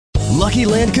Lucky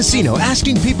Land Casino,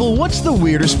 asking people, what's the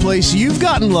weirdest place you've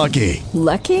gotten lucky?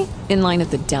 Lucky? In line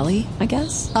at the deli, I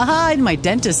guess? Aha, in my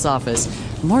dentist's office.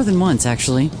 More than once,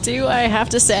 actually. Do I have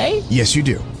to say? Yes, you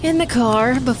do. In the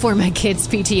car before my kids'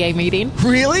 PTA meeting.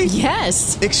 Really?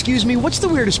 Yes. Excuse me, what's the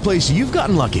weirdest place you've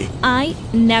gotten lucky? I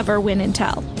never win and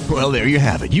tell. Well, there you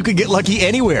have it. You can get lucky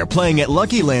anywhere, playing at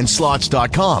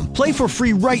LuckyLandSlots.com. Play for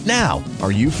free right now.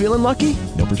 Are you feeling lucky?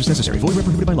 No purchase necessary. Void where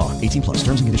prohibited by law. 18 plus.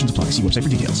 Terms and conditions apply. See website for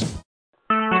details.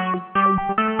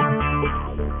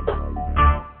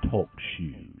 Talk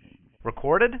shoes.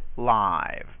 Recorded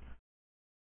live.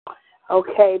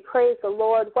 Okay, praise the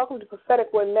Lord. Welcome to Prophetic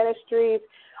Ministries,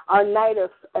 our night of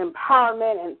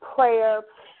empowerment and prayer.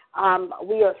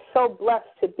 We are so blessed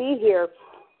to be here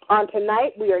on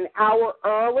tonight. We are an hour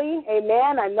early.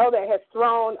 Amen. I know that has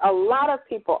thrown a lot of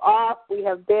people off. We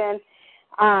have been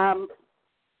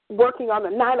working on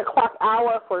the 9 o'clock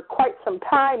hour for quite some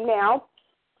time now.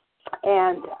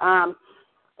 And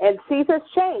seasons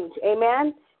change.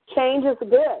 Amen. Change is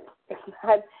good.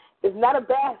 It's not a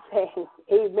bad thing.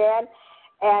 Amen.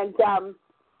 And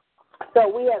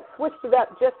so we have switched it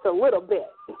up just a little bit,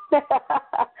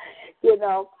 you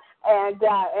know. And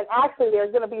actually,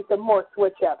 there's going to be some more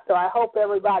switch up. So I hope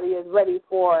everybody is ready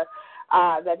for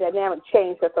the dynamic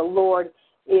change that the Lord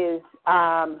is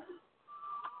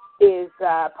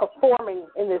performing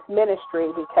in this ministry,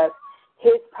 because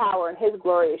His power and His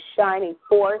glory is shining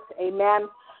forth. Amen.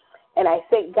 And I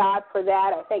thank God for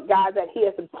that. I thank God that He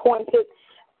has appointed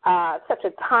such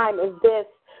a time as this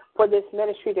for this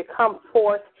ministry to come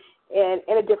forth in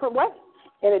a different way,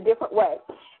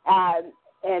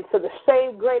 And so the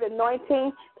same great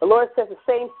anointing, the Lord says the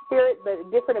same Spirit,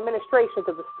 but different administrations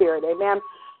of the Spirit. Amen.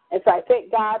 And so I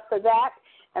thank God for that,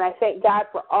 and I thank God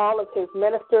for all of His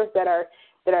ministers that are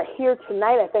here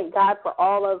tonight. I thank God for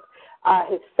all of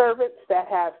His servants that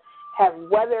have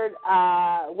weathered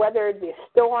the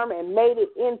storm and made it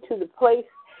into the place,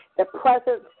 the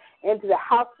presence, into the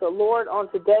house of the Lord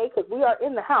on today, because we are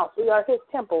in the house. We are His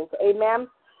temples. Amen.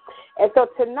 And so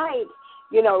tonight,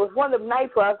 you know, it was one of the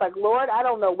nights where I was like, Lord, I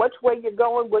don't know which way you're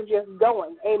going. We're just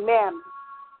going. Amen.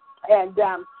 And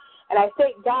I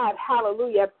thank God,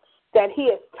 hallelujah, that He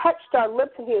has touched our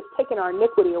lips and He has taken our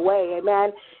iniquity away.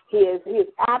 Amen. He is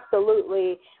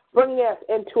absolutely bringing us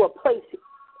into a place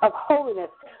of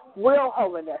holiness, real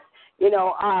holiness. You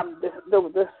know,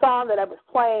 the song that I was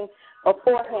playing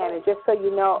beforehand, and just so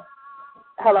you know,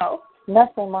 hello?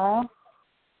 Nothing, Mom.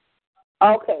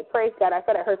 Okay, praise God. I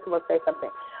thought I heard someone say something.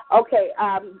 Okay,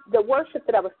 the worship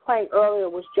that I was playing earlier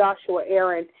was Joshua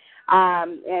Aaron,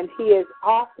 and he is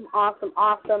awesome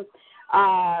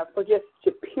for just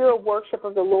pure worship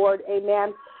of the Lord.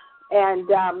 Amen. And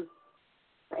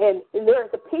there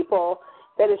is a people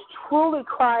that is truly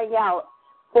crying out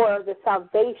for the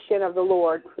salvation of the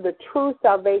Lord, for the true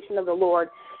salvation of the Lord.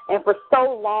 And for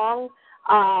so long,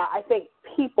 I think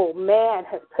man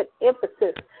has put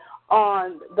emphasis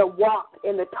on the walk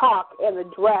and the talk and the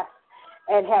dress,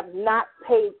 and have not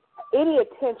paid any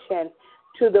attention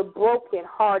to the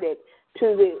brokenhearted,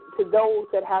 to those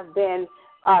that have been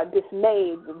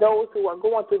dismayed, those who are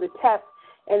going through the tests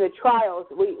and the trials.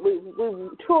 We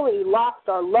truly lost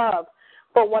our love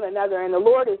for one another, and the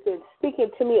Lord has been speaking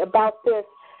to me about this.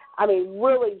 I mean,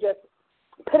 really just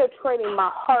penetrating my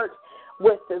heart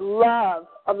with the love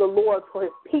of the Lord for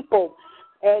His people.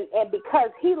 And because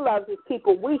He loves His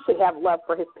people, we should have love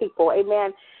for His people.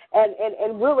 Amen.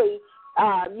 And really,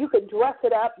 you can dress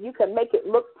it up, you can make it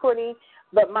look pretty,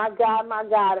 but my God,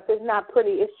 if it's not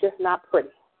pretty, it's just not pretty.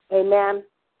 Amen.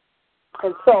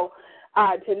 And so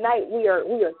tonight we are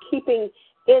keeping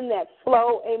in that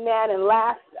flow. Amen. And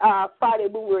last Friday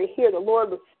when we were here, the Lord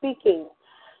was speaking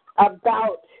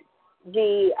about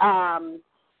the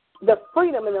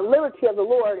freedom and the liberty of the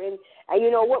Lord. And you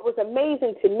know, what was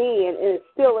amazing to me, and it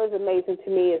still is amazing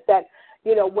to me, is that,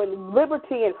 you know, when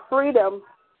liberty and freedom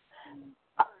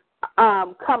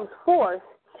comes forth,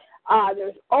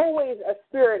 there's always a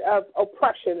spirit of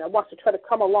oppression that wants to try to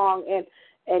come along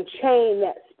and chain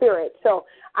that spirit. So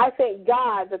I thank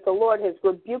God that the Lord has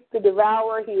rebuked the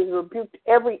devourer. He has rebuked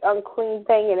every unclean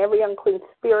thing and every unclean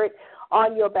spirit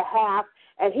on your behalf,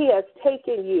 and He has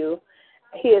taken you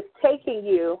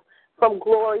from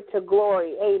glory to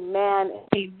glory. Amen.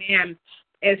 Amen.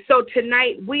 And so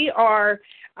tonight we are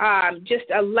just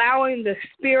allowing the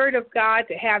Spirit of God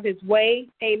to have His way.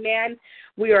 Amen.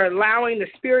 We are allowing the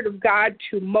Spirit of God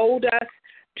to mold us,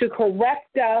 to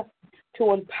correct us,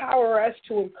 to empower us,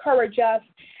 to encourage us.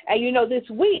 And, you know, this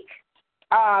week,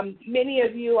 many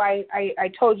of you, I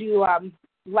told you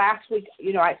last week,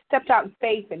 you know, I stepped out in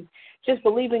faith and just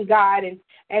believing God.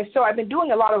 And so I've been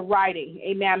doing a lot of writing.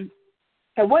 Amen.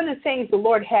 And one of the things the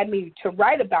Lord had me to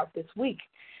write about this week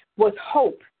was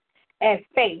hope and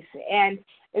faith. And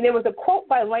there was a quote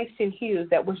by Langston Hughes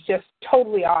that was just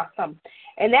totally awesome.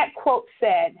 And that quote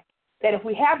said that if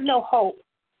we have no hope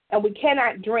and we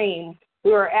cannot dream,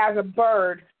 we are as a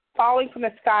bird falling from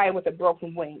the sky with a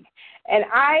broken wing. And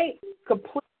I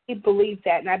completely believe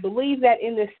that. And I believe that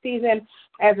in this season,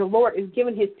 as the Lord is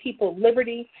giving his people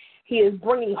liberty, he is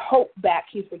bringing hope back.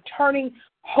 He's returning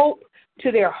hope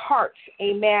to their hearts.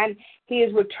 Amen. He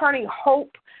is returning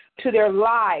hope to their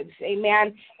lives.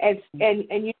 Amen.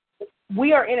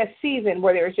 We are in a season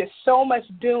where there's just so much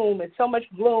doom and so much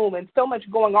gloom and so much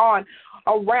going on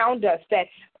around us that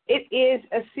it is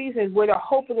a season where the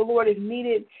hope of the Lord is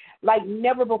needed like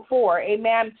never before.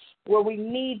 Amen. Where we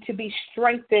need to be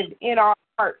strengthened in our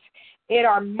hearts, in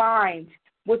our minds,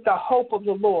 with the hope of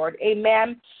the Lord.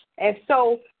 Amen. And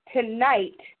so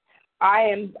tonight, I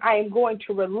am going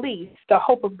to release the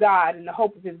hope of God and the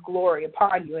hope of his glory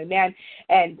upon you. Amen.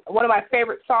 And one of my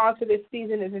favorite songs for this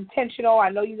season is Intentional. I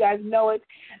know you guys know it.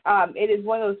 It is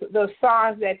one of those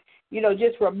songs that,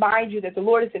 just remind you that the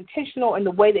Lord is intentional in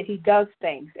the way that he does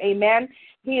things. Amen.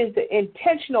 He is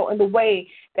intentional in the way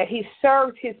that he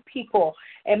serves his people.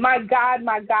 And my God,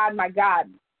 my God, my God,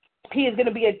 he is going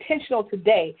to be intentional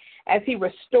today as he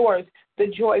restores the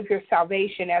joy of your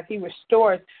salvation, as he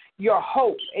restores your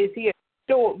hope, as he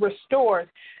restores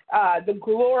the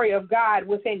glory of God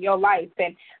within your life.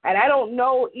 And I don't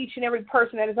know each and every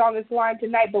person that is on this line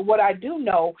tonight, but what I do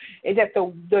know is that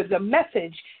the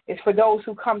message is for those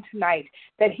who come tonight,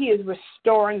 that he is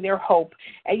restoring their hope.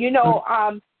 And,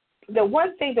 the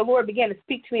one thing the Lord began to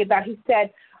speak to me about, he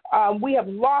said, we have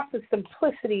lost the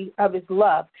simplicity of his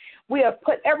love. We have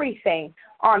put everything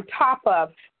on top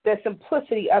of the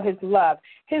simplicity of his love.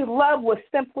 His love was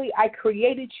simply, I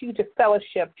created you to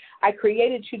fellowship. I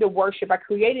created you to worship. I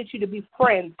created you to be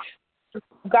friends.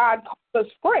 God calls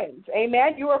us friends.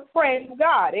 Amen. You're a friend of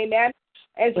God. Amen.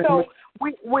 And so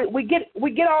we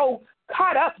get all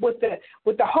caught up with the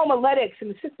homiletics and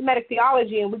the systematic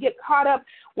theology, and we get caught up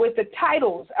with the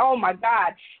titles. Oh my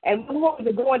God! And we won't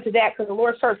even go into that because the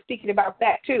Lord started speaking about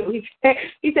that too.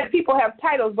 He said people have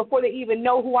titles before they even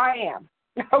know who I am.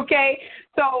 Okay,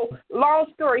 so long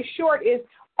story short is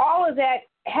all of that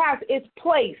has its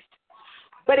place,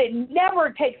 but it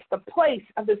never takes the place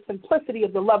of the simplicity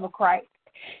of the love of Christ.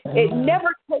 It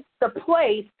never takes the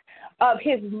place of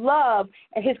his love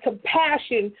and his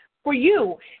compassion for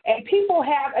you. And people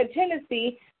have a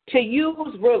tendency to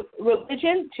use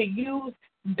religion, to use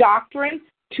doctrine,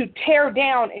 to tear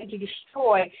down and to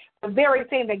destroy the very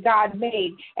thing that God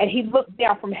made. And he looked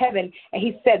down from heaven and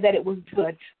he said that it was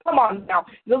good. Come on now.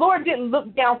 The Lord didn't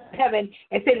look down from heaven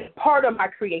and say that part of my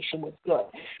creation was good.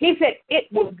 He said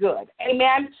it was good.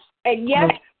 Amen. And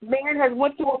yes, man has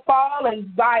went through a fall,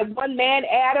 and by one man,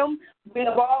 Adam, we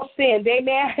have all sinned.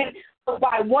 Amen. But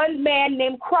by one man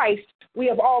named Christ, we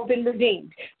have all been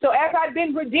redeemed. So as I've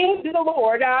been redeemed to the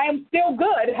Lord, I am still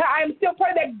good. I am still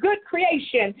part of that good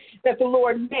creation that the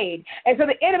Lord made. And so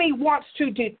the enemy wants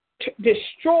to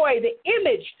destroy the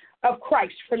image of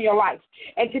Christ from your life.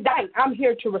 And tonight, I'm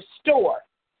here to restore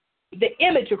the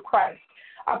image of Christ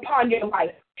upon your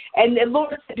life. And the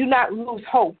Lord said, do not lose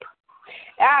hope.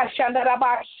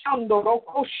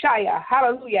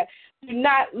 Hallelujah. Do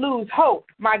not lose hope.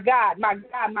 My God, my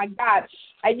God, my God.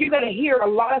 And you're going to hear a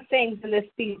lot of things in this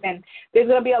season. There's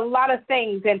going to be a lot of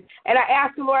things. And I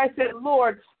asked the Lord, I said,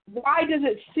 Lord, why does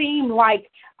it seem like,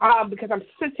 because I'm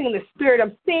sensing in the spirit,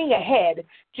 I'm seeing ahead,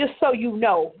 just so you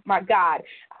know, my God.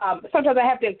 Sometimes I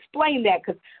have to explain that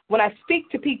because when I speak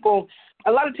to people,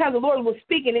 a lot of times the Lord will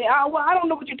speak and, well, I don't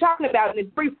know what you're talking about. And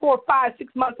then 3, 4, 5,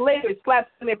 6 months later, it slaps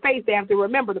in their face. They have to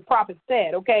remember the prophet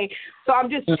said, okay? So I'm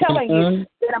just telling you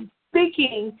that I'm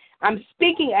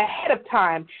speaking ahead of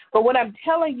time. But what I'm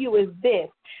telling you is this,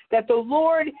 that the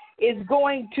Lord is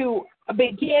going to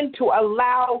begin to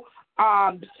allow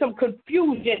some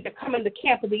confusion to come in the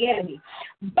camp of the enemy.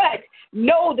 But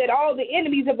know that all the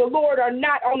enemies of the Lord are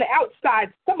not on the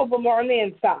outside. Some of them are on the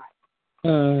inside.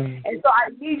 And so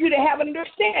I need you to have an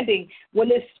understanding when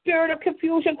the spirit of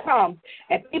confusion comes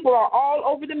and people are all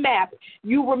over the map,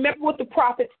 you remember what the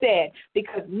prophet said,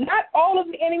 because not all of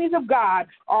the enemies of God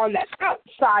are on the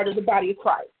outside of the body of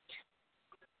Christ.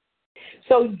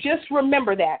 So just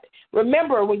remember that.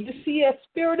 Remember, when you see a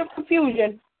spirit of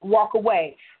confusion, walk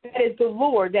away. That is the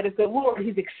Lord. That is the Lord.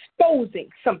 He's exposing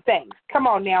some things. Come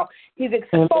on now. He's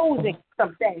exposing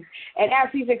some things. And as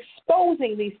he's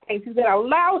exposing these things, he's going to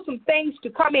allow some things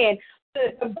to come in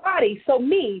to the body, so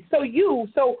me, so you,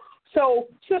 so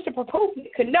Sister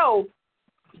Prophetic can know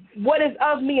what is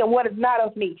of me and what is not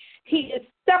of me. He is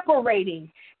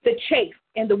separating the chaff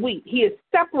and the wheat. He is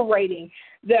separating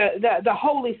the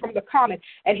holy from the common,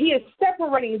 and he is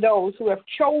separating those who have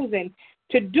chosen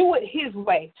to do it his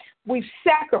way. We've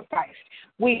sacrificed.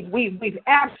 We've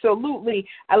absolutely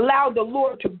allowed the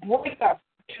Lord to break us,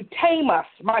 to tame us,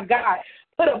 my God,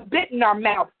 put a bit in our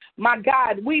mouth, my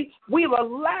God. We've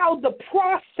allowed the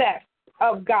process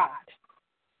of God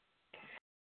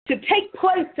to take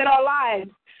place in our lives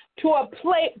to a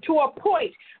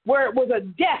point where it was a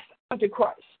death unto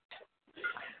Christ.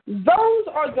 Those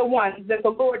are the ones that the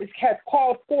Lord has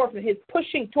called forth and is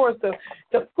pushing towards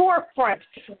the forefront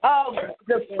of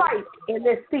the fight in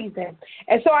this season.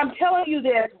 And so I'm telling you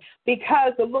this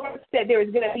because the Lord said there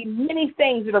is going to be many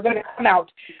things that are going to come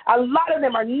out. A lot of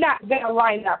them are not going to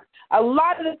line up. A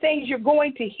lot of the things you're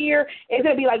going to hear is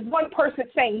going to be like one person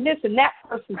saying this and that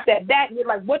person said that. And you're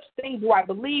like, which thing do I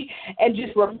believe? And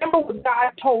just remember what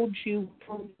God told you,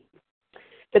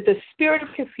 that the spirit of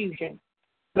confusion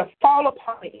to fall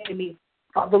upon the enemy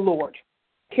of the Lord,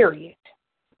 period.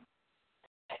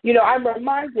 I'm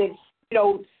reminded,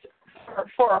 for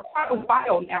quite a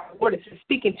while now, the Lord has been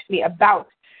speaking to me about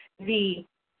the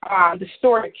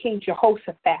story of King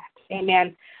Jehoshaphat,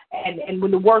 amen. And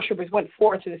when the worshipers went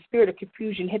forth and the spirit of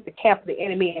confusion hit the camp of the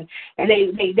enemy, and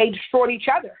they destroyed each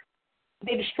other.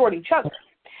 They destroyed each other.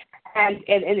 And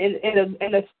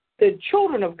the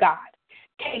children of God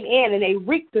came in and they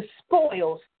reaped the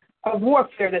spoils of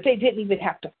warfare that they didn't even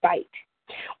have to fight.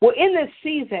 Well, in this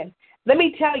season, let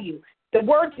me tell you, the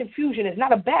word confusion is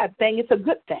not a bad thing. It's a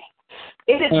good thing.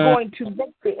 It is going to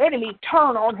make the enemy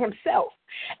turn on himself.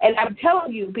 And I'm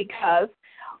telling you, because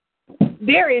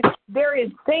there is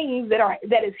things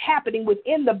that is happening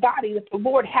within the body that the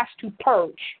Lord has to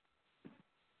purge.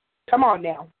 Come on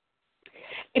now.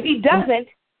 If he doesn't,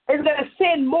 it's going to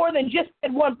send more than just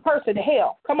one person to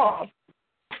hell. Come on.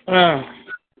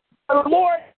 The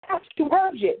Lord has to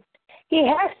purge it. He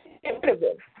has to get rid of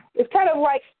it. It's kind of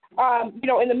like,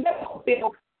 in the medical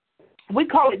field, we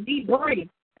call it deep breathing,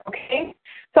 okay?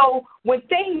 So when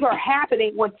things are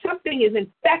happening, when something is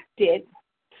infected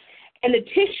and the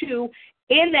tissue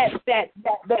in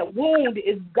that wound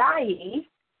is dying,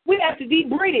 we have to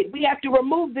debride it. We have to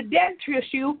remove the dead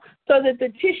tissue so that the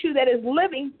tissue that is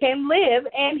living can live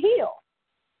and heal.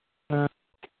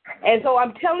 And so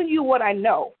I'm telling you what I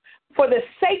know. For the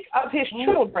sake of his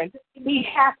children, he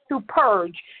has to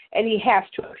purge and he has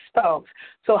to expose.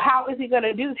 So how is he going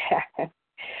to do that?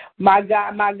 My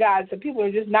God. So people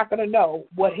are just not going to know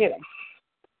what hit him.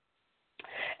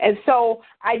 And so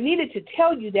I needed to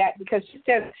tell you that because she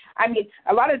says,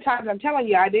 a lot of times I'm telling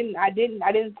you, I didn't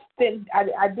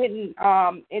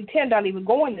intend on even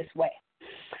going this way.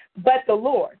 But the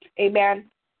Lord, amen.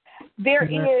 There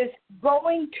is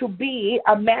going to be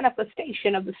a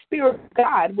manifestation of the Spirit of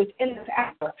God within this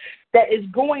hour that is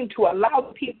going to allow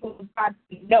the people of God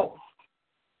to know,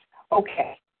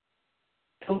 okay,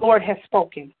 the Lord has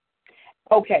spoken.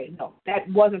 Okay, no, that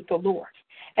wasn't the Lord.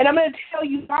 And I'm going to tell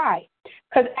you why.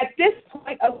 Because at this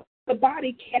point, the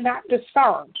body cannot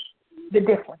discern the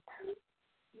difference.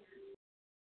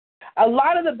 A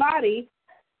lot of the body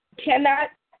cannot,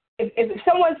 if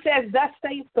someone says, thus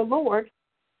saith the Lord,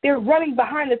 they're running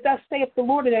behind the thus saith the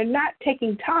Lord, and they're not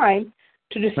taking time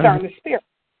to discern the Spirit.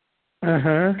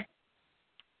 And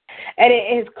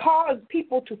it has caused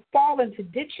people to fall into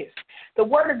ditches. The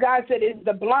Word of God said it's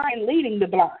the blind leading the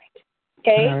blind.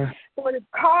 Okay? So it has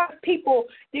caused people,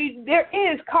 there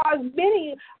is caused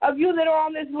many of you that are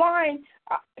on this line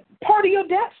part of your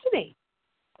destiny.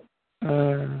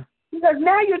 Because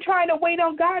now you're trying to wait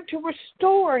on God to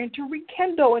restore and to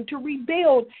rekindle and to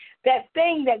rebuild that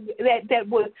thing that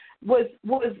was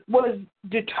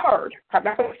deterred. I'm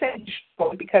not going to say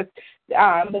destroyed because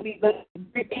let's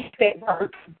repeat that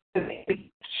word,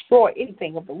 destroy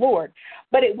anything of the Lord.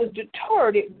 But it was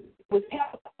deterred. It was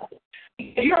held.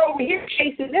 You're over here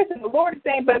chasing this, and the Lord is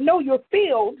saying, but no, your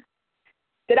field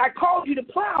that I called you to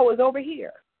plow is over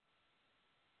here.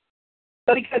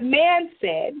 But because man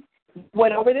said,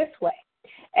 went over this way.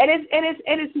 And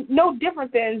it's no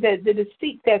different than the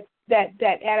deceit that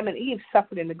Adam and Eve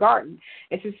suffered in the garden.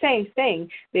 It's the same thing.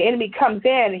 The enemy comes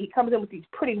in, and he comes in with these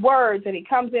pretty words, and he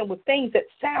comes in with things that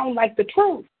sound like the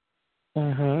truth.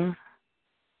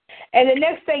 And the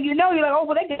next thing you know, you're like, oh,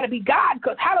 well, they're going to be God,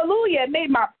 because hallelujah, it made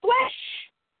my flesh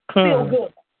feel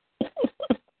good.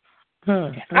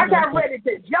 I got ready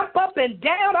to jump up and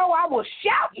down. Oh, I will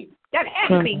shout you. That has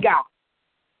to be God.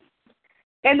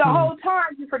 And the whole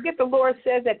time you forget the Lord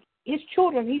says that his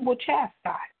children he will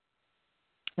chastise.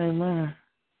 Amen.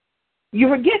 You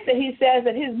forget that he says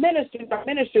that his ministers are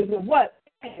ministers of what?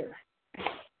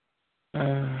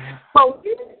 So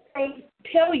he didn't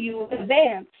tell you in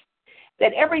advance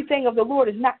that everything of the Lord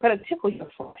is not going to tickle your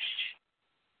flesh.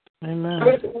 Amen.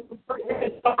 It's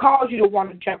going to cause you to want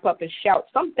to jump up and shout.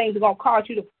 Some things are going to cause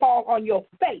you to fall on your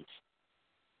face,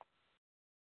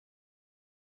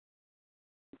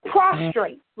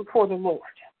 prostrate before the Lord.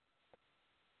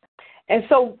 And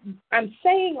so I'm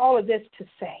saying all of this to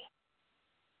say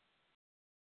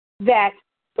that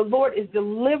the Lord is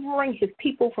delivering his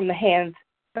people from the hands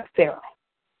of Pharaoh.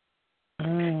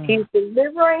 He's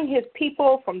delivering his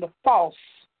people from the false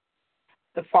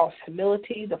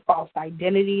humility, the false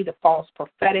identity, the false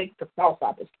prophetic, the false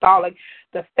apostolic,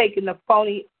 the fake and the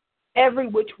phony, every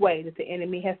which way that the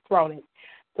enemy has thrown it.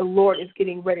 The Lord is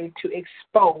getting ready to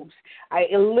expose. I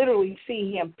literally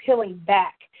see him peeling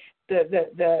back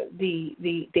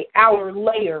the outer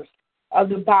layers of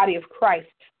the body of Christ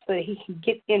so that he can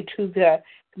get into the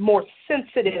more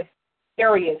sensitive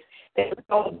areas that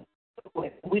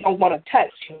we don't want to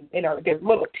touch. They're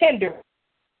little tender.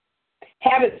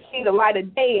 Haven't seen the light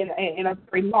of day in a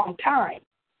very long time.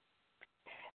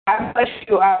 I bless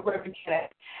you, Reverend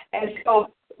Kenneth. And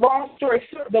so, long story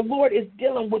short, the Lord is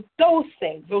dealing with those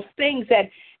things that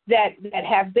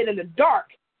have been in the dark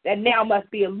that now must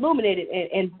be illuminated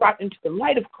and brought into the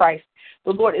light of Christ.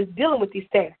 The Lord is dealing with these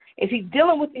things. Is he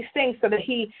dealing with these things so that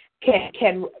he can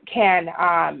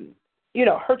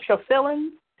hurt your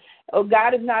feelings? Oh,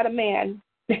 God is not a man,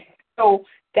 so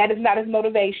that is not his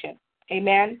motivation.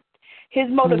 Amen. His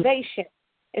motivation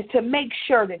is to make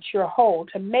sure that you're whole,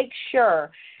 to make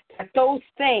sure that those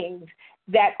things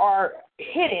that are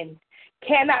hidden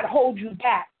cannot hold you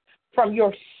back from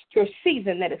your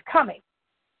season that is coming.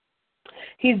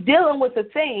 He's dealing with the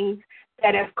things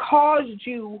that have caused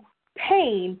you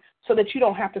pain so that you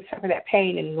don't have to suffer that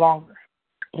pain any longer.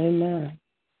 Amen.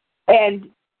 And,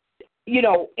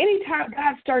 anytime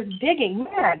God starts digging,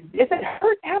 man, is it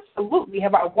hurt? Absolutely.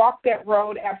 Have I walked that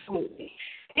road? Absolutely.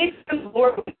 It's the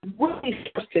Lord really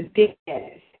starts to dig in.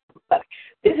 Look,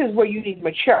 this is where you need to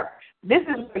mature. This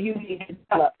is where you need to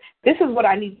develop. This is what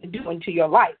I need to do into your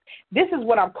life. This is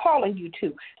what I'm calling you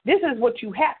to. This is what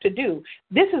you have to do.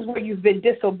 This is where you've been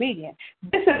disobedient.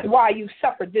 This is why you've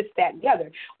suffered this, that, and the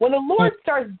other. When the Lord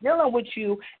starts dealing with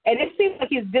you, and it seems like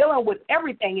he's dealing with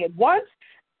everything at once,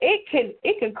 it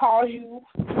can cause you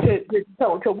to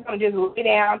want to just lay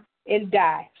down and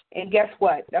die. And guess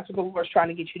what? That's what the Lord's trying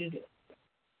to get you to do.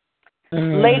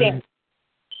 Lay down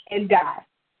and die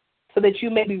so that you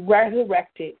may be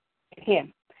resurrected in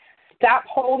him. Stop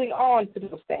holding on to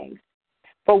those things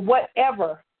for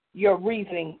whatever your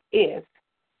reasoning is.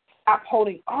 Stop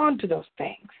holding on to those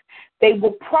things. They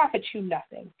will profit you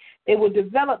nothing. They will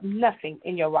develop nothing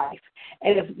in your life.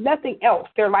 And if nothing else,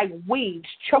 they're like weeds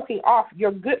choking off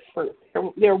your good fruit.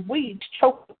 They're weeds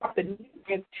choking off the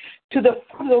nutrients to the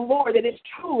Lord that is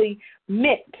truly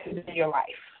meant in your life.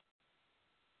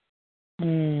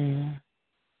 And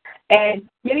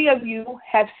many of you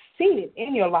have seen it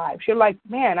in your lives. You're like,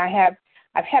 man,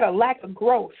 I've had a lack of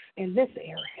growth in this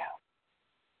area.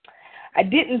 I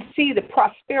didn't see the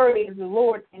prosperity of the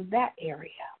Lord in that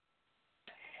area.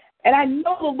 And I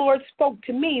know the Lord spoke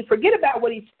to me. Forget about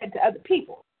what he said to other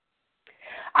people.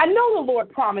 I know the Lord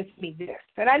promised me this,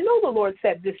 and I know the Lord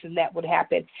said this and that would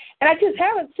happen, and I just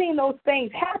haven't seen those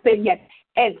things happen yet.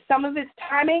 And some of it's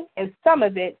timing, and some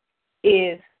of it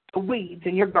is the weeds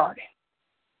in your garden.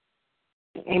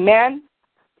 Amen?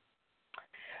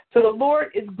 So the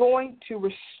Lord is going to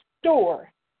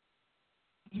restore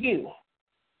you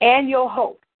and your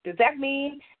hope. Does that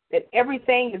mean that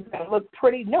everything is going to look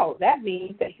pretty? No, that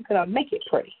means that he's going to make it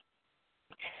pretty.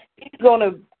 He's going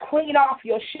to clean off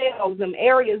your shelves and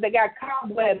areas that got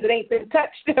cobwebs that ain't been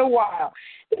touched in a while.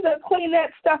 He's going to clean that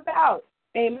stuff out.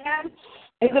 Amen?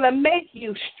 He's going to make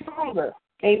you stronger.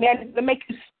 Amen? He's going to make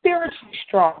you spiritually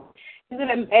strong.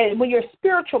 And when your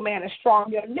spiritual man is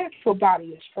strong, your natural body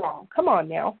is strong. Come on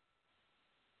now.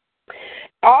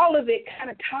 All of it kind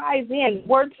of ties in. The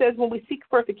word says when we seek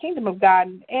first the kingdom of God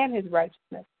and his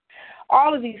righteousness,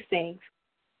 all of these things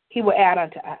he will add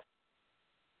unto us.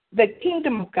 The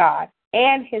kingdom of God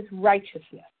and his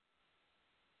righteousness.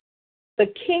 The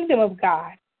kingdom of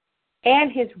God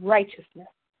and his righteousness.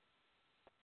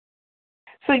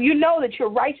 So you know that your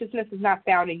righteousness is not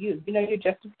found in you. You know, your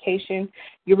justification,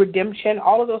 your redemption,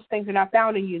 all of those things are not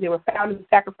found in you. They were found in the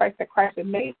sacrifice that Christ had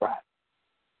made for us.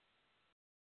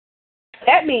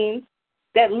 That means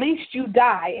that at least you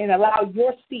die and allow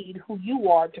your seed, who you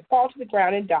are, to fall to the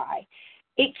ground and die.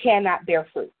 It cannot bear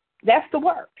fruit. That's the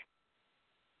word.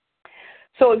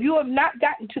 So if you have not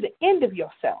gotten to the end of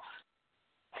yourself,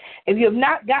 if you have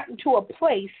not gotten to a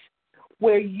place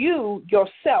where you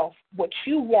yourself, what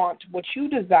you want, what you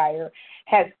desire,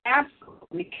 has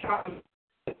absolutely come,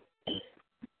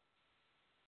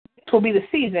 will be the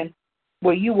season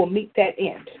where you will meet that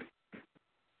end.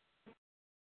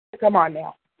 Come on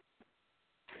now.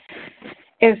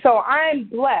 And so I'm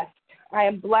blessed. I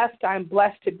am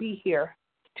blessed to be here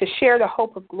to share the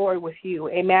hope of glory with you.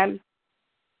 Amen.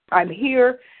 I'm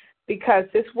here because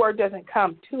this word doesn't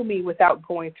come to me without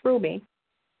going through me.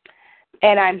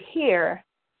 And I'm here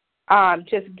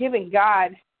just giving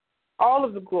God all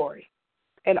of the glory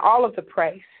and all of the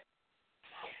praise.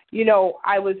 You know,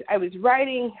 I was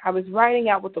writing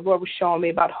out what the Lord was showing me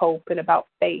about hope and about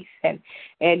faith, and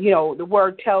you know, the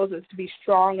word tells us to be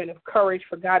strong and of courage,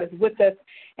 for God is with us,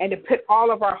 and to put all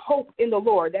of our hope in the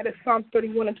Lord. That is Psalms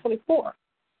 31:24.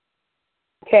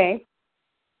 Okay.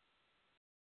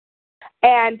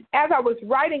 And as I was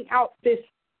writing out this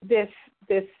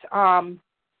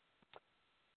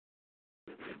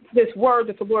word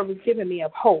that the Lord was giving me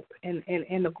of hope and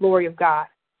the glory of God,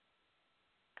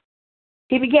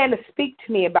 He began to speak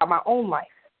to me about my own life.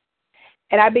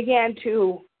 And I began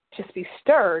to just be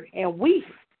stirred and weep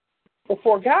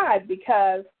before God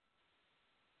because,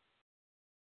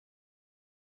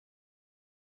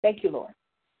 thank you, Lord,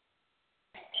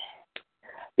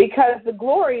 because the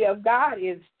glory of God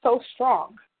is so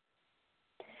strong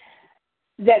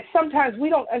that sometimes we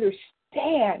don't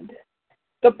understand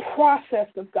the process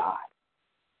of God.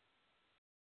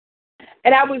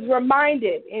 And I was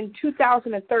reminded in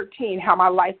 2013 how my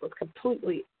life was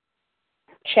completely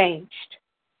changed.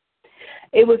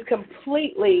 It was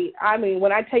completely, I mean,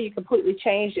 when I tell you completely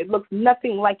changed, it looked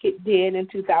nothing like it did in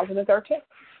 2013.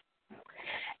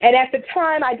 And at the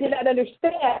time, I did not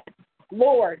understand,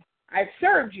 Lord, I've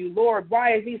served you, Lord,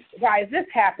 why is this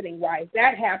happening? Why is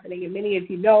that happening? And many of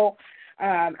you know,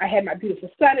 I had my beautiful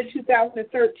son in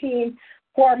 2013.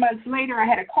 4 months later, I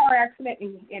had a car accident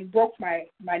and broke my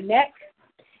neck.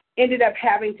 Ended up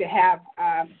having to have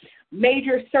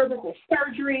major cervical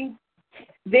surgery.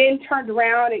 Then turned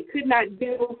around and could not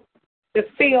do the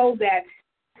field that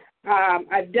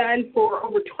I've done for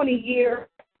over 20 years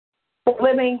for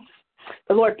living.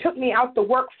 The Lord took me out the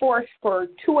workforce for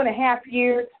 2.5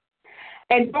 years.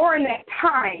 And during that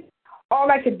time,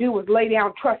 all I could do was lay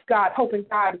down, trust God, hoping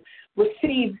God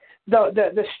receive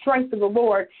the strength of the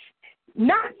Lord,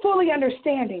 not fully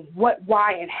understanding what,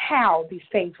 why, and how these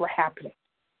things were happening.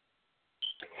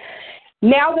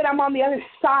 Now that I'm on the other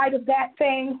side of that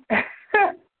thing,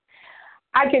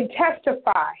 I can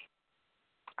testify.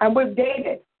 I'm with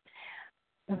David.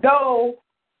 Though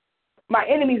my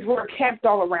enemies were encamped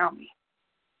all around me,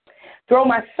 though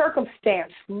my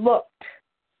circumstance looked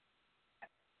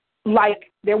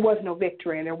like there was no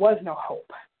victory and there was no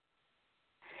hope,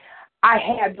 I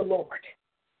had the Lord.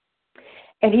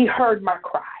 And He heard my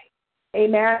cry.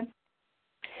 Amen?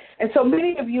 And so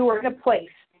many of you are in a place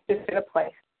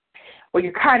where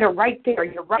you're kind of right there.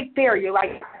 You're right there. You're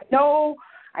like,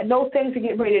 I know things are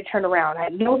getting ready to turn around. I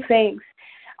know things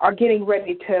are getting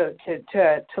ready to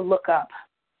look up.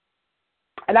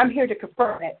 And I'm here to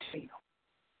confirm that to you.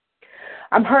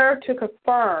 I'm here to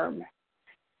confirm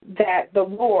that the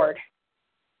Lord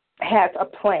has a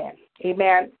plan.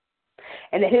 Amen?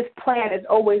 And that His plan is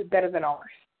always better than ours.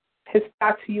 His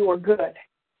thoughts to you are good.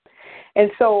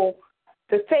 And so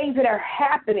the things that are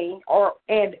happening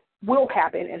and will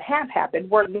happen and have happened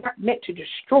were not meant to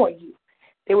destroy you.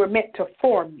 They were meant to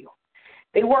form you.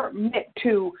 They weren't meant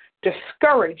to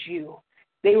discourage you.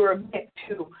 They were meant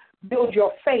to build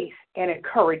your faith and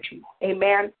encourage you.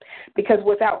 Amen? Because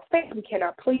without faith, we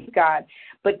cannot please God.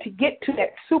 But to get to that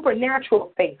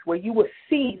supernatural faith where you will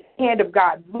see the hand of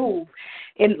God move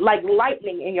in like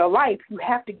lightning in your life, you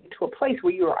have to get to a place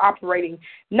where you are operating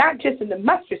not just in the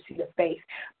mustard seed of faith,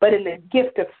 but in the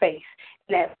gift of faith.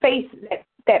 That faith,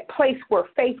 that place where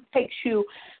faith takes you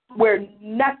where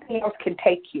nothing else can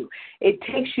take you. It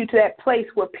takes you to that place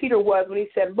where Peter was when he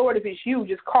said, Lord, if it's you,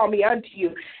 just call me unto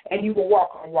you, and you will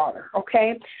walk on water,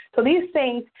 okay? So these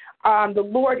things the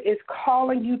Lord is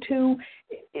calling you to.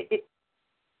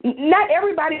 Not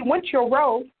everybody went your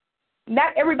road.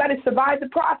 Not everybody survived the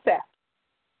process.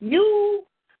 You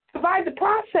survived the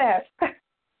process.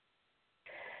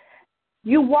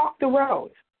 You walked the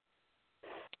road.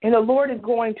 And the Lord is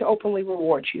going to openly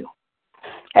reward you.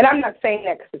 And I'm not saying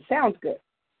that because it sounds good.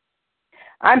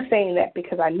 I'm saying that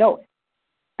because I know it.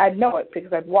 I know it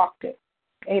because I've walked it.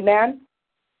 Amen?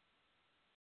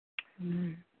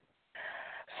 Mm.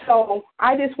 So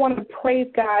I just want to praise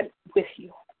God with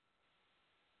you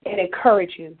and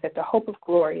encourage you that the hope of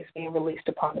glory is being released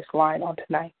upon this line on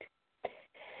tonight.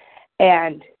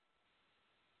 And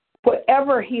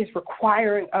whatever He is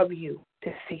requiring of you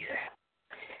this season,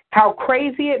 how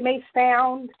crazy it may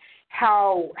sound,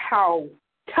 how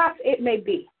tough it may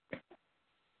be,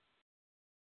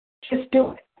 just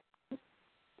do it.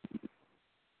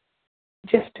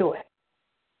 Just do it.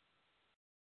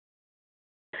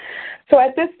 So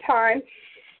at this time,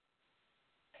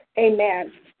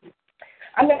 amen,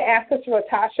 I'm going to ask Sister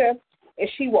Latasha if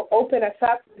she will open us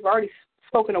up. We've already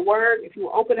spoken a word. If you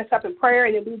will open us up in prayer,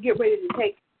 and then we'll get ready to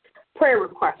take prayer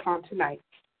requests on tonight.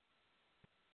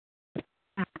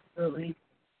 Absolutely.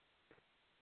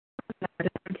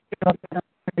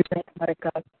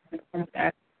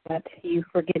 That you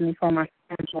forgive me for my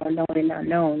sins, Lord, known and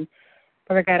unknown.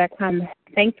 Father God, I come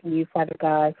thanking you, Father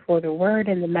God, for the word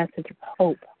and the message of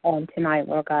hope on tonight,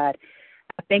 Lord God.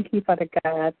 I thank you, Father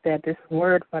God, that this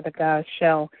word, Father God,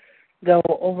 shall go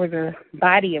over the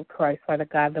body of Christ, Father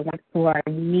God, the ones who are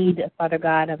in need, Father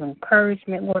God, of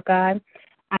encouragement, Lord God.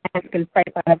 I ask and pray,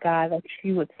 Father God, that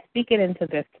you would speak it into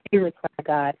their spirits, Father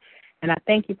God. And I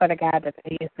thank you, Father God, that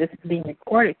this is being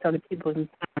recorded so that people can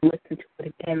listen to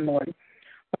it again, Lord.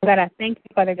 Lord God, I thank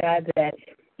you, Father God, that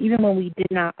even when we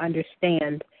did not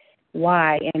understand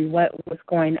why and what was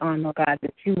going on, Lord God,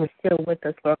 that you were still with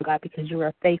us, Lord God, because you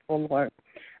are faithful, Lord.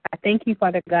 I thank you,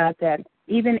 Father God, that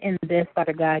even in this,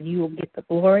 Father God, you will get the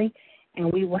glory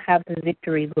and we will have the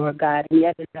victory, Lord God. We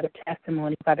have another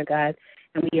testimony, Father God,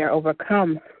 and we are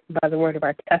overcome by the word of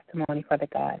our testimony, Father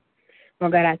God.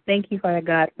 Lord God, I thank you, Father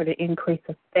God, for the increase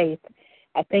of faith.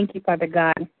 I thank you, Father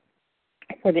God,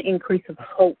 for the increase of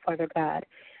hope, Father God.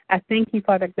 I thank you,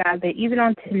 Father God, that even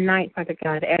on tonight, Father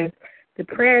God, as the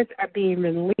prayers are being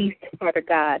released, Father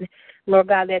God, Lord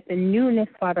God, that the newness,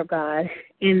 Father God,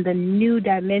 in the new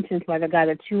dimensions, Father God,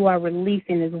 that you are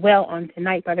releasing as well on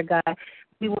tonight, Father God,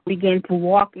 we will begin to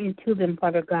walk into them,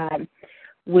 Father God,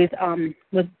 with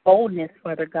boldness,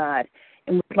 Father God,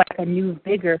 and with like a new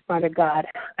vigor, Father God,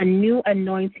 a new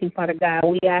anointing, Father God.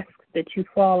 We ask that you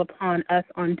fall upon us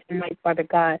on tonight, Father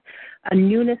God, a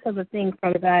newness of the things,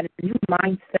 Father God, a new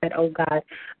mindset, oh God,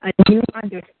 a new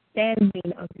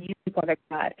understanding of you, Father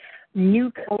God,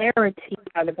 new clarity,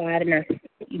 Father God, in our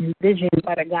vision,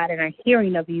 Father God, and our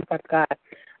hearing of you, Father God.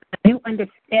 A new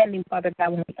understanding, Father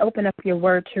God, when we open up your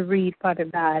word to read, Father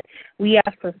God. We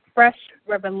ask for fresh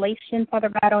revelation, Father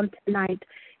God, on tonight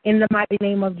in the mighty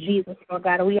name of Jesus, Lord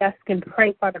God. We ask and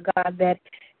pray, Father God, that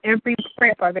every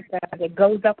prayer, Father God, that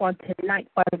goes up on tonight,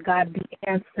 Father God, be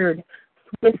answered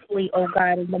swiftly, oh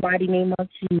God, in the mighty name of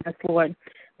Jesus, Lord.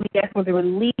 We ask for the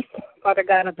release, Father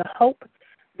God, of the hope,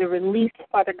 the release,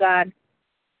 Father God,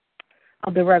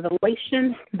 of the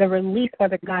revelation, the release,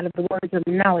 Father God, of the words of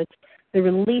knowledge, the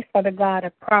release, Father God,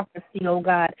 of prophecy, oh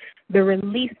God, the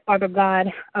release, Father God,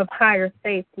 of higher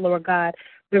faith, Lord God,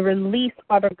 the release,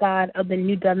 Father God, of the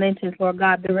new dimensions, Lord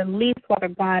God, the release, Father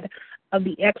God, of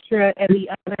the extra and the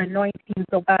other anointings,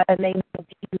 oh God, in the name of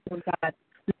Jesus, Lord God.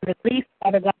 The release,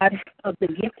 Father God, of the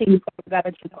gifting, Father God,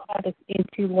 that you called us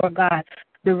into, Lord God.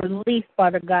 The release,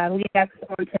 Father God. We ask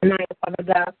on tonight, Father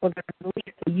God, for the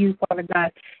release of you, Father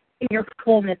God, in your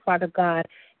fullness, Father God,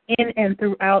 in and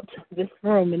throughout this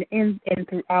room and in and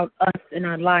throughout us in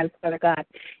our lives, Father God.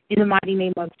 In the mighty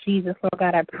name of Jesus, Lord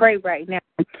God, I pray right now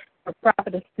for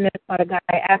Prophetess Smith, Father God.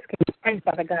 I ask and pray,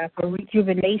 Father God, for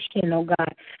rejuvenation, oh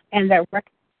God, and that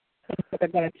reconciliation, Father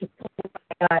God, to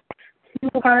Father God,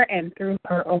 to her and through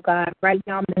her, oh God, right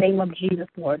now in the name of Jesus,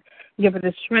 Lord. Give her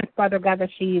the strength, Father God, that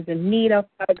she is in need of,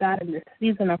 Father God, in this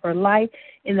season of her life.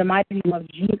 In the mighty name of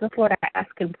Jesus, Lord, I ask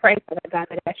and pray, Father God,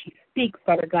 that as she speaks,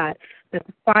 Father God, that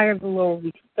the fire of the Lord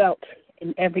will be felt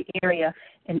in every area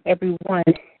and every one,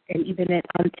 and even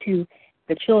unto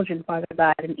the children, Father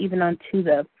God, and even unto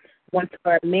the ones who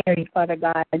are married, Father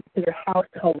God, and to their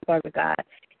household, Father God.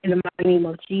 In the mighty name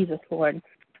of Jesus, Lord,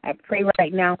 I pray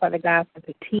right now, Father God, for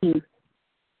the team,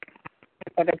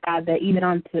 Father God, that even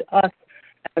unto us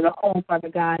as a whole, Father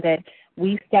God, that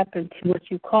we step into what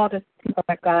you called us to,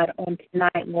 Father God, on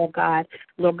tonight, Lord God.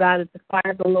 Lord God, that the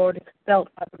fire of the Lord is felt,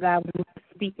 Father God, when we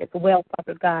speak as well,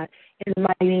 Father God, in the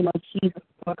mighty name of Jesus,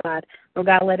 Lord God. Lord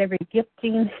God, let every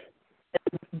gifting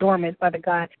that is dormant, Father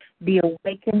God, be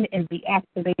awakened and be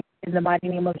activated in the mighty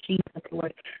name of Jesus,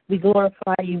 Lord. We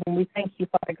glorify you and we thank you,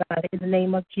 Father God. In the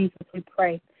name of Jesus, we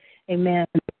pray. Amen.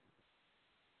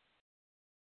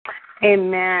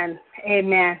 Amen.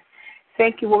 Amen.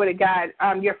 Thank you, woman of God.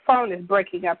 Your phone is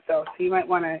breaking up, though, so you might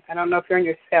want to, I don't know if you're in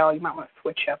your cell, you might want to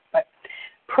switch up, but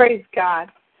praise God.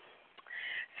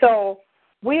 So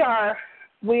we are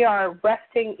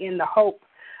resting in the hope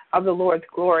of the Lord's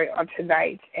glory on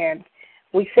tonight, and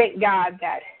we thank God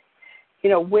that, you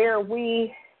know, where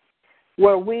we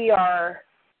are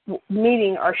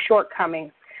meeting our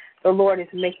shortcomings, the Lord is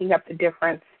making up the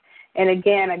difference. And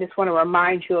again, I just want to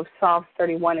remind you of Psalms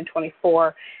 31 and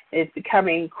 24. It's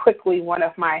becoming quickly one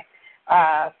of my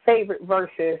favorite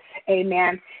verses.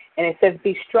 Amen. And it says,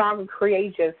 be strong and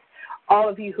courageous. all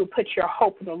of you who put your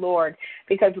hope in the Lord,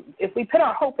 because if we put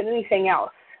our hope in anything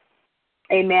else,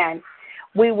 amen,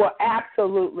 we will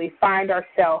absolutely find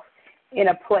ourselves in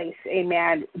a place,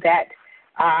 amen, that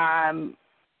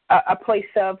a place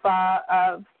of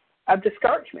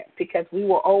discouragement, because we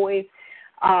will always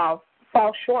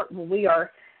fall short when we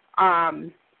are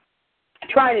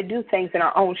trying to do things in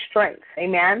our own strength,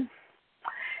 amen.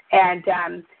 And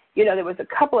there was a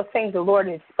couple of things the Lord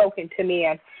had spoken to me,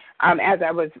 and as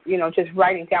I was, just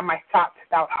writing down my thoughts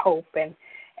about hope and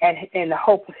the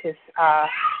hope of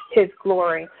His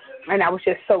glory, and I was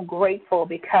just so grateful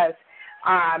because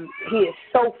He is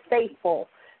so faithful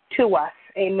to us,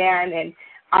 amen.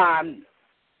 And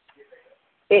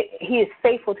He is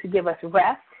faithful to give us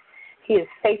rest. He is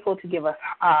faithful to give us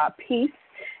peace,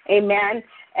 amen.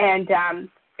 And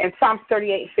in Psalms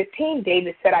 38:15,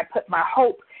 David said, "I put my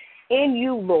hope in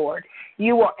you, Lord.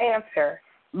 You will answer,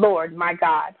 Lord, my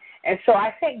God." And so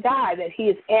I thank God that He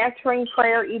is answering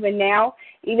prayer even now,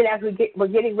 even as we're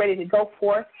getting ready to go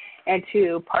forth and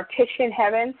to partition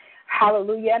heaven.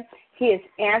 Hallelujah. He is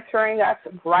answering us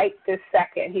right this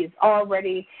second. He's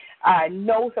already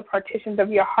knows the partitions of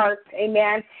your heart,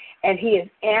 amen, and He is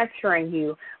answering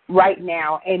you right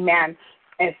now, amen.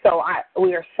 And so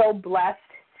we are so blessed.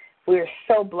 We are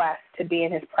so blessed to be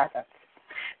in His presence.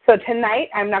 So tonight,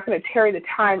 I'm not going to tarry the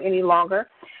time any longer.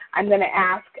 I'm going to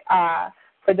ask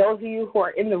for those of you who are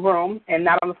in the room and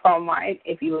not on the phone line,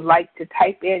 if you would like to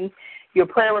type in your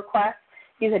prayer requests,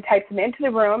 you can type them into the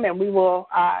room, and we will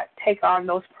take on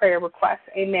those prayer requests.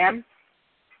 Amen.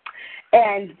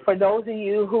 And for those of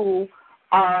you who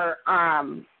are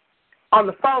on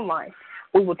the phone line,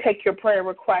 we will take your prayer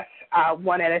requests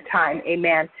one at a time.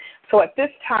 Amen. So at this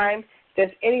time, does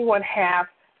anyone have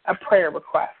a prayer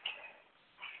request?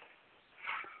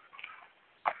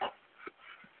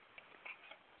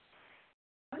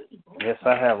 Yes,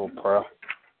 I have a prayer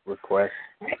request.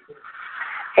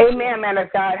 Amen, man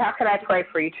of God. How can I pray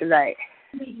for you tonight?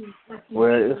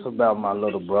 Well, it's about my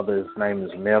little brother. His name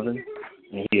is Melvin,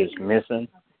 and he is missing.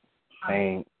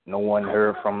 Ain't no one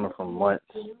heard from him for months.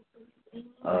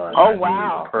 Oh,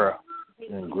 wow. Prayer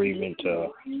in agreement to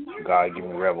God give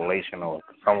me revelation, or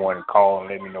someone call and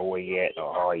let me know where he at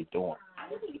or how he doing.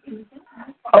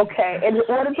 Okay. And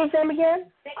what is his name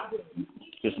again?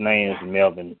 His name is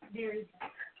Melvin.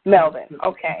 Melvin.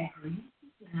 Okay.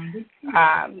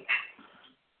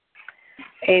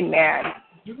 Amen.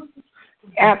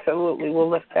 Absolutely. We'll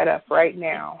lift that up right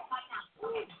now.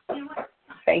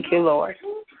 Thank you, Lord.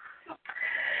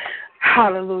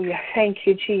 Hallelujah. Thank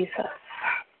you, Jesus.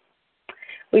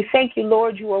 We thank you,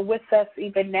 Lord, you are with us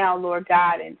even now, Lord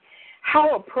God, and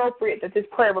how appropriate that this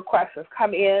prayer request has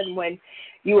come in when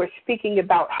you are speaking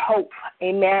about hope,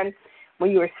 amen,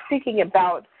 when you are speaking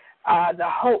about the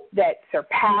hope that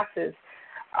surpasses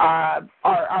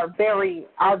our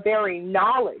very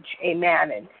knowledge,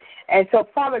 amen. And so,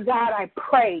 Father God, I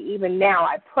pray even now,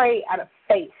 I pray out of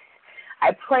faith.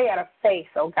 I pray out of faith,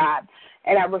 oh God,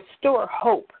 and I restore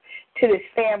hope to this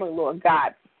family, Lord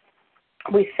God.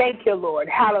 We thank you, Lord.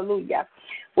 Hallelujah.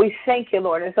 We thank you,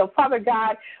 Lord. And so, Father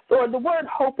God, Lord, the word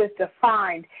hope is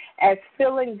defined as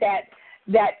feeling that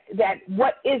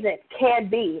what isn't can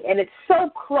be. And it's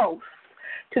so close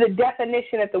to the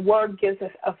definition that the word gives us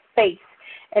of faith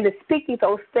and is speaking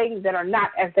those things that are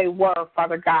not as they were,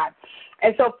 Father God.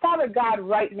 And so, Father God,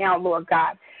 right now, Lord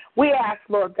God, we ask,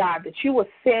 Lord God, that you will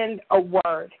send a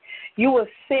word. You will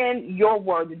send your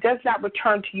word that does not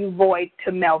return to you void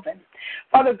to Melvin.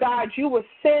 Father God, you will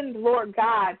send, Lord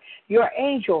God, your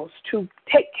angels to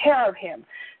take care of him,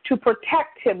 to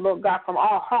protect him, Lord God, from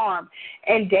all harm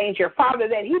and danger. Father,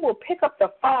 that he will pick up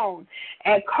the phone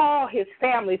and call his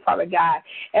family, Father God.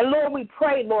 And, Lord, we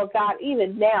pray, Lord God,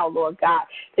 even now, Lord God,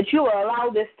 that you will allow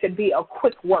this to be a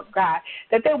quick work, God,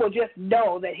 that they will just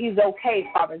know that he's okay,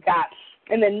 Father God,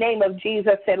 in the name of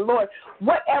Jesus. And, Lord,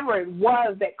 whatever it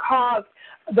was that caused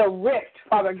the rift,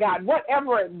 Father God,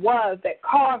 whatever it was that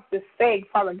caused this thing,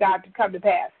 Father God, to come to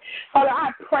pass. Father,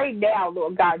 I pray now,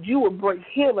 Lord God, you will bring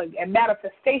healing and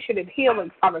manifestation and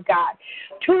healing, Father God,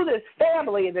 to this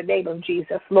family in the name of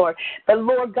Jesus, Lord. But,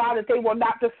 Lord God, that they will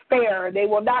not despair and they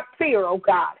will not fear, oh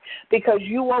God, because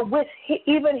you are with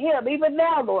even him, even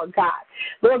now, Lord God.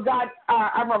 Lord God,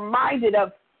 I'm reminded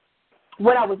of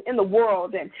when I was in the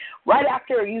world, and right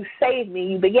after you saved me,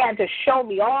 you began to show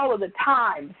me all of the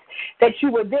times that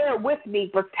you were there with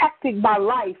me, protecting my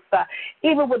life.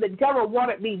 Even when the devil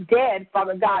wanted me dead,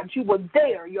 Father God, you were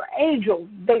there. Your angels,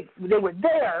 they were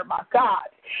there, my God.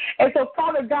 And so,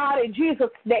 Father God, in Jesus'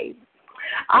 name,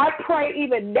 I pray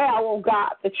even now, oh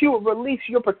God, that you will release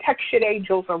your protection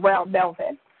angels around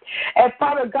Melvin. And,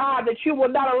 Father God, that you will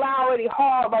not allow any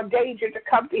harm or danger to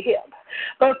come to him.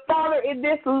 But, Father, in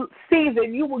this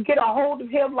season, you will get a hold of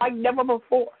him like never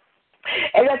before.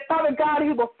 And that, Father God,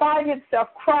 he will find himself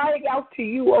crying out to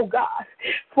you, oh God,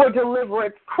 for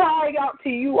deliverance, crying out to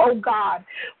you, oh God,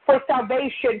 for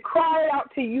salvation, crying out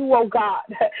to you, oh God,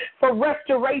 for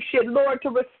restoration, Lord, to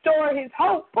restore his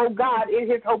hope, oh God, in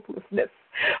his hopelessness.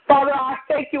 Father, I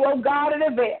thank you, oh God, in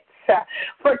advance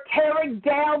for tearing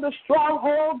down the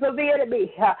strongholds of the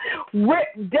enemy.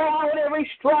 Rip down every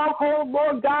stronghold,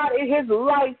 Lord God, in his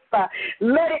life.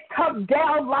 Let it come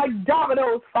down like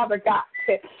dominoes, Father God,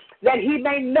 that he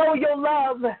may know your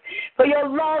love, for your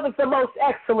love is the most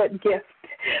excellent gift.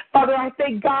 Father, I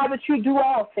thank God that you do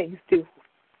all things do,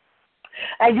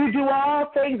 and you do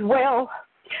all things well.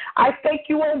 I thank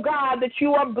you, oh God, that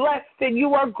you are blessed and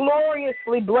you are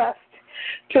gloriously blessed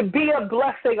to be a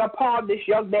blessing upon this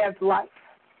young man's life.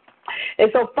 And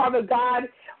so, Father God,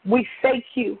 we thank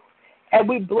you and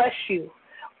we bless you.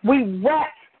 We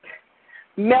rest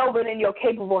Melvin in your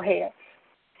capable hands,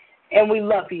 and we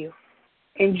love you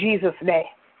in Jesus' name.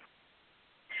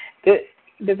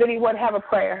 Does anyone have a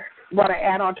prayer? Want to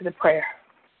add on to the prayer?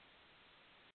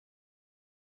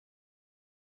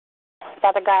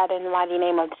 Father God, in the mighty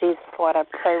name of Jesus, Lord, I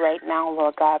pray right now,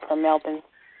 Lord God, for Melvin,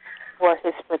 for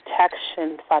his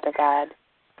protection, Father God.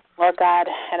 Lord God,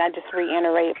 and I just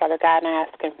reiterate, Father God, and I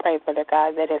ask and pray, Father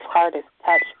God, that his heart is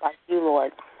touched by you,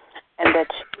 Lord, and that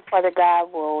you, Father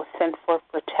God, will send forth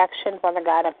protection, Father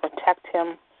God, and protect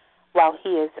him while he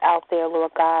is out there,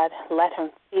 Lord God. Let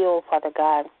him feel, Father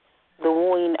God, the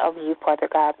wooing of you, Father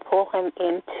God. Pull him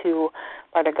into,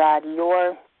 Father God,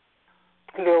 your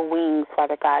wings,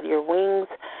 Father God, your wings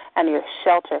and your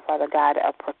shelter, Father God,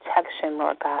 of protection,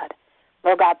 Lord God.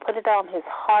 Lord God, put it on his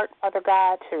heart, Father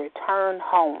God, to return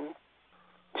home,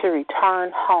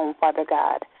 Father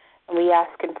God. And we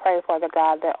ask and pray, Father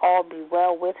God, that all be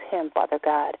well with him, Father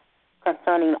God,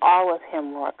 concerning all of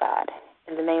him, Lord God.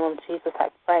 In the name of Jesus, I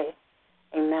pray.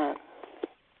 Amen.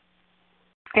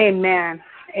 Amen.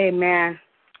 Amen.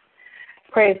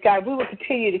 Praise God. We will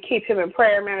continue to keep him in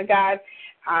prayer, man of God.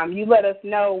 You let us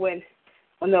know when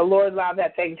the Lord allowed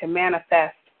that thing to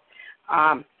manifest.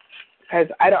 Because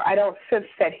I don't sense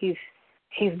that he's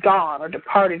gone or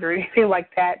departed or anything like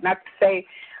that. Not to say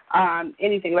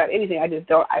anything about anything. I just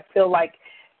don't. I feel like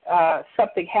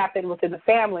something happened within the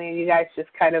family, and you guys just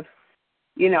kind of,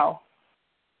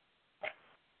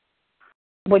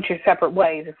 went your separate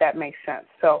ways, if that makes sense.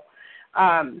 So,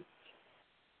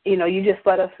 you just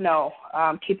let us know.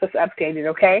 Keep us updated,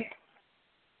 okay?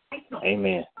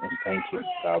 Amen. And thank you.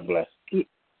 God bless.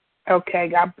 Okay,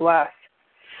 God bless.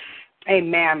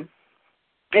 Amen.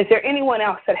 Is there anyone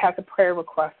else that has a prayer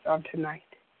request on tonight?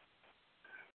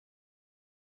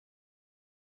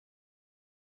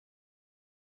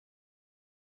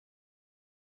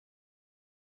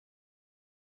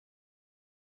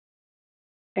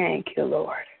 Thank you,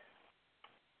 Lord.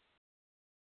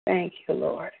 Thank you,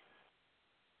 Lord.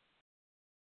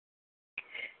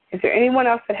 Is there anyone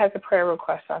else that has a prayer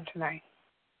request on tonight?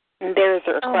 There is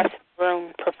a request in the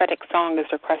room. Prophetic Song is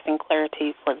requesting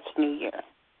clarity for this new year.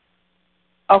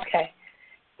 Okay.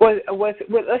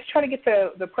 Let's try to get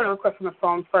the prayer request on the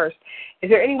phone first. Is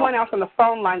there anyone else on the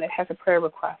phone line that has a prayer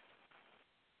request?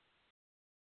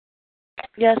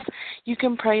 Yes, you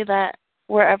can pray that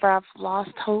wherever I've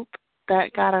lost hope,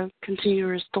 that God will continue to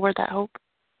restore that hope.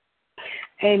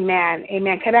 Amen.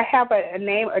 Amen. Can I have a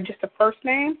name or just a first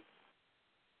name?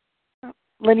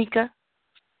 Lenika.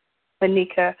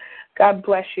 Lenika. God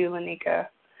bless you, Lenika.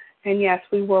 And yes,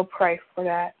 we will pray for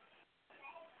that.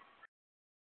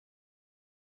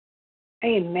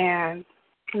 Amen.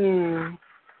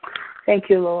 Thank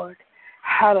you, Lord.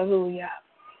 Hallelujah.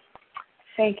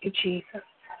 Thank you, Jesus.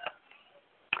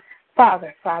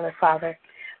 Father.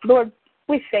 Lord,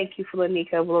 we thank you for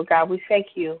Lenika, Lord God. We thank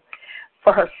you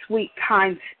for her sweet,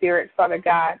 kind spirit, Father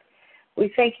God.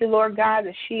 We thank you, Lord God,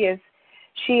 that she is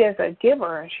a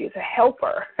giver and she is a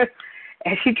helper.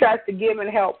 And she tries to give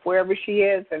and help wherever she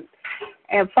is.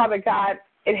 And Father God,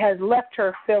 it has left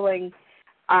her feeling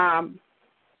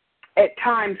at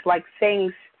times like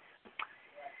things,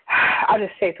 I'll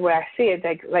just say it the way I see it,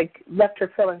 like left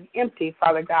her feeling empty,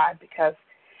 Father God, because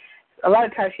a lot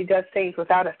of times she does things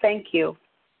without a thank you.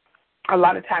 A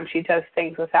lot of times she does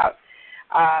things without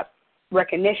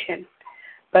recognition.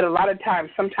 But a lot of times,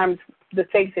 sometimes the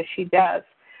things that she does,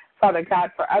 Father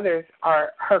God, for others,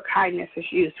 her kindness is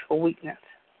used for weakness.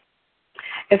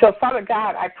 And so, Father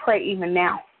God, I pray even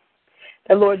now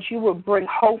that, Lord, you will bring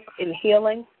hope and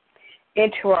healing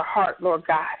into her heart, Lord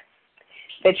God.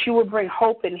 That you will bring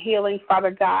hope and healing,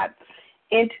 Father God,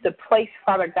 into the place,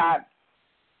 Father God,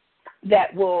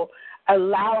 that will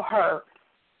allow her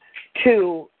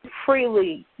to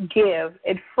freely give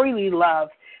and freely love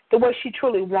the way she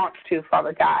truly wants to,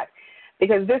 Father God.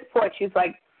 Because at this point, she's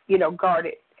like,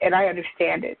 guarded, and I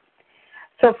understand it.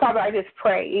 So, Father, I just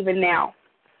pray even now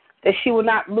that she will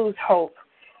not lose hope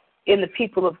in the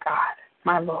people of God,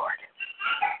 my Lord.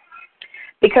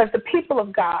 Because the people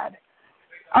of God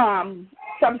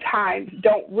sometimes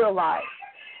don't realize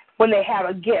when they have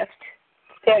a gift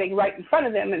standing right in front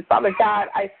of them. And, Father God,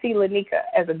 I see Lanika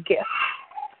as a gift.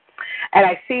 And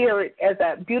I see her as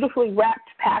a beautifully wrapped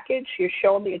package. You're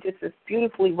showing me just this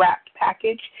beautifully wrapped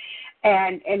package.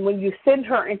 And when you send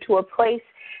her into a place,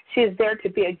 she is there to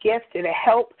be a gift and a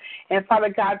help. And, Father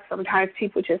God, sometimes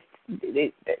people just,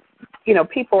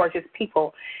 people are just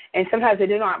people. And sometimes they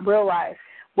do not realize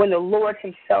when the Lord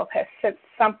himself has sent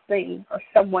something or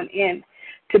someone in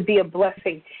to be a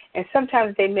blessing. And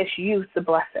sometimes they misuse the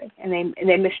blessing and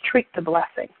they mistreat the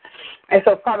blessing. And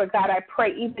so, Father God, I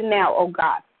pray even now, oh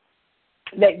God,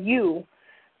 that you,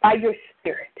 by your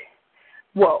Spirit,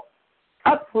 will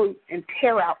uproot and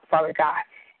tear out, Father God,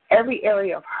 every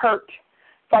area of hurt,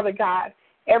 Father God,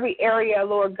 every area,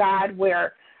 Lord God,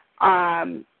 where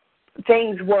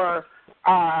things were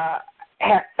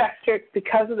have festered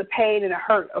because of the pain and the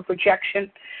hurt of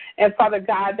rejection. And, Father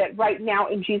God, that right now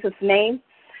in Jesus' name,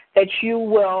 that you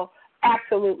will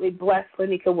absolutely bless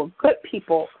Lanika with good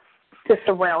people to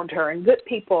surround her and good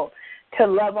people to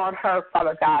love on her,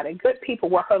 Father God, and good people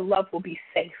where her love will be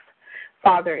safe,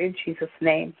 Father, in Jesus'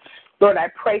 name. Lord, I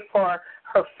pray for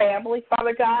her family,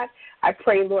 Father God. I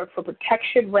pray, Lord, for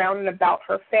protection round and about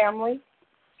her family.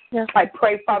 Yes. I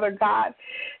pray, Father God,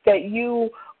 that you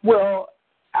will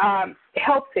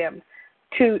help them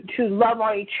to love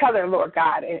on each other, Lord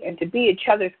God, and to be each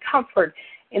other's comfort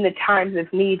in the times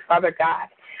of need, Father God.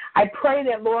 I pray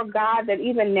that, Lord God, that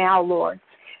even now, Lord,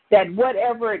 that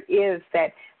whatever it is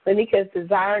that Lanika is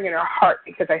desiring in her heart,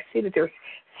 because I see that there's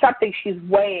something she's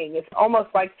weighing. It's almost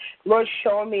like the Lord's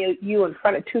showing me you in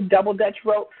front of two double Dutch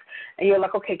ropes, and you're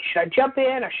like, okay, should I jump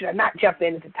in or should I not jump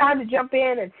in? Is it time to jump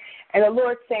in? And the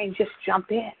Lord's saying, just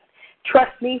jump in.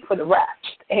 Trust me for the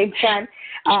rest. Amen.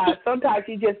 Sometimes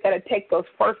you just got to take those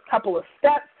first couple of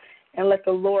steps and let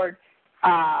the Lord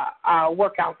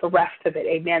work out the rest of it.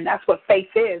 Amen. That's what faith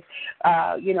is.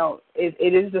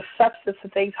 It is the substance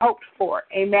of things hoped for.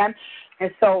 Amen. And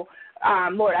so,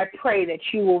 Lord, I pray that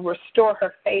you will restore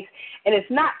her faith. And it's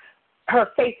not her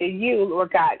faith in you,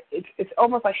 Lord God. It's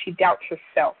almost like she doubts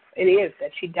herself. It is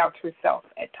that she doubts herself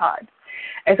at times.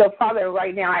 And so, Father,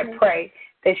 right now I pray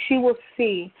that she will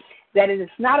see that it is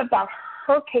not about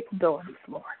her capabilities,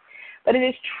 Lord, but it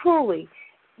is truly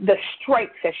the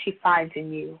strength that she finds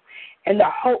in you and the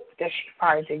hope that she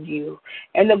finds in you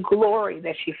and the glory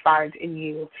that she finds in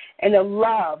you and the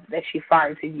love that she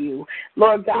finds in you.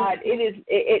 Lord God, it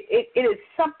is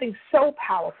something so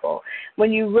powerful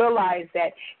when you realize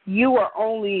that you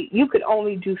could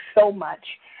only do so much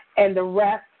and the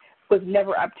rest was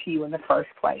never up to you in the first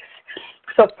place.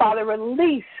 So, Father,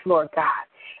 release, Lord God,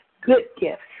 good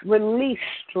gifts, release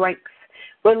strength,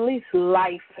 release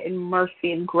life and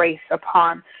mercy and grace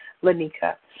upon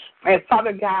Lanika. And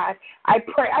Father God, I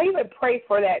even pray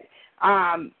for that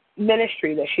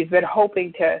ministry that she's been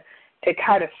hoping to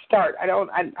kind of start.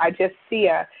 I just see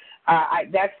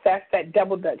that's that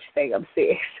double Dutch thing I'm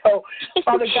seeing. So,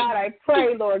 Father God, I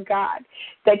pray, Lord God,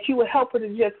 that you would help her to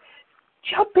just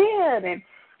jump in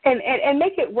and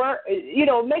make it work,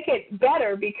 make it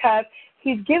better, because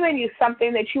he's given you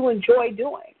something that you enjoy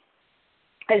doing.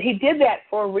 And he did that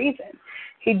for a reason.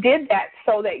 He did that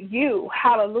so that you,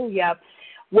 hallelujah,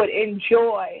 would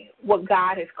enjoy what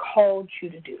God has called you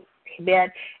to do.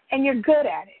 Amen. And you're good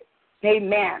at it.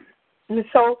 Amen. And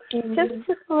so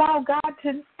just allow God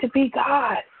to be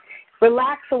God.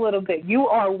 Relax a little bit. You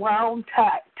are wound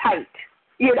tight.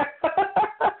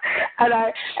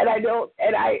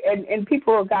 And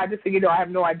people of God, just so I have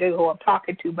no idea who I'm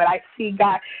talking to, but I see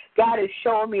God is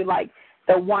showing me like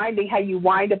the winding, how you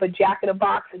wind up a jack in a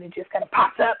box and it just kind of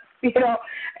pops up,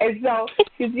 and so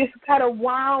you just kind of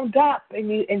wound up,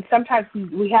 and sometimes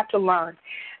we have to learn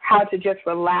how to just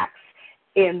relax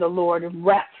in the Lord and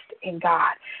rest in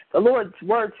God. The Lord's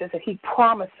word says that he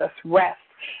promised us rest.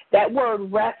 That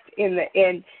word rest in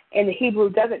the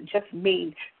Hebrew doesn't just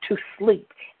mean to sleep.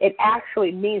 It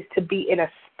actually means to be in a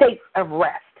state of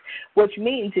rest, which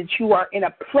means that you are in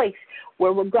a place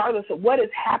where regardless of what is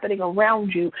happening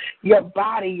around you, your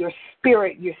body, your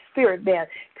spirit man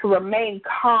can remain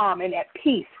calm and at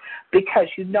peace because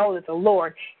you know that the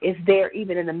Lord is there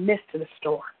even in the midst of the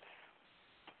storm.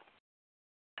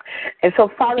 And so,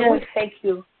 Father, we thank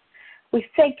you. We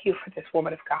thank you for this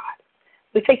woman of God.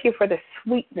 We thank you for the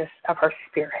sweetness of her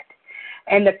spirit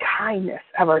and the kindness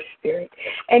of her spirit.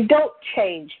 And don't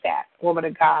change that, woman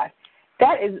of God.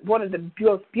 That is one of the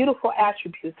most beautiful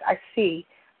attributes I see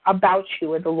about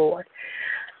you in the Lord,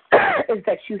 is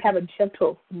that you have a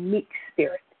gentle, meek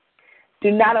spirit.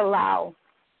 Do not allow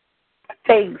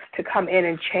things to come in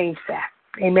and change that.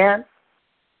 Amen?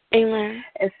 Amen.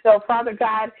 And so, Father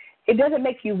God, it doesn't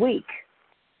make you weak.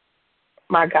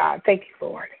 My God, thank you,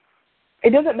 Lord.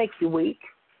 It doesn't make you weak.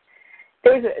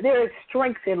 There is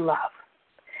strength in love.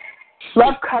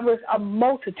 Love covers a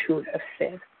multitude of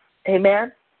sin.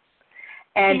 Amen?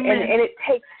 And it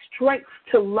takes strength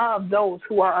to love those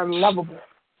who are unlovable.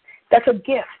 That's a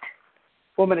gift,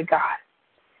 woman of God.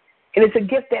 And it's a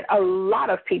gift that a lot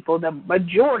of people, the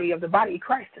majority of the body of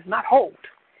Christ, does not hold.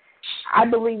 I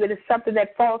believe it is something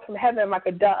that falls from heaven like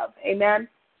a dove. Amen?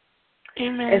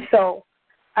 Amen. And so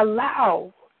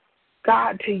allow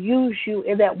God to use you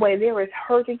in that way. There is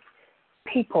hurting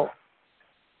people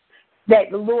that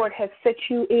the Lord has set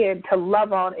you in to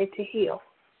love on and to heal.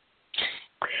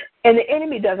 And the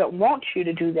enemy doesn't want you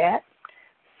to do that.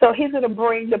 So he's going to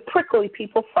bring the prickly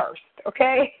people first,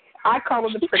 okay? I call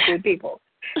them the prickly people.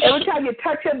 Every time you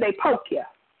touch them, they poke you,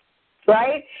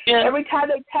 right? Yeah. Every time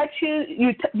they touch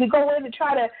you, you go in and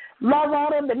try to love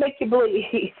on them to make you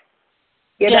bleed,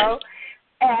 you know?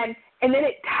 And then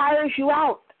it tires you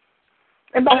out.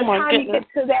 And by the time you get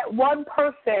to that one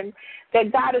person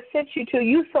that God has sent you to,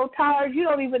 you're so tired you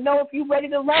don't even know if you're ready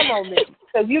to love on them.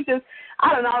 Because you just,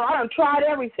 I done tried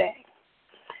everything.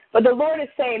 But the Lord is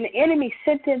saying the enemy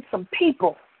sent in some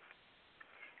people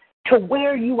to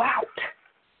wear you out.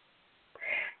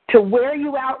 To wear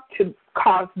you out, to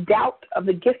cause doubt of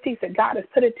the giftings that God has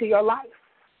put into your life.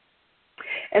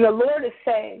 And the Lord is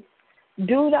saying,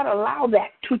 do not allow that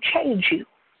to change you.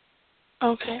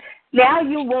 Okay. Now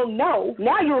you will know.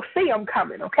 Now you'll see them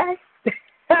coming, okay?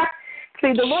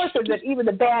 See, the Lord says that even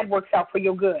the bad works out for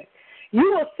your good. You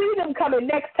will see them coming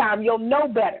next time. You'll know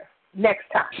better next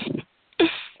time,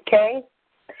 okay?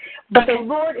 But the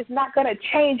Lord is not going to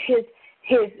change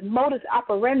his modus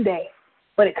operandi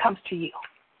when it comes to you.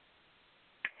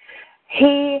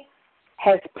 He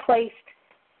has placed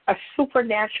a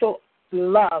supernatural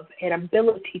love and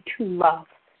ability to love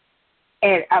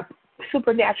and a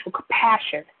supernatural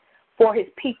compassion for his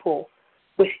people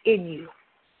within you.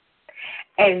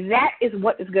 And that is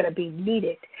what is going to be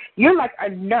needed. You're like a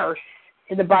nurse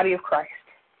in the body of Christ.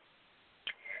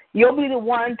 You'll be the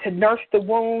one to nurse the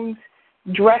wounds,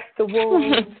 dress the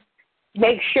wounds,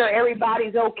 make sure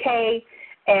everybody's okay,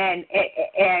 and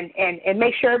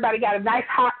make sure everybody got a nice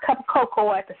hot cup of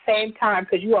cocoa at the same time,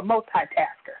 because you're a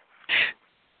multitasker.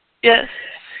 Yes.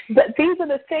 But these are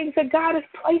the things that God has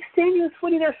placed in you,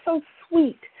 sweetie. They're so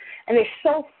sweet, and they're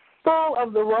so full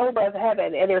of the aroma of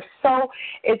heaven, and they're so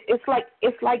it's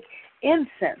like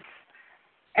incense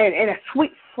and a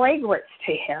sweet fragrance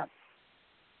to him.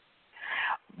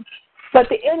 But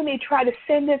the enemy tried to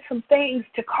send in some things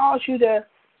to cause you to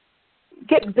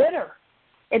get bitter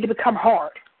and to become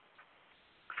hard.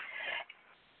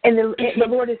 And the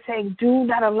Lord is saying, do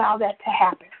not allow that to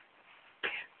happen.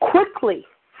 Quickly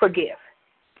forgive.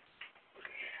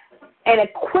 And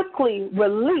quickly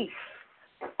release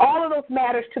all of those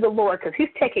matters to the Lord, because he's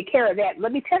taking care of that.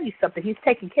 Let me tell you something. He's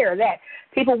taking care of that.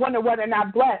 People wonder why they're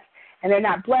not blessed, and they're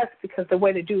not blessed because the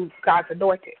way they do God's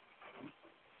anointed.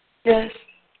 Yes.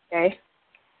 Okay?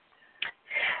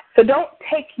 So don't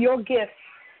take your gifts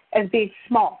as being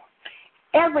small.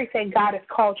 Everything God has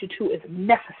called you to is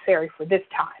necessary for this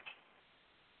time.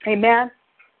 Amen?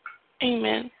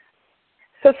 Amen.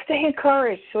 So stay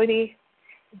encouraged, sweetie.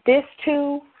 This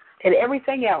too and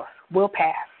everything else will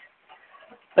pass.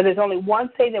 But there's only one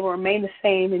thing that will remain the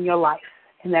same in your life,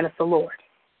 and that is the Lord.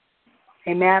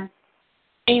 Amen?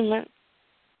 Amen.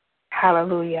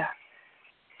 Hallelujah.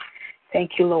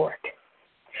 Thank you, Lord.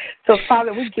 So,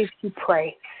 Father, we give you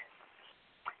praise.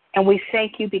 And we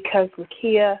thank you because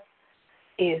Lakia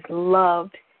is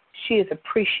loved. She is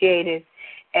appreciated.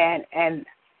 And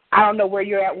I don't know where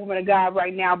you're at, woman of God,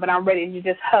 right now, but I'm ready to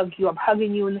just hug you. I'm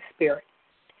hugging you in the spirit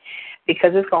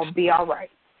because it's going to be all right.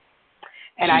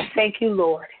 And I thank you,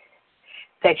 Lord,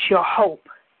 that your hope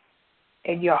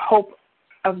and your hope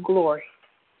of glory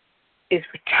is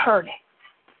returning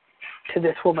to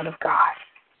this woman of God.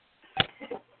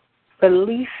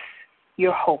 Release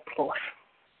your hope, Lord,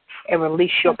 and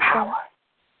release your power.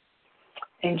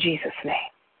 In Jesus' name.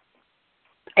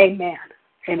 Amen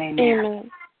and amen. Amen.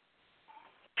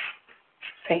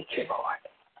 Thank you, Lord.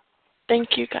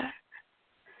 Thank you, God.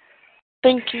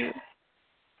 Thank you.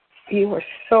 You are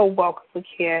so welcome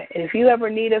here. And if you ever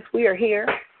need us, we are here.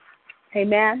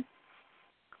 Amen.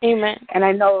 Amen. And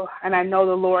I know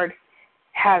the Lord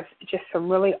has just some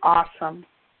really awesome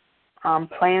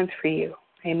plans for you.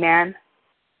 Amen.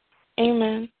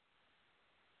 Amen.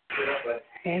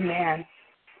 Amen.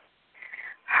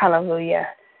 Hallelujah.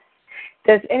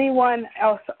 Does anyone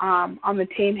else on the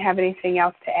team have anything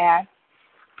else to add?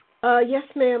 Yes,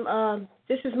 ma'am.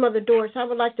 This is Mother Doris. I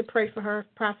would like to pray for her,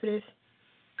 prophetess.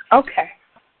 Okay.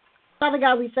 Father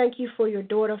God, we thank you for your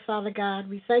daughter, Father God.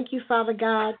 We thank you, Father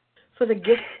God, for the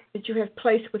gift that you have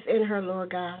placed within her,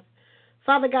 Lord God.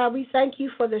 Father God, we thank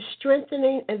you for the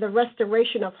strengthening and the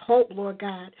restoration of hope, Lord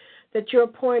God, that you're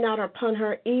pouring out upon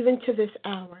her even to this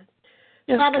hour.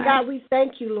 Yes, Father God, we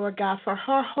thank you, Lord God, for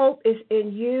her hope is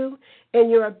in you and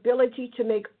your ability to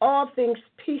make all things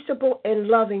peaceable and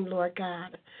loving, Lord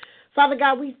God. Father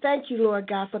God, we thank you, Lord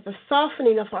God, for the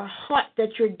softening of her heart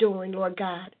that you're doing, Lord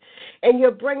God, and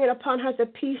you're bringing upon her the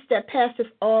peace that passeth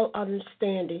all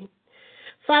understanding.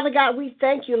 Father God, we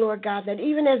thank you, Lord God, that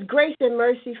even as grace and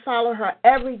mercy follow her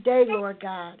every day, Lord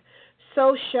God,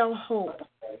 so shall hope.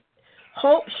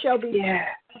 Hope shall be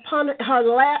upon her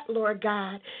lap, Lord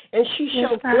God, and she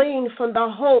shall glean from the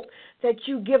hope that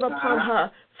you give upon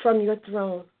her from your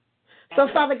throne. So,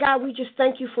 Father God, we just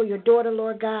thank you for your daughter,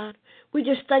 Lord God. We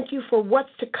just thank you for what's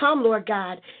to come, Lord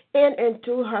God, in and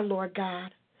through her, Lord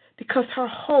God, because her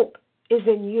hope is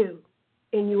in you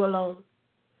alone.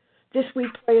 This we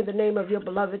pray in the name of your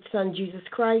beloved Son, Jesus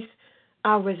Christ,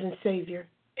 our risen Savior.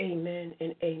 Amen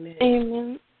and amen.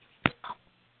 Amen.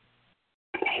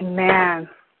 Amen.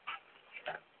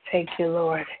 Thank you,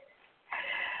 Lord.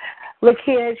 Look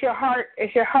here, is your heart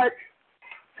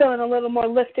feeling a little more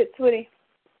lifted, sweetie?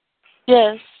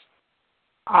 Yes.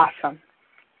 Awesome.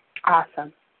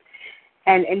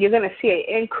 And you're going to see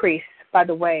an increase, by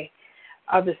the way,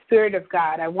 of the Spirit of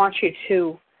God. I want you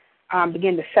to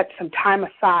begin to set some time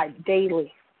aside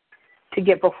daily to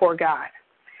get before God,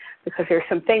 because there's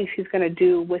some things he's going to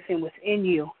do within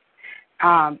you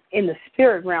in the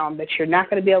spirit realm that you're not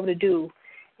going to be able to do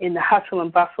in the hustle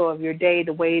and bustle of your day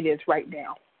the way it is right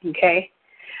now, okay?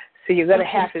 So you're going to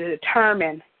have to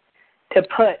determine to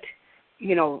put,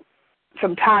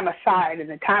 some time aside, and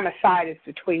the time aside is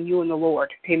between you and the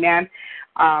Lord, amen?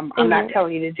 I'm not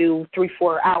telling you to do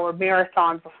 3-4 hour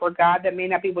marathons before God. That may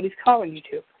not be what he's calling you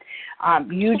to.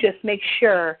 You just make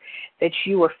sure that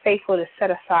you are faithful to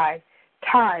set aside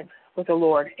time with the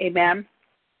Lord, amen?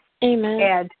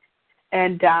 Amen.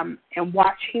 And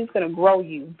watch, he's going to grow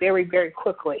you very, very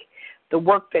quickly. The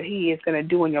work that he is going to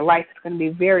do in your life is going to be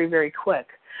very, very quick.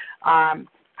 I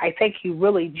think you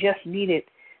really just needed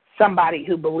somebody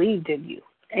who believed in you.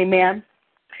 Amen.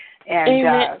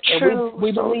 And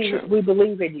we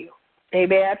believe in you.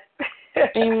 Amen.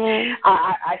 Amen.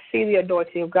 I see the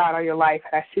anointing of God on your life,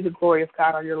 and I see the glory of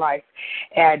God on your life,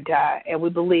 and we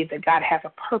believe that God has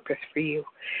a purpose for you.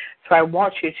 So I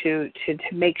want you to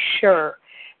make sure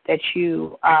that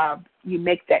you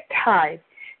make that time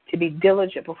to be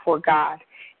diligent before God.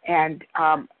 And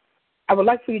I would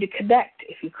like for you to connect,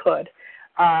 if you could.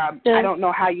 I don't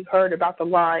know how you heard about the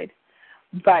line,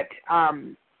 but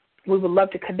we would love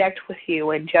to connect with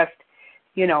you and just,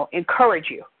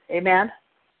 encourage you. Amen?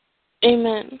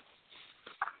 Amen.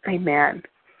 Amen.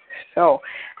 So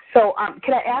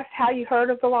can I ask how you heard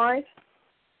of the line?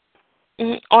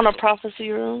 On a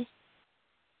prophecy room.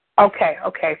 Okay.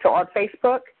 So on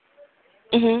Facebook?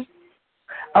 Mhm.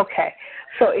 Okay.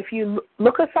 So if you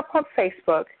look us up on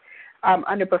Facebook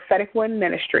under Prophetic Wind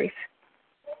Ministries,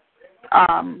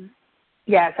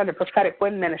 it's under Prophetic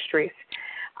Wind Ministries,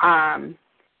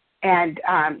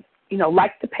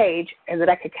 like the page, and that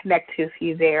I could connect to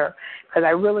you there, because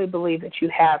I really believe that you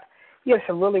have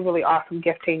some really, really awesome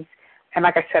giftings. And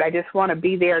like I said, I just want to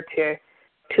be there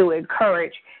to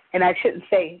encourage. And I shouldn't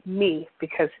say me,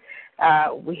 because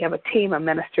we have a team of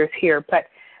ministers here, but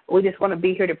we just want to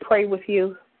be here to pray with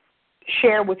you,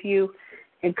 share with you,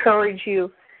 encourage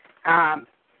you, and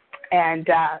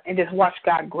just watch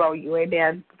God grow you.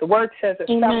 Amen. The word says that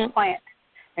some plant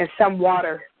and some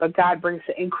water, but God brings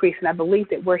the increase. And I believe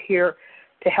that we're here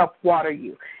to help water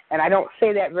you. And I don't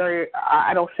say that very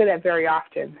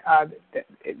often.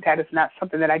 That is not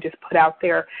something that I just put out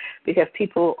there because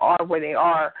people are where they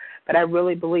are. But I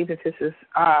really believe that this is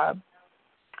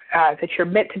that you're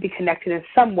meant to be connected in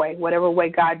some way, whatever way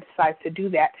God decides to do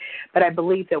that. But I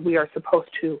believe that we are supposed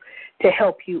to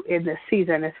help you in this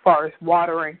season as far as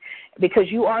watering, because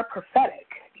you are prophetic.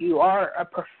 You are a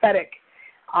prophetic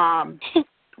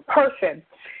person,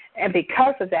 and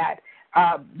because of that,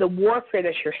 the warfare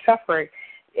that you're suffering,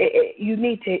 you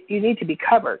need to be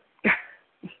covered.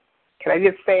 Can I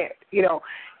just say it? You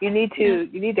need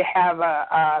to have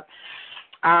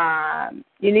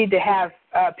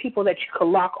people that you could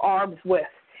lock arms with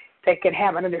that can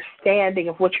have an understanding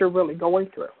of what you're really going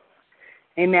through.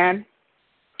 Amen?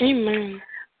 Amen.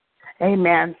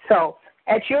 Amen. So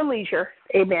at your leisure,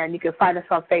 amen, you can find us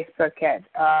on Facebook at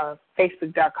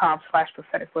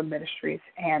facebook.com/prophetic-ministries,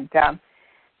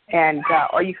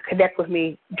 or you can connect with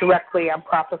me directly. I'm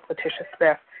Prophet Letitia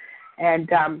Smith, and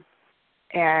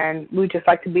we just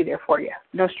like to be there for you.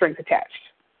 No strings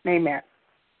attached. Amen.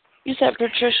 You said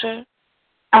Patricia?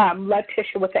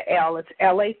 Letitia with the L. It's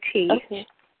LATSHIA,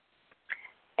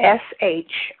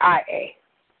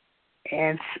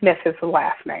 and Smith is the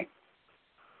last name.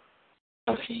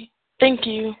 Okay. Thank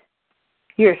you.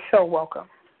 You're so welcome.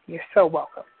 You're so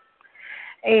welcome.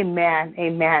 Amen.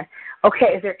 Amen.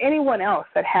 Okay, is there anyone else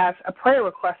that has a prayer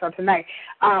request on tonight?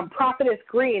 Prophetess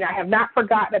Green, I have not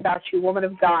forgotten about you, woman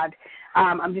of God.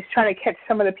 I'm just trying to catch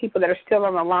some of the people that are still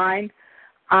on the line,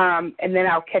 and then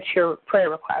I'll catch your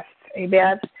prayer requests.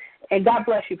 Amen. And God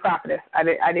bless you, Prophetess. I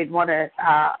didn't want to.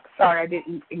 Sorry, I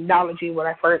didn't acknowledge you when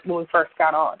we first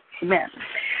got on. Amen.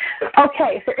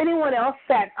 Okay, is there anyone else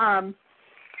that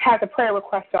has a prayer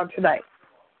request on tonight?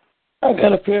 I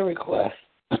got a prayer request.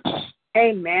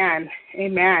 Amen.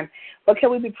 Amen. What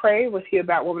can we be praying with you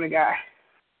about, woman of God?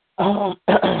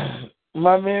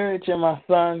 My marriage and my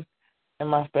son and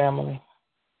my family.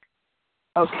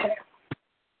 Okay.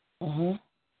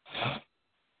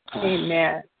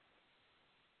 Amen.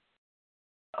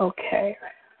 Okay.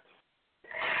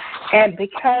 And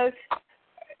because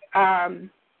I'm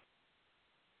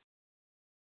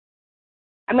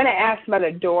going to ask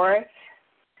Mother Doris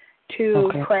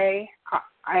to pray,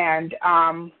 and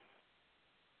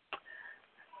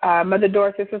Mother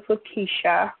Doris, this is Lakeisha.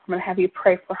 I'm going to have you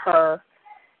pray for her,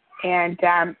 and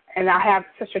I'll have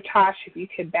Sister Tosh, if you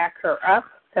could back her up,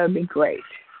 that would be great.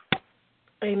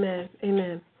 Amen.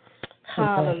 Amen.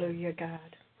 Hallelujah,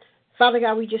 God. Father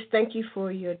God, we just thank you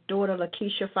for your daughter,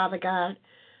 Lakeisha, Father God.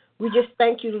 We just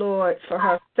thank you, Lord, for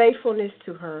her faithfulness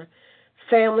to her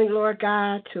family, Lord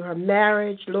God, to her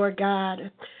marriage, Lord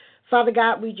God. Father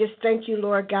God, we just thank you,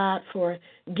 Lord God, for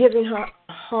giving her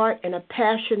a heart and a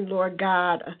passion, Lord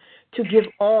God, to give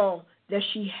all that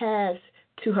she has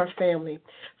to her family.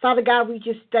 Father God, we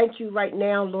just thank you right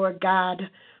now, Lord God,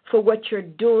 for what you're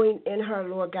doing in her,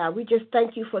 Lord God. We just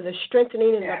thank you for the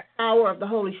strengthening and the power of the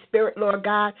Holy Spirit, Lord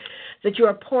God, that you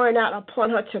are pouring out upon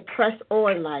her to press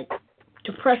on like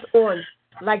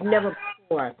never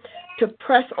before, to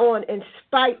press on in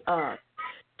spite of,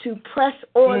 to press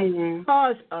on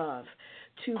because of,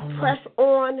 to press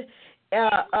on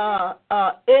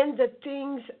in the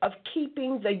things of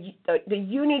keeping the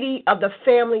unity of the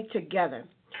family together,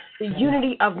 the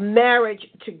unity of marriage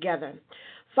together.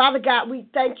 Father God, we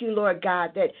thank you, Lord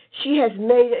God, that she has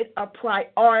made it a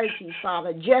priority,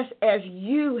 Father, just as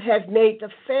you have made the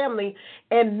family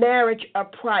and marriage a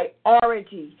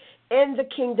priority in the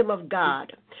kingdom of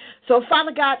God. So,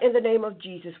 Father God, in the name of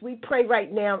Jesus, we pray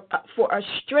right now for a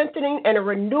strengthening and a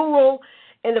renewal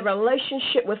in the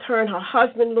relationship with her and her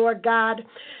husband, Lord God,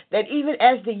 that even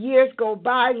as the years go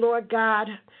by, Lord God,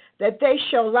 that they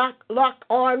shall lock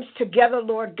arms together,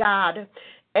 Lord God,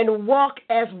 and walk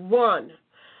as one.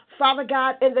 Father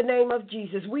God, in the name of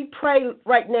Jesus, we pray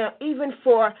right now even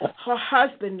for her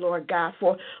husband, Lord God,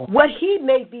 for what he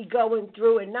may be going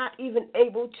through and not even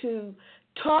able to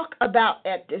talk about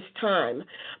at this time.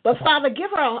 But, Father, give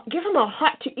him a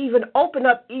heart to even open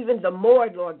up even the more,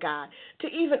 Lord God, to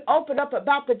even open up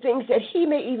about the things that he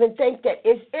may even think that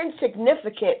is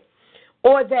insignificant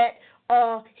or that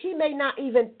he may not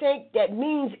even think that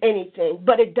means anything,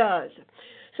 but it does.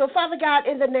 So, Father God,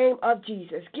 in the name of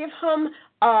Jesus, give him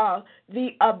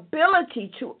the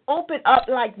ability to open up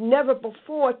like never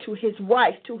before to his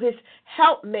wife, to his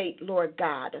helpmate, Lord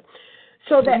God,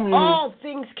 so that all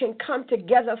things can come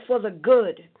together for the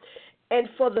good and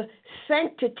for the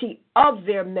sanctity of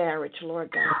their marriage,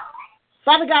 Lord God.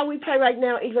 Father God, we pray right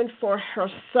now even for her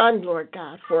son, Lord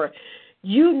God, for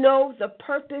you know the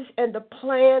purpose and the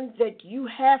plan that you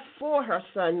have for her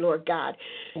son, Lord God.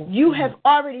 You have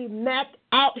already mapped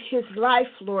out his life,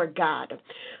 Lord God.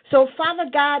 So, Father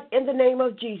God, in the name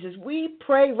of Jesus, we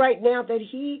pray right now that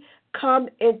he come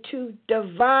into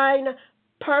divine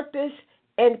purpose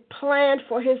and plan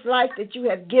for his life that you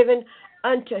have given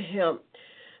unto him,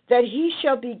 that he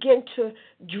shall begin to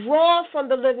draw from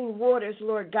the living waters,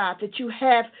 Lord God, that you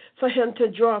have for him to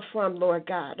draw from, Lord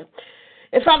God.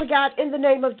 And Father God, in the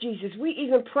name of Jesus, we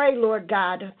even pray, Lord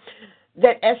God,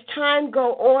 that as time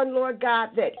go on, Lord God,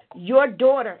 that your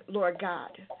daughter, Lord God,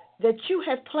 that you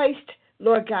have placed,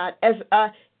 Lord God, as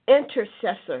an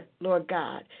intercessor, Lord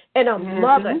God, and a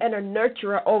mother and a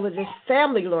nurturer over this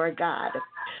family, Lord God.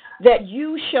 that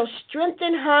you shall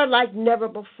strengthen her like never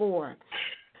before,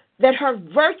 that her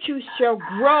virtues shall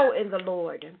grow in the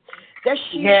Lord, that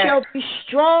she shall be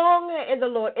strong in the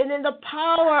Lord and in the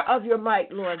power of your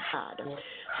might, Lord God.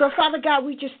 So, Father God,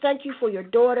 we just thank you for your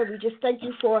daughter. We just thank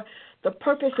you for the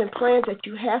purpose and plans that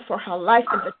you have for her life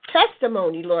and the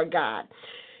testimony, Lord God,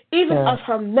 even of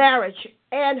her marriage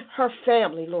and her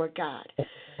family, Lord God.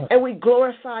 And we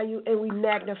glorify you and we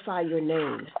magnify your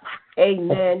name.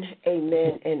 Amen,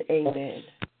 amen, and amen.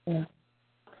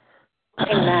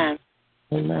 Amen.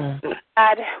 Amen.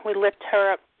 God, we lift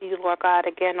her up to you, Lord God,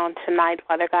 again on tonight,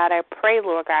 Father God. I pray,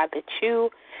 Lord God, that you,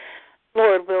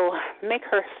 Lord, will make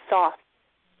her soft.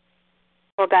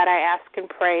 Lord God, I ask and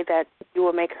pray that you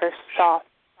will make her soft,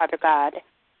 Father God.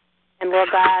 And, Lord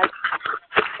God,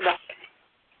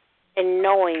 in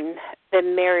knowing that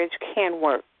marriage can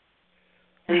work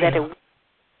and that it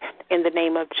in the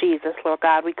name of Jesus, Lord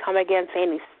God. We come against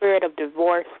any spirit of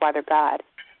divorce, Father God,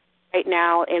 right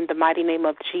now in the mighty name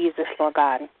of Jesus, Lord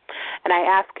God. And I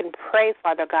ask and pray,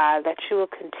 Father God, that you will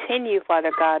continue,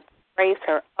 Father God, to raise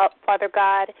her up, Father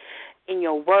God, in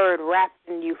your word, wrapped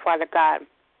in you, Father God.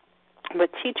 But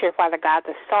teach her, Father God,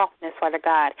 the softness, Father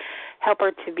God. Help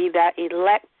her to be that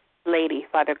elect lady,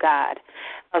 Father God,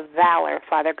 of valor,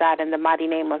 Father God, in the mighty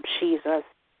name of Jesus.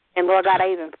 And, Lord God,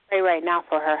 I even pray right now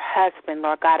for her husband,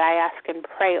 Lord God. I ask and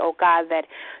pray, oh God, that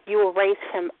you will raise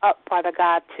him up, Father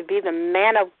God, to be the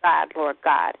man of God, Lord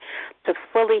God, to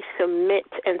fully submit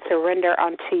and surrender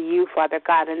unto you, Father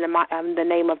God, in the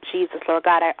name of Jesus, Lord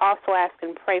God. I also ask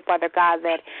and pray, Father God,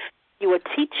 that you would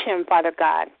teach him, Father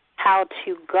God, how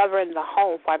to govern the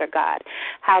home, Father God,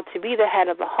 how to be the head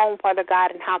of the home, Father God,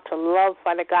 and how to love,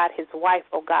 Father God, his wife,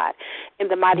 oh God, in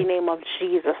the mighty name of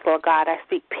Jesus, Lord God. I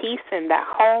speak peace in that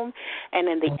home and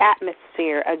in the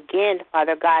atmosphere again,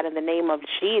 Father God, in the name of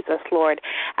Jesus, Lord.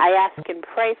 I ask and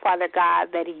pray, Father God,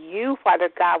 that you, Father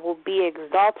God, will be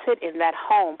exalted in that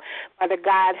home. Father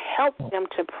God, help them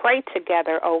to pray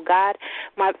together, oh God.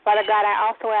 Father God, I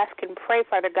also ask and pray,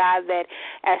 Father God, that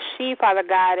as she, Father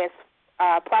God, as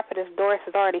Prophetess Doris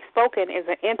has already spoken, is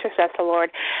an intercessor,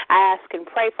 Lord. I ask and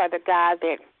pray, Father God,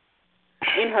 that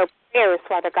in her prayers,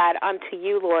 Father God, unto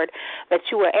you, Lord, that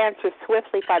you will answer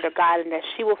swiftly, Father God, and that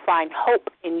she will find hope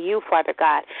in you, Father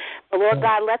God. But, Lord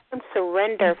God, let them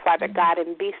surrender, Father God,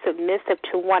 and be submissive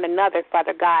to one another,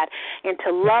 Father God, and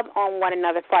to love on one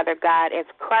another, Father God, as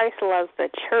Christ loves the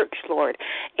church, Lord,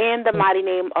 in the mighty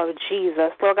name of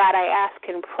Jesus. Lord God, I ask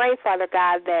and pray, Father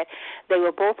God, that they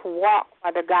will both walk,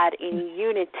 Father God, in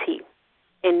unity.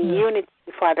 In unity,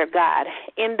 Father God,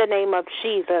 in the name of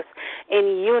Jesus,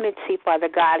 in unity, Father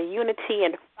God, unity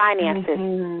in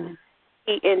finances,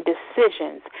 in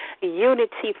decisions,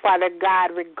 unity, Father God,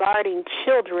 regarding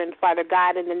children, Father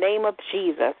God, in the name of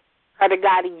Jesus. Father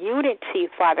God, unity,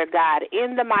 Father God,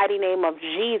 in the mighty name of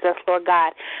Jesus, Lord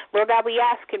God. Lord God, we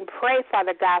ask and pray,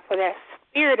 Father God, for that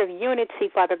spirit of unity,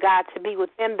 Father God, to be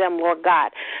within them, Lord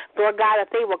God. Lord God, that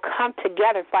they will come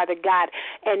together, Father God,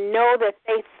 and know that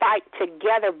they fight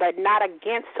together but not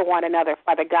against one another,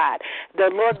 Father God. The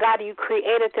Lord God, you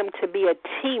created them to be a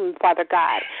team, Father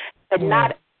God, but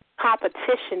not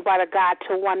competition, Father God,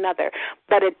 to one another,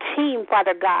 but a team,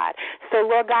 Father God. So,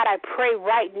 Lord God, I pray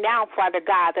right now, Father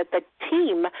God, that the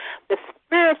team, the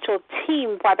spiritual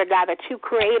team, Father God, that you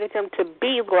created them to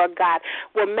be, Lord God,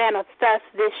 will manifest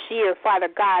this year, Father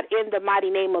God, in the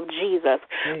mighty name of Jesus.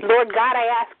 Lord God, I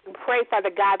ask and pray, Father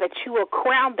God, that you will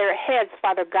crown their heads,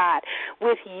 Father God,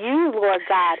 with you, Lord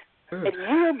God, that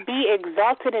you will be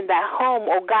exalted in that home,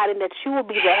 oh God, and that you will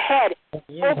be the head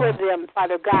over them,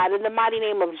 Father God, in the mighty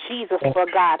name of Jesus,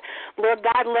 Lord God. Lord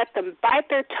God, let them bite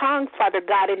their tongues, Father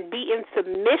God, and be in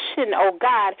submission, oh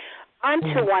God,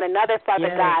 unto one another,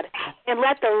 Father God. And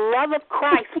let the love of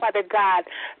Christ, Father God,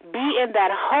 be in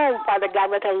that home, Father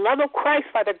God. Let the love of Christ,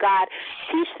 Father God,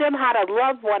 teach them how to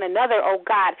love one another, oh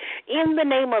God, in the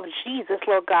name of Jesus,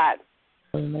 Lord God.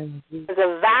 It was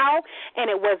a vow and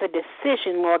it was a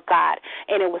decision, Lord God,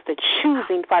 and it was the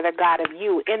choosing, Father God, of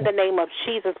you. In the name of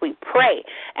Jesus, we pray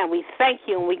and we thank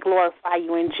you and we glorify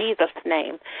you in Jesus'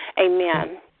 name.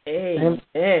 Amen.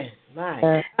 Amen.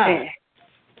 My God.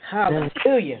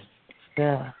 Hallelujah.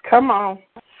 Yeah. Come on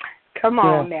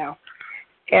now.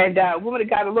 And woman of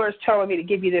God, the Lord is telling me to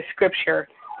give you this scripture,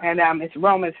 and it's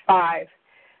Romans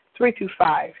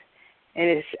 5:3-5,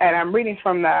 and I'm reading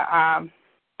from the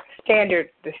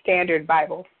Standard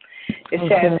Bible. It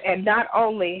says, and not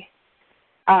only,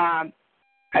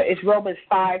 it's Romans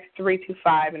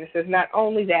 5:3-5, and it says, not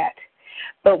only that,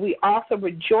 but we also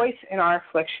rejoice in our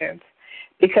afflictions,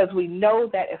 because we know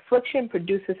that affliction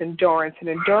produces endurance, and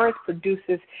endurance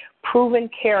produces proven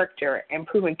character, and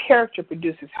proven character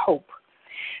produces hope.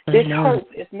 This hope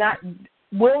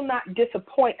will not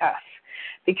disappoint us,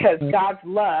 because God's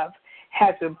love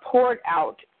has been poured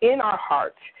out in our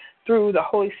hearts through the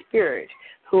Holy Spirit,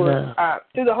 who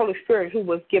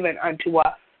was given unto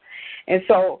us. And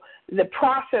so the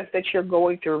process that you're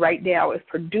going through right now is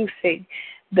producing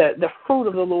the fruit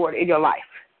of the Lord in your life.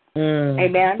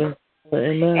 Amen.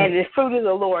 Amen. And the fruit of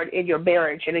the Lord in your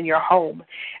marriage and in your home.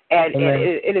 And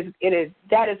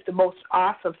that is the most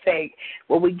awesome thing,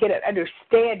 when we get an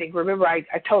understanding. Remember, I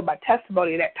told my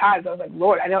testimony at that time, I was like,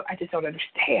 Lord, I just don't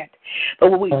understand.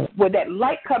 But when that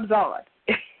light comes on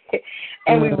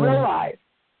and we realize,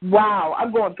 wow,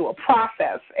 I'm going through a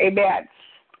process, amen,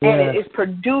 and it is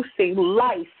producing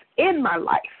life in my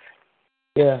life.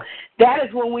 Yeah. That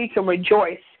is when we can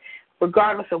rejoice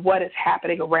regardless of what is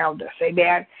happening around us,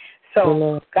 amen.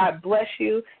 So God bless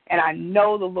you, and I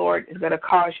know the Lord is going to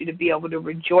cause you to be able to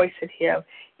rejoice in Him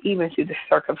even through the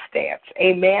circumstance.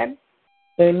 Amen?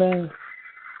 Amen.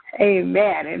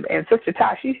 Amen. And Sister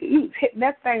Tosh, you hitting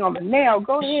that thing on the nail.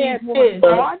 Go ahead, woman of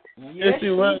God. Yes,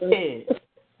 you was.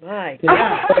 My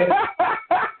God.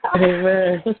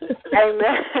 Amen.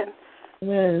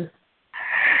 Amen.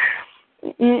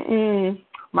 Amen.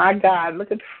 My God,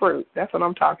 look at the fruit. That's what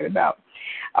I'm talking about.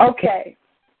 Okay.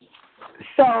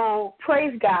 So,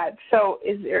 praise God. So,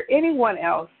 is there anyone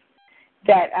else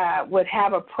that would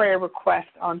have a prayer request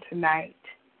on tonight?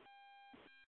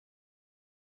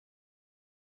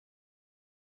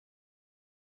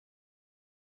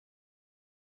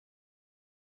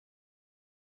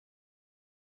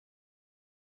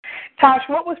 Tosh,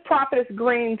 what was Prophetess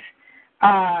Green's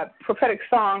prophetic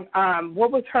song?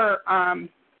 What was her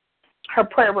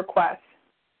prayer request?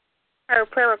 Her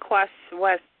prayer request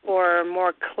was for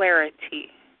more clarity.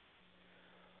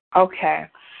 Okay.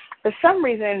 For some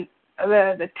reason,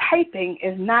 the typing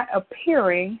is not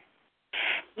appearing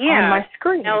on my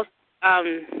screen. Elle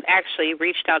actually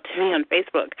reached out to me on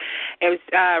Facebook. It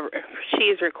was she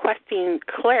is requesting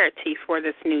clarity for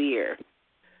this new year.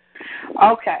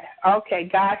 Okay,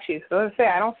 got you. So let's say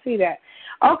I don't see that.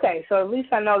 Okay, so at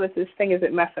least I know that this thing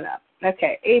isn't messing up.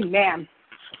 Okay, amen.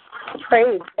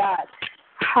 Praise God.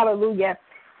 Hallelujah.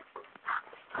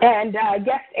 And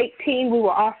guest 18, we will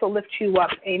also lift you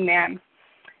up. Amen.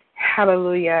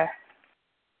 Hallelujah.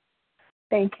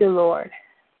 Thank you, Lord.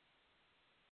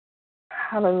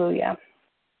 Hallelujah.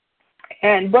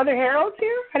 And Brother Harold's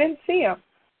here? I didn't see him.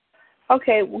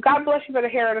 Okay, well, God bless you, Brother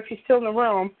Harold, if you're still in the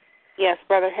room. Yes,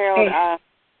 Brother Harold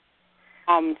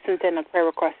sent in a prayer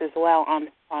request as well on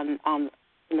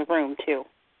in the room, too.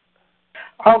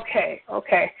 Okay.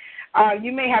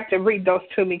 You may have to read those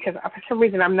to me, because for some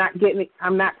reason I'm not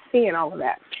seeing all of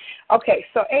that. Okay,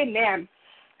 so amen.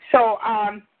 So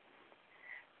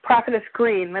Prophetess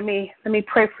Green, let me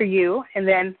pray for you, and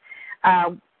then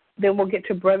we'll get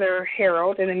to Brother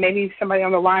Harold, and then maybe somebody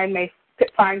on the line may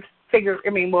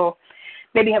we'll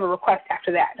maybe have a request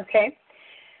after that. Okay.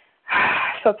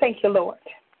 So thank you, Lord.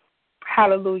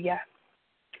 Hallelujah.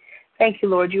 Thank you,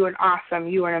 Lord. You are awesome.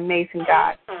 You are an amazing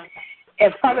God.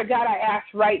 And Father God, I ask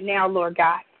right now, Lord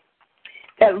God,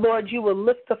 that, Lord, you will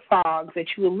lift the fog, that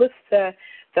you will lift the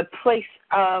place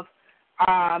of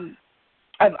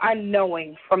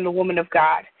unknowing from the woman of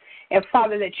God. And,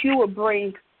 Father, that you will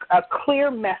bring a clear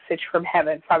message from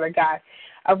heaven, Father God,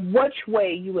 of which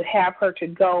way you would have her to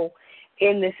go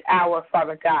in this hour,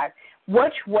 Father God.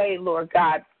 Which way, Lord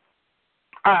God,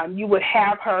 you would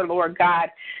have her, Lord God,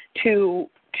 thank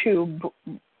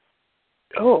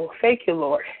you,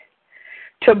 Lord,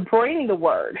 to bring the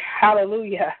word.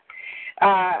 Hallelujah.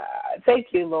 Thank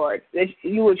you, Lord, that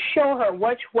you would show her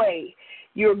which way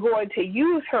you're going to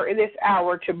use her in this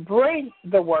hour to bring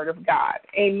the word of God.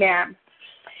 Amen.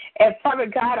 And Father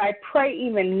God, I pray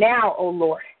even now, oh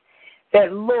Lord,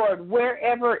 that, Lord,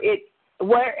 wherever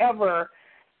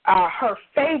her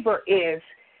favor is,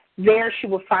 there she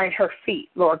will find her feet,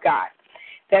 Lord God.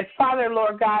 That, Father,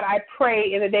 Lord God, I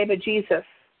pray in the name of Jesus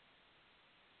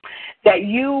that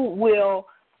you will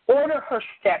order her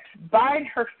steps, bind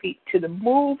her feet to the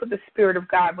move of the Spirit of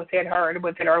God within her and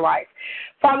within her life.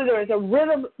 Father, there is a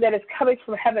rhythm that is coming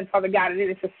from heaven, Father God, and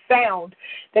it is a sound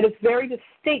that is very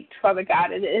distinct, Father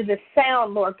God. It is a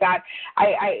sound, Lord God.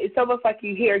 It's almost like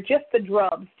you hear just the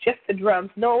drums,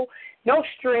 no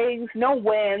strings, no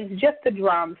winds, just the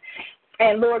drums.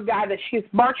 And, Lord God, that she's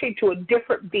marching to a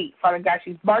different beat, Father God.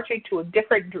 She's marching to a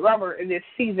different drummer in this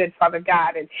season, Father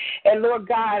God. And Lord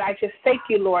God, I just thank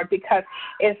you, Lord, because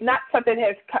it's not something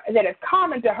that is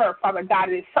common to her, Father God.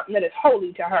 It is something that is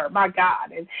holy to her, my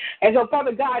God. And so,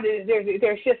 Father God, there's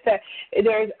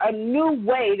a new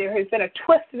way. There has been a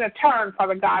twist and a turn,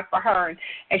 Father God, for her.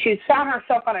 And she's found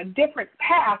herself on a different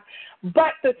path,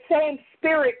 but the same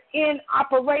Spirit in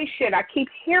operation. I keep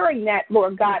hearing that,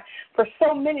 Lord God, for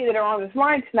so many that are on this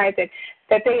line tonight that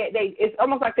they it's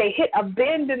almost like they hit a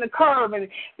bend in the curve and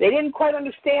they didn't quite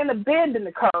understand the bend in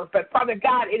the curve. But Father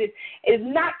God, it is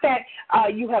not that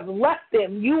you have left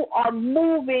them. You are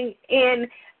moving in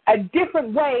a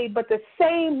different way, but the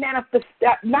same not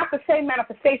the same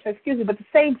manifestation, but the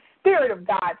same Spirit of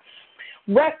God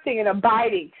resting and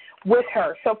abiding with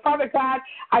her. So, Father God,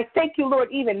 I thank you, Lord,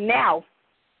 even now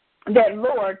that,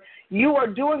 Lord, you are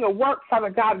doing a work, Father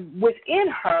God, within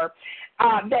her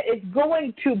that is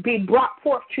going to be brought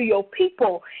forth to your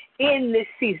people in this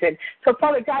season. So,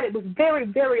 Father God, it was very,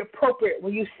 very appropriate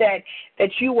when you said that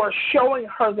you are showing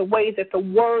her the ways that the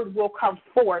word will come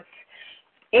forth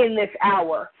in this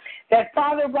hour. That,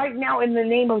 Father, right now in the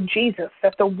name of Jesus,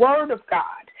 that the word of God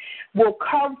will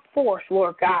come forth,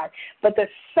 Lord God, but the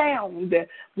sound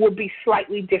will be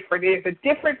slightly different. It is a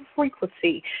different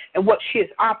frequency in what she is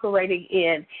operating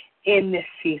in this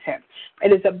season.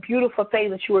 It is a beautiful thing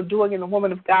that you are doing in the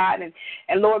woman of God.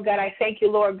 And Lord God, I thank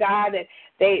you, Lord God, that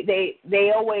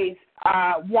they always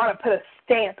want to put a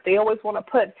stamp. They always want to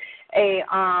put a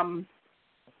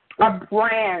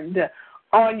brand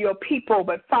on your people.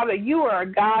 But, Father, you are a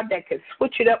God that can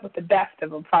switch it up with the best of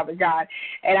them, Father God.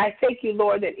 And I thank you,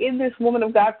 Lord, that in this woman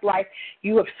of God's life,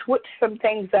 you have switched some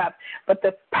things up, but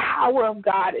the power of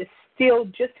God is still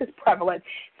just as prevalent,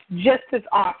 just as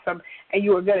awesome, and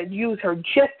you are going to use her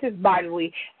just as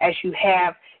mightily as you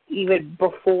have even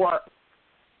before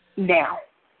now.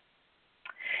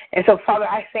 And so, Father,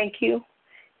 I thank you,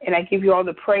 and I give you all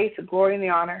the praise, the glory, and the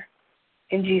honor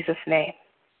in Jesus' name.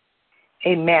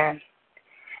 Amen.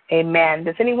 Amen.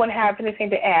 Does anyone have anything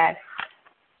to add?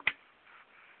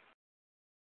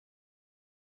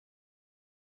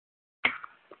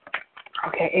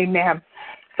 Okay, amen.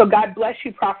 So God bless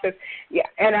you, Prophet. Yeah,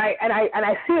 and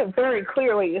I see it very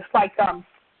clearly. It's like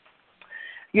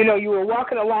you were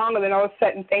walking along and then all of a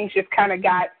sudden things just kind of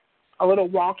got a little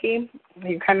wonky.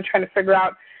 You're kind of trying to figure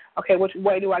out, okay, which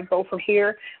way do I go from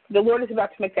here? The Lord is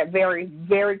about to make that very,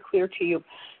 very clear to you.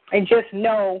 And just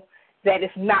know that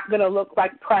it's not going to look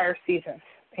like prior seasons.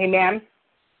 Amen?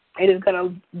 It is going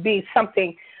to be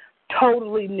something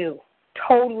totally new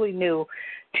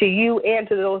to you and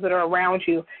to those that are around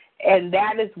you. And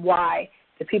that is why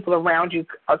the people around you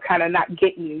are kind of not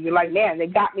getting you. You're like, man, they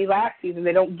got me last season.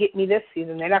 They don't get me this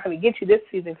season. They're not going to get you this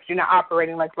season because you're not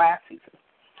operating like last season.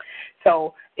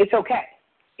 So it's okay.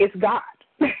 It's God.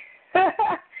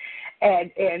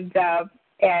 and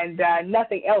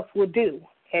nothing else will do.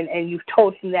 And you've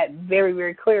told him that very,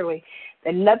 very clearly,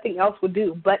 that nothing else will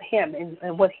do but him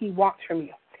and what he wants from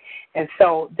you. And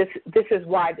so this is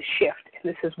why the shift,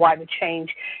 and this is why the change,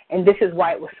 and this is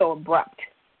why it was so abrupt.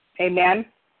 Amen?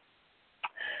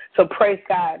 So praise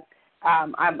God.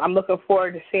 I'm looking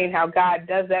forward to seeing how God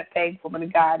does that thing, woman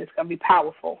of God. It's going to be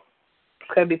powerful.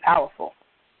 It's going to be powerful.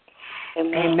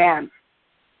 Amen.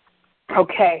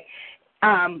 Okay.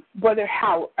 Brother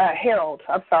Harold,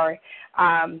 I'm sorry.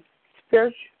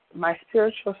 My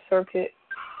spiritual circuit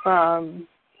from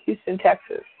Houston,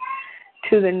 Texas,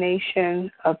 to the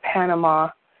nation of Panama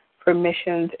for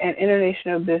missions and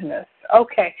international business.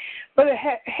 Okay. Brother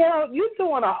Harold, you're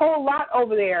doing a whole lot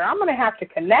over there. I'm going to have to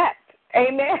connect.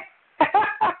 Amen.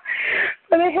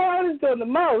 Brother Harold is doing the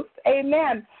most.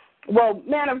 Amen. Well,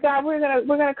 man of God, we're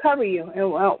gonna cover you,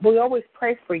 and we always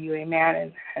pray for you.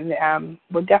 Amen. And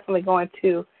we're definitely going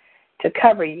to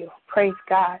cover you. Praise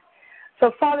God.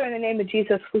 So, Father, in the name of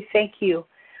Jesus, we thank you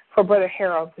for Brother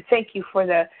Harold. We thank you for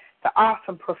the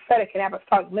awesome prophetic and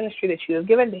apostolic ministry that you have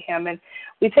given to him. And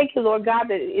we thank you, Lord God,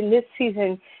 that in this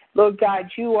season, Lord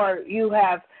God, you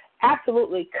have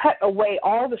absolutely cut away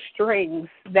all the strings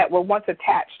that were once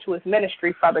attached to his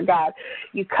ministry, Father God.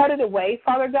 You cut it away,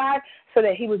 Father God, so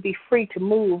that he would be free to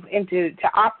move to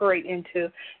operate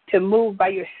into, to move by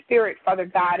your Spirit, Father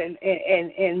God,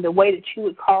 in the way that you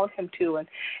would call him to.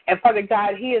 And Father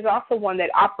God, he is also one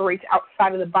that operates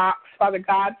outside of the box, Father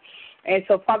God. And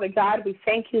so, Father God, we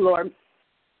thank you, Lord,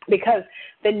 because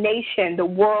the nation, the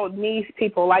world needs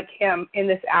people like him in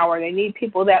this hour. They need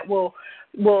people that will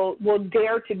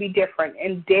dare to be different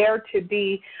and dare to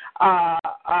be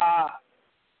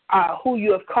who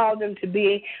you have called them to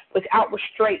be without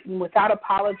restraint and without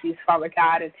apologies, Father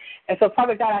God. And so,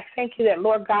 Father God, I thank you that,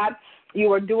 Lord God,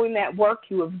 You are doing that work.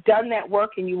 You have done that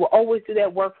work, and you will always do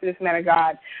that work for this man of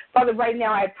God. Father, right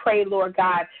now I pray, Lord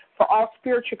God, for all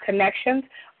spiritual connections,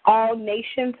 all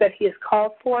nations that he has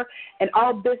called for, and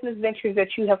all business ventures that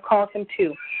you have called him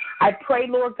to. I pray,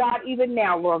 Lord God, even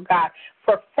now, Lord God,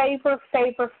 for favor,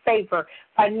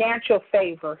 financial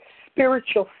favor,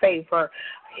 spiritual favor,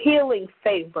 healing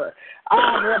favor,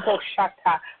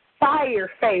 fire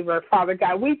favor, Father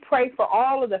God. We pray for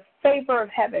all of the favor of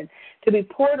heaven to be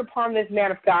poured upon this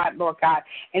man of God, Lord God,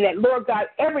 and that, Lord God,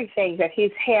 everything that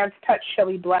his hands touch shall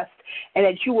be blessed, and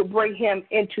that you will bring him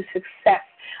into success.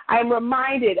 I am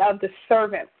reminded of the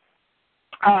servant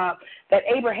that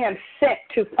Abraham sent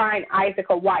to find Isaac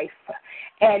a wife.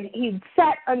 And he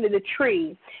sat under the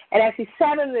tree. And as he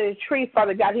sat under the tree,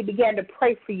 Father God, he began to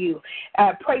pray for you,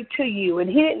 pray to you. And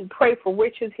he didn't pray for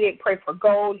riches. He didn't pray for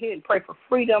gold. He didn't pray for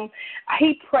freedom.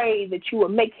 He prayed that you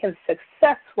would make him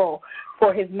successful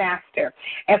for his master.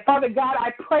 And Father God,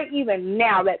 I pray even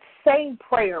now that same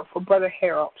prayer for Brother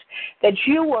Harold, that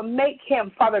you will make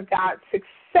him, Father God,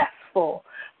 successful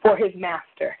for his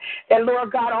master. That,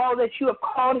 Lord God, all that you have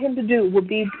called him to do will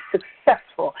be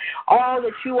successful. All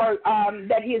that you are,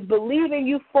 that he is believing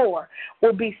you for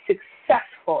will be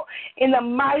successful. In the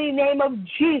mighty name of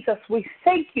Jesus, we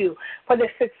thank you for the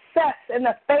success and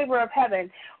the favor of heaven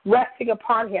resting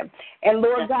upon him. And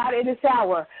Lord God, in this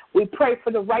hour, we pray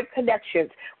for the right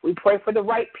connections. We pray for the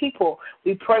right people.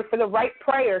 We pray for the right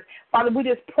prayers. Father, we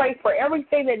just pray for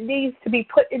everything that needs to be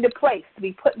put into place,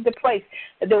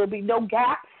 that there will be no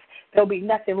gaps. There'll be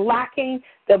nothing lacking.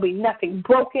 There'll be nothing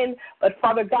broken. But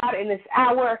Father God, in this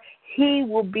hour, he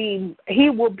will be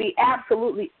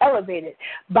absolutely elevated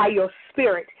by your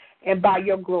spirit and by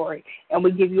your glory. And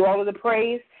we give you all of the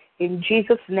praise in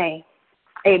Jesus' name.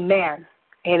 Amen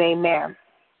and amen.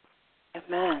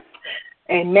 Amen.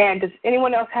 Amen. Does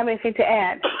anyone else have anything to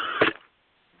add?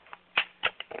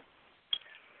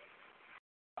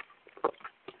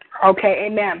 Okay,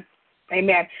 amen.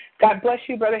 Amen. God bless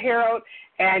you, Brother Harold.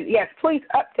 And, yes, please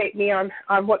update me on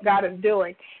what God is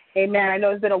doing. Amen. I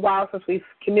know it's been a while since we've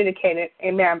communicated.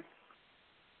 Amen.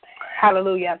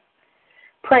 Hallelujah.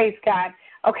 Praise God.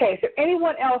 Okay, is there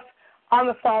anyone else on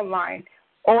the phone line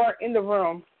or in the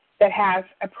room that has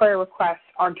a prayer request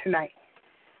on tonight?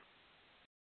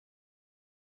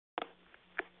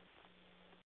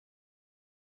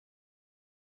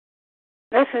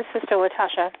 This is Sister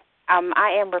Latasha.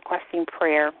 I am requesting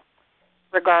prayer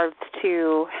regards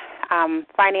to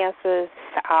finances,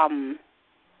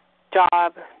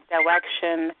 job,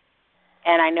 direction,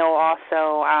 and I know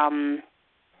also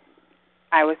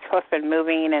I was supposed to be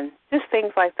moving and just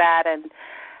things like that, and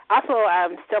also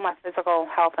still my physical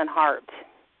health and heart.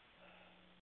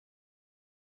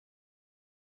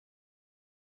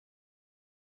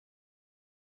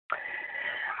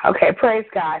 Okay, praise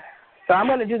God. So I'm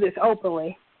going to do this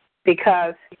openly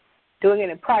because doing it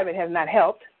in private has not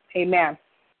helped. Amen.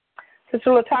 Sister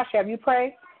Latasha, have you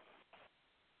prayed?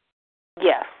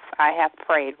 Yes, I have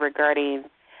prayed regarding,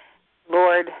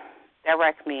 Lord,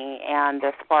 direct me, and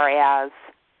as far as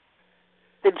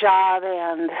the job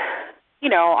and,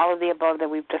 all of the above that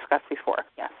we've discussed before,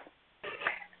 yes.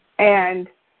 And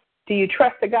do you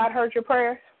trust that God heard your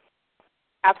prayers?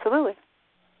 Absolutely.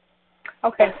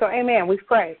 Okay, so amen. We've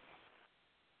prayed.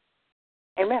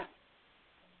 Amen.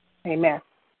 Amen.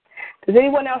 Does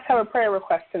anyone else have a prayer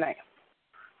request tonight?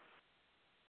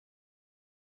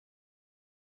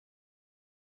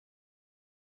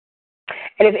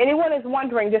 And if anyone is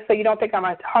wondering, just so you don't think I'm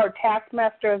a hard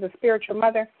taskmaster as a spiritual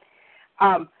mother,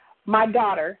 my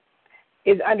daughter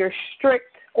is under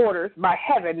strict orders by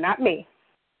heaven, not me,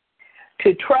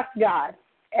 to trust God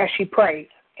as she prays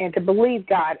and to believe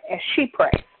God as she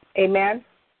prays. Amen?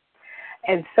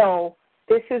 And so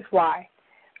this is why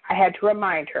I had to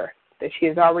remind her that she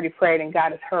has already prayed and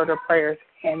God has heard her prayers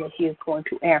and that he is going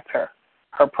to answer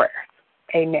her prayers.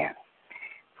 Amen.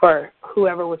 For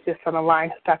whoever was just on the line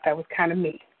who thought that was kind of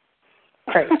me.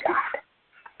 Praise God.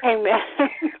 Amen.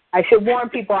 I should warn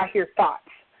people I hear thoughts.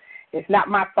 It's not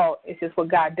my fault. It's just what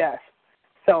God does.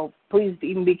 So please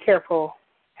even be careful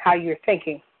how you're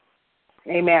thinking.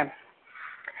 Amen.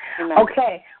 Amen.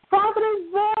 Okay.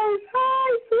 Providence Voice.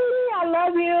 Hi, sweetie. I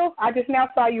love you. I just now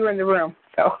saw you in the room.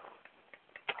 So,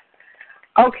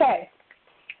 okay.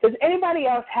 Does anybody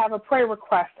else have a prayer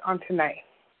request on tonight?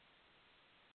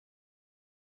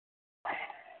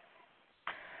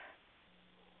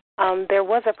 There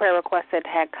was a prayer request that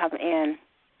had come in.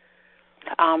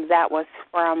 That was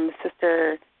from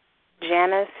Sister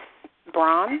Janice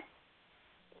Braun.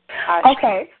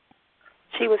 Okay.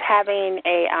 She was having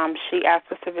she asked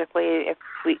specifically if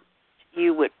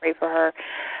you would pray for her.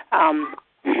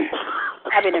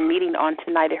 having a meeting on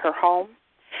tonight at her home.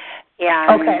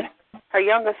 And her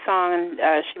youngest son,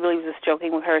 she believes is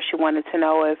joking with her. She wanted to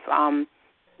know if,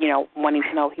 wanting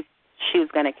to know if she was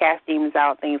going to cast demons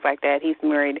out, things like that. He's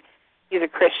married. He's a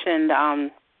Christian,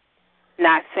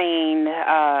 not saying,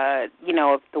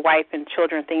 if the wife and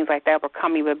children, things like that were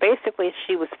coming, but basically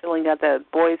she was feeling that the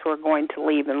boys were going to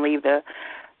leave and leave the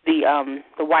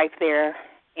wife there,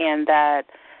 and that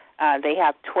they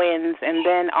have twins. And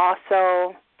then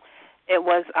also it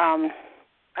was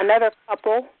another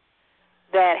couple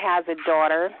that has a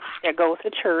daughter that goes to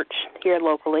church here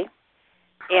locally,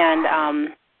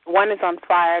 and one is on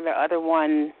fire, the other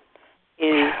one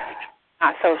is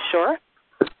not so sure.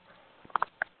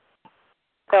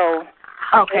 So,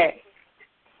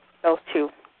 those two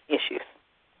issues.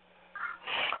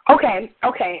 Okay,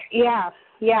 yeah.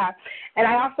 And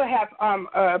I also have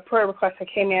a prayer request that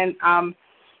came in.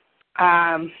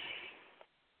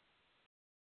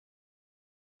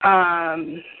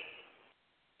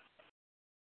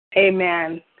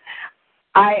 Amen.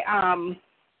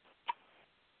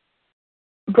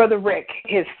 Brother Rick,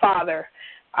 his father,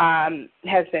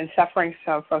 has been suffering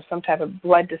from some type of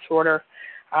blood disorder.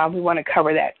 We want to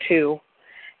cover that too.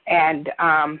 And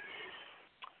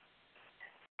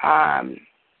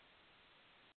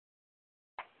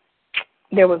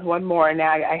there was one more, and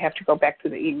now I have to go back to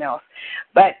the emails.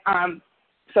 But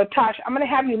so, Tosh, I'm going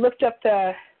to have you lift up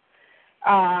the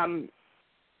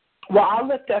I'll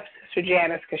lift up Sister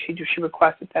Janice because she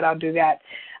requested that I'll do that.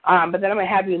 But then I'm going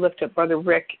to have you lift up Brother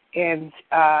Rick and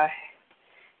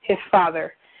his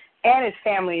father and his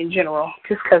family in general,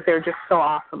 just because they're just so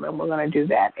awesome, and we're going to do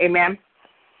that. Amen?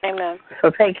 Amen.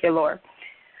 So thank you, Lord.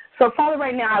 So, Father,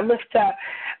 right now I lift up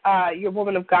your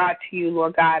woman of God to you,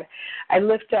 Lord God. I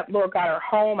lift up, Lord God, her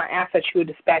home. I ask that you would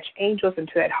dispatch angels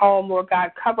into that home, Lord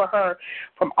God. Cover her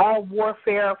from all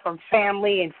warfare, from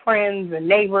family and friends and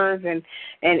neighbors and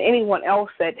anyone else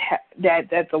that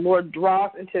the Lord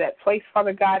draws into that place,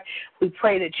 Father God. We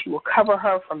pray that you will cover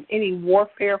her from any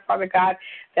warfare, Father God,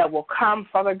 that will come,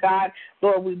 Father God.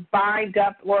 Lord, we bind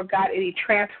up, Lord God, any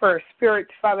transfer of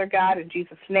spirits, Father God, in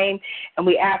Jesus' name. And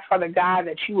we ask, Father God,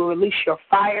 that you will release your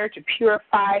fire to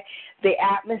purify the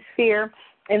atmosphere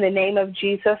in the name of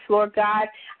Jesus, Lord God.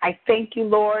 I thank you,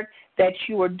 Lord, that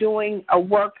you are doing a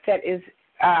work that is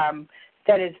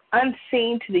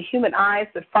unseen to the human eyes,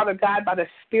 but Father God, by the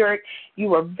Spirit,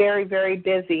 you are very, very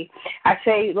busy. I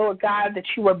say, Lord God, that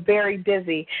you are very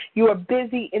busy. You are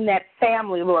busy in that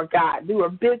family, Lord God. You are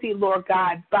busy, Lord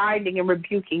God, binding and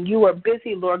rebuking. You are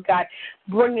busy, Lord God,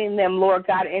 bringing them, Lord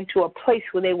God, into a place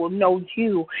where they will know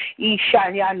you.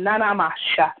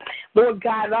 Lord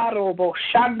God,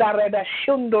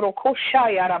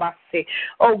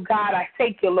 oh God, I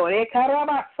thank you, Lord.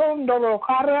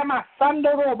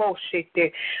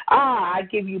 I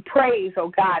give you praise, oh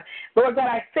God. Lord God,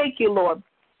 I thank you, Lord,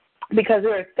 because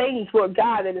there are things, Lord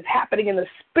God, that is happening in the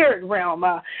spirit realm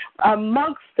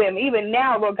amongst them. Even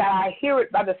now, Lord God, I hear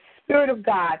it by the Spirit of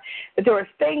God, that there are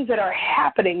things that are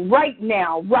happening right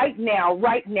now.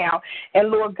 And,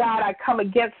 Lord God, I come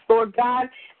against, Lord God,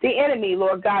 the enemy,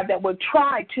 Lord God, that would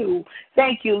try to,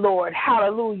 thank you, Lord,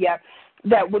 hallelujah,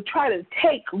 that would try to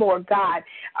take, Lord God,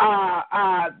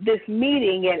 this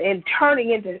meeting and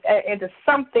turning into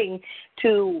something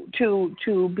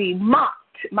to be mocked.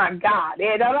 My God.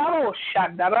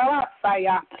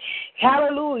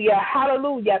 Hallelujah.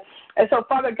 And so,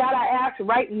 Father God, I ask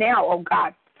right now, oh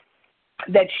God,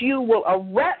 that you will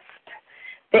arrest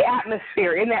the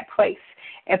atmosphere in that place.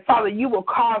 And, Father, you will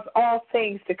cause all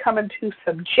things to come into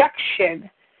subjection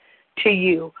to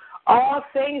you. All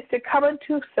things to come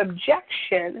into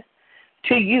subjection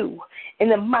to you in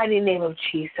the mighty name of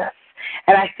Jesus.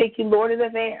 And I thank you, Lord, in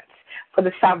advance for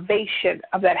the salvation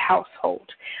of that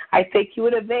household. I thank you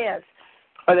in advance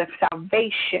for the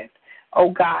salvation, oh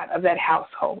God, of that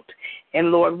household.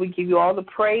 And, Lord, we give you all the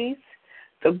praise,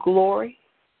 the glory,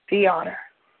 the honor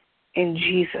in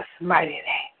Jesus' mighty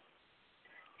name.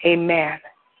 Amen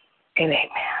and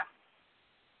amen.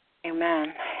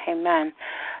 Amen. Amen.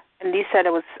 And you said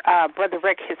it was Brother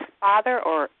Rick, his father,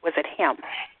 or was it him?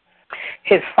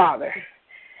 His father.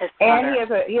 And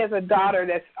he has a daughter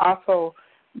that's also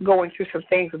going through some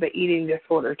things with the eating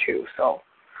disorder too. So.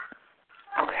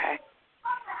 Okay.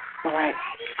 All right.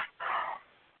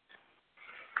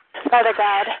 Father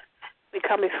God, we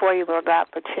come before you, Lord God,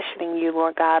 petitioning you,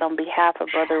 Lord God, on behalf of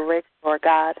Brother Rick, Lord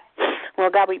God.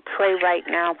 Lord God, we pray right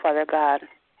now, Father God.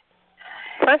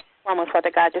 First and foremost,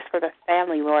 Father God, just for the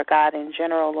family, Lord God, in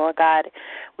general, Lord God.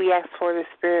 We ask for the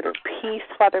spirit of peace,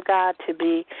 Father God, to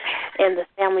be in the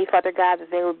family, Father God, that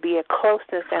there would be a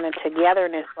closeness and a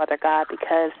togetherness, Father God,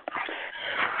 because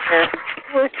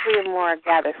Two or three or more are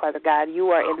gathered, Father God. You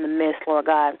are in the midst, Lord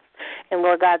God. And,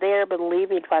 Lord God, they are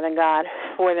believing, Father God,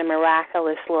 for the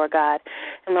miraculous, Lord God.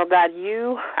 And, Lord God,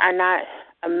 you are not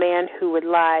a man who would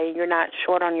lie. You're not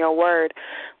short on your word.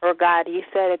 Lord God, you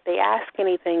said if they ask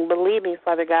anything, believing,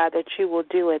 Father God, that you will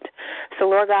do it. So,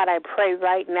 Lord God, I pray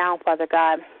right now, Father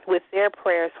God, with their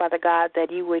prayers, Father God,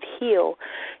 that you would heal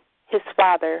his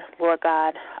father, Lord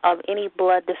God, of any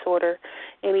blood disorder,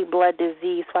 any blood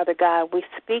disease, Father God. We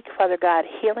speak, Father God,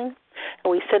 healing,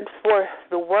 and we send forth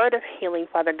the word of healing,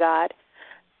 Father God,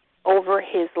 over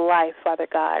his life, Father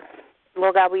God.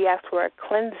 Lord God, we ask for a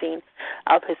cleansing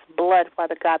of his blood,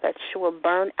 Father God, that you will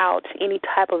burn out any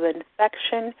type of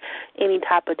infection, any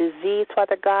type of disease,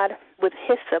 Father God, with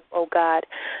hyssop, oh God.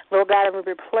 Lord God, and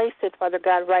we replace it, Father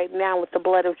God, right now with the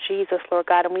blood of Jesus, Lord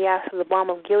God, and we ask for the balm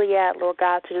of Gilead, Lord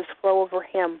God, to just flow over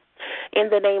him. In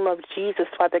the name of Jesus,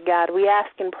 Father God, we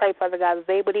ask and pray, Father God, that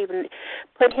they would even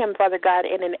put him, Father God,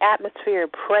 in an atmosphere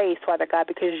of praise, Father God,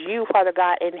 because you, Father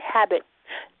God, inhabit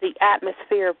the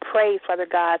atmosphere of praise, Father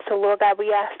God. So, Lord God,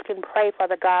 we ask and pray,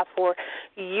 Father God, for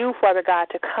you, Father God,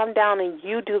 to come down and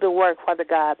you do the work, Father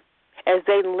God, as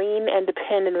they lean and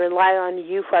depend and rely on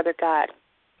you, Father God.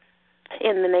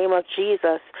 In the name of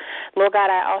Jesus. Lord God,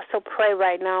 I also pray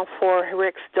right now for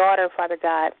Rick's daughter, Father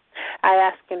God. I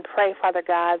ask and pray, Father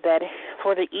God, that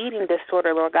for the eating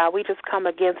disorder, Lord God, we just come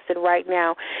against it right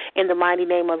now in the mighty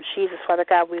name of Jesus, Father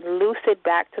God. We loose it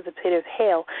back to the pit of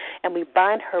hell, and we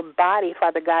bind her body,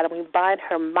 Father God, and we bind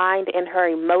her mind and her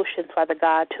emotions, Father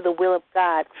God, to the will of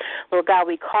God. Lord God,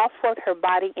 we call forth her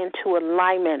body into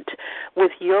alignment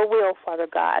with your will, Father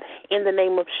God, in the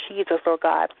name of Jesus, Lord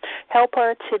God. Help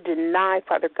her to deny,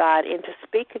 Father God, and to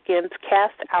speak against,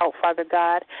 cast out, Father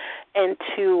God, and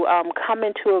to come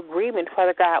into agreement,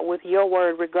 Father God, with your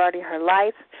word regarding her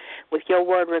life, with your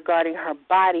word regarding her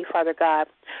body, Father God,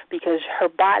 because her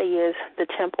body is the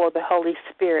temple of the Holy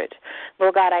Spirit.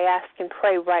 Lord God, I ask and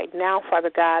pray right now,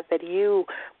 Father God, that you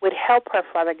would help her,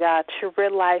 Father God, to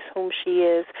realize whom she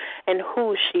is and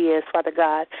who she is, Father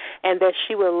God, and that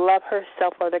she will love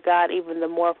herself, Father God, even the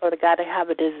more, Father God, and have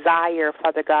a desire,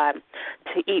 Father God,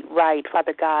 to eat right,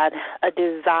 Father God, a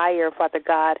desire, Father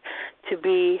God, to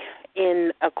be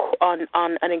on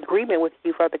an agreement with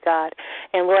you, Father God.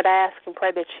 And Lord, I ask and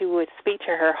pray that you would speak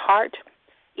to her heart,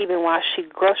 even while she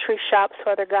grocery shops,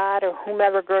 Father God, or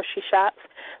whomever grocery shops.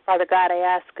 Father God, I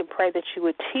ask and pray that you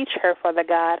would teach her, Father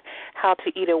God, how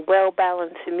to eat a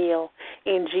well-balanced meal.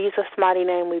 In Jesus' mighty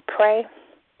name we pray.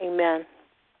 Amen.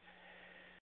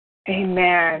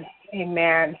 Amen.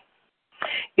 Amen.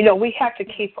 You know, we have to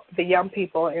keep the young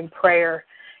people in prayer.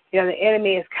 You know, the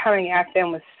enemy is coming at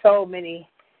them with so many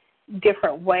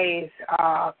different ways.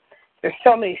 There's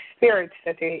so many spirits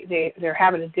that they're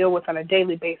having to deal with on a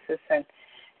daily basis,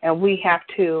 and we have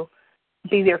to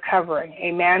be their covering.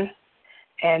 Amen.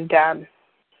 And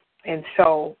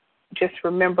so just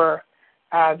remember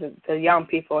the young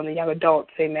people and the young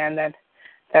adults, amen,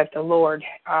 that the Lord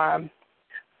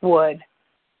would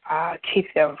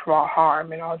keep them from all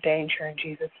harm and all danger in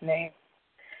Jesus' name.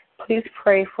 Please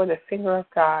pray for the finger of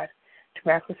God to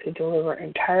miraculously deliver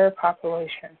entire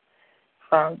population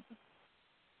from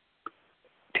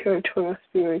territorial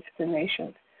spirits of the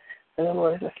nations that the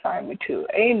Lord has assigned me to.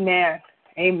 Amen.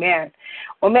 Amen.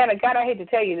 Well, man of God, I hate to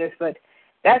tell you this, but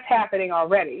that's happening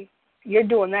already. You're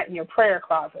doing that in your prayer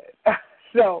closet.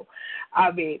 So,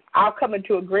 I mean, I'll come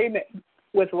into agreement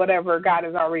with whatever God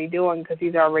is already doing because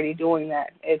he's already doing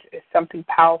that. It's something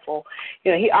powerful.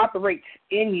 You know, he operates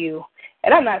in you.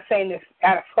 And I'm not saying this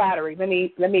out of flattery. Let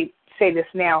me say this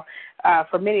now.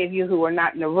 For many of you who are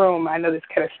not in the room, I know this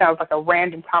kind of sounds like a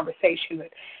random conversation,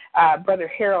 but Brother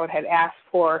Harold had asked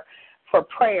for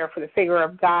prayer for the finger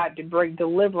of God to bring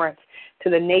deliverance to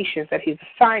the nations that he's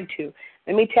assigned to.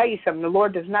 Let me tell you something. The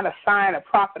Lord does not assign a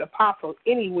prophet, apostle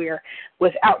anywhere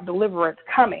without deliverance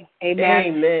coming. Amen.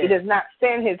 Amen. He does not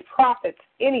send his prophets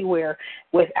anywhere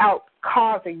without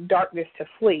causing darkness to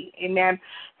flee. Amen.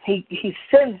 He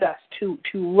sends us to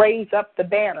raise up the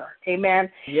banner. Amen.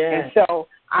 Yes. And so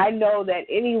I know that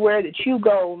anywhere that you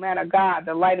go, man of God,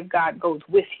 the light of God goes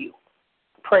with you.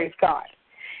 Praise God.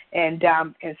 And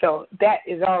so that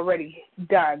is already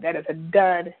done. That is a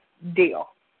done deal.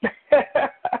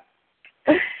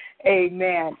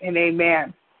 Amen and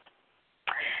amen.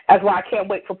 That's why I can't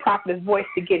wait for Prophetess Voice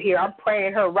to get here. I'm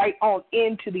praying her right on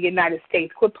into the United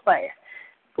States. Quit playing.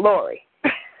 Glory.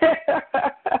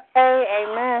 Hey,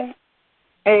 amen.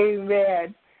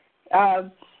 Amen.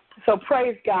 So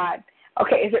praise God.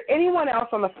 Okay, is there anyone else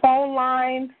on the phone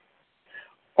line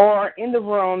or in the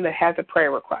room that has a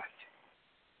prayer request?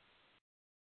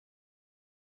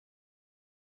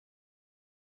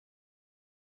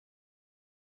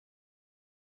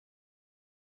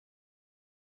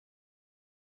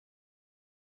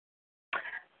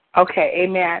 Okay,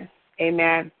 amen.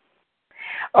 Amen.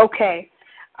 Okay.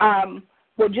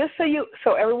 Well, just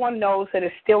so everyone knows that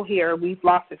it's still here, we've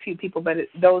lost a few people, but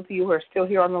those of you who are still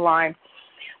here on the line,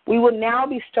 we will now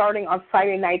be starting on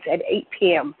Friday nights at 8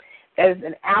 p.m. That is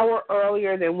an hour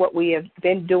earlier than what we have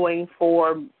been doing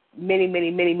for many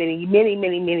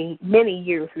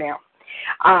years now.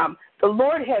 The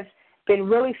Lord has been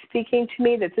really speaking to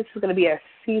me that this is going to be a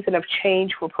season of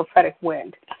change for Prophetic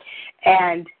Wind.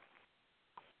 And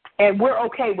we're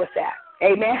okay with that.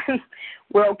 Amen.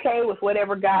 We're okay with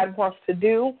whatever God wants to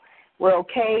do. We're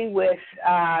okay with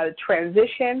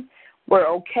transition. We're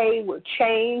okay with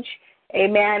change.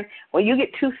 Amen. When you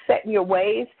get too set in your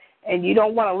ways and you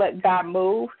don't want to let God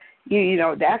move, you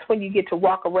know, that's when you get to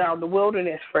walk around the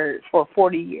wilderness for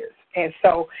 40 years. And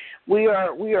so we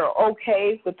are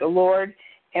okay with the Lord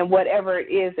and whatever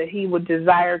it is that he would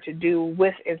desire to do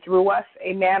with and through us.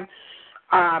 Amen.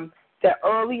 The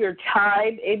earlier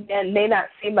time, it may not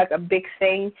seem like a big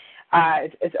thing.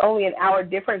 It's only an hour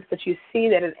difference, but you see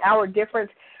that an hour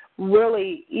difference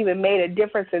really even made a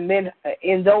difference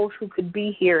in those who could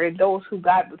be here and those who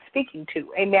God was speaking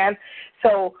to. Amen.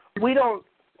 So we don't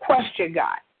question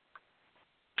God.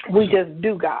 We just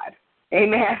do God.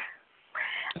 Amen.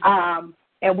 And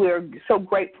we're so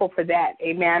grateful for that.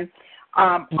 Amen.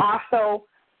 Also,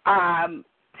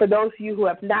 for those of you who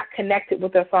have not connected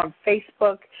with us on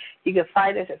Facebook, you can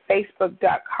find us at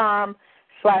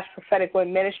facebook.com/Prophetic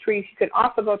Wind Ministries. You can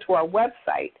also go to our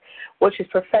website, which is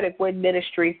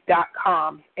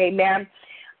propheticwindministries.com. Amen.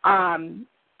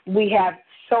 We have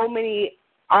so many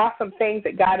awesome things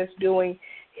that God is doing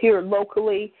here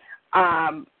locally.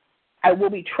 I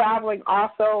will be traveling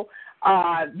also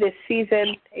this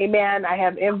season. Amen. I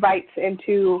have invites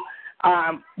into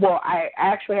I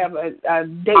actually have a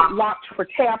date locked for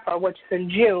Tampa, which is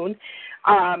in June,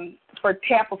 for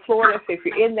Tampa, Florida. So if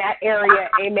you're in that area,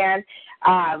 amen,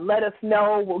 let us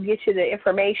know. We'll get you the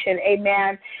information,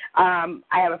 amen. I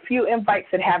have a few invites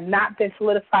that have not been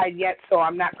solidified yet, so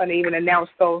I'm not going to even announce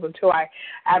those until I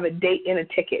have a date and a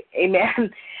ticket,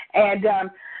 amen. And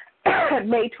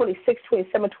May 26th,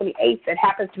 27th, 28th, that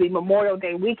happens to be Memorial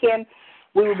Day weekend,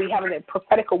 we will be having a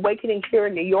prophetic awakening here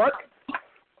in New York.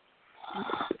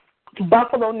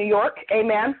 Buffalo, New York,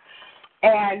 amen,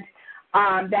 and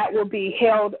that will be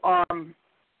held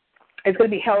it's going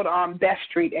to be held on Best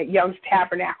Street at Young's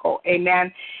Tabernacle,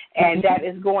 amen, and that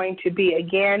is going to be,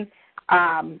 again,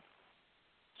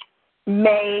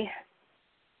 May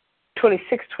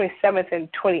 26th, 27th, and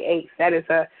 28th. That is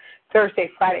a Thursday,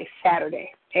 Friday,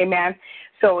 Saturday, amen.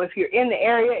 So if you're in the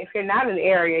area, if you're not in the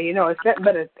area, you know, it's nothing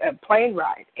but a plane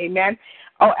ride, amen.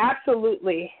 Oh,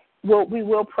 absolutely. We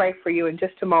will pray for you in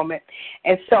just a moment.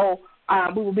 And so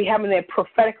we will be having a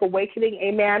prophetic awakening,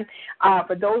 amen.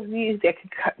 For those of you that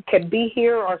can be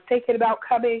here or thinking about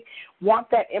coming, want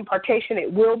that impartation,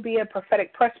 it will be a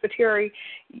prophetic presbytery.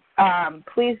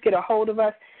 Please get a hold of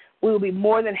us. We will be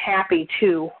more than happy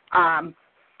to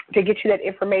get you that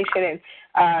information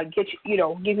and give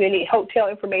you any hotel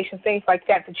information, things like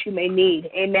that you may need,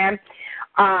 amen.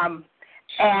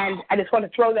 And I just want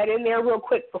to throw that in there real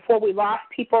quick before we lost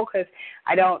people, because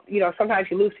I don't, sometimes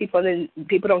you lose people and then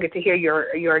people don't get to hear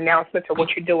your announcements or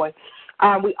what you're doing.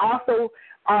 We also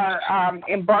are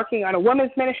embarking on a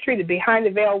women's ministry, the Behind the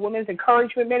Veil Women's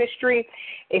Encouragement Ministry.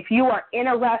 If you are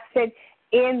interested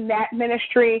in that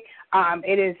ministry,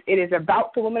 it is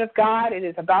about the women of God. It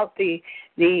is about the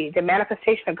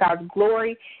manifestation of God's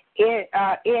glory in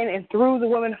and through the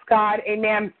women of God.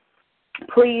 Amen.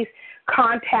 Please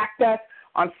contact us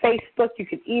on Facebook. You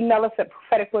can email us at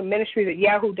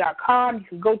propheticwindministries@yahoo.com. You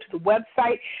can go to the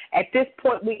website. At this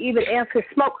point, we even answer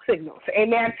smoke signals.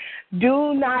 Amen.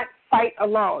 Do not fight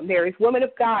alone. There is women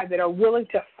of God that are willing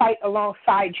to fight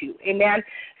alongside you. Amen.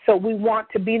 So we want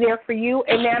to be there for you.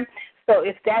 Amen. So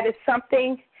if that is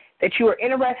something that you are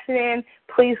interested in,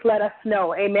 please let us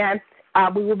know. Amen.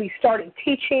 We will be starting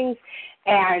teachings,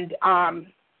 and I'm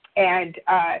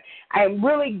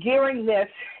really gearing this,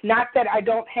 not that I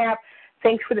don't have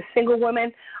things for the single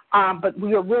women, but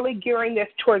we are really gearing this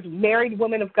towards married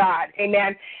women of God.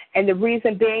 Amen. And the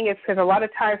reason being is because a lot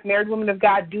of times married women of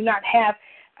God do not have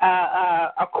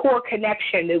a core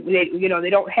connection. They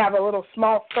don't have a little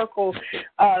small circle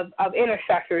of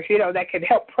intercessors, that can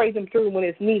help pray them through when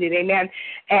it's needed. Amen.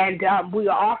 And we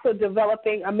are also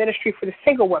developing a ministry for the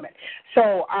single women.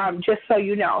 So just so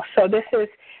you know. So this is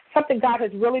something God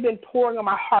has really been pouring on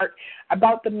my heart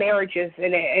about the marriages,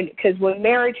 and because when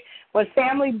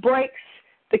family breaks,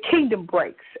 the kingdom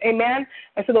breaks, amen.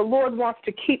 And so the Lord wants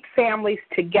to keep families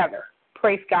together.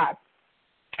 Praise God.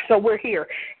 So we're here,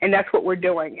 and that's what we're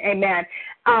doing, amen.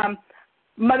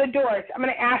 Mother Doris, I'm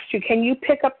going to ask you, can you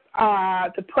pick up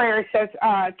the prayer says,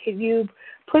 can you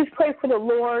please pray for the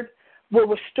Lord will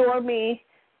restore me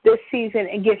this season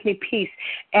and give me peace.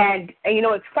 And you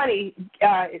know, it's funny,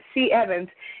 C. Evans,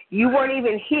 you weren't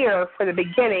even here for the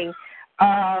beginning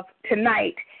of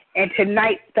tonight. And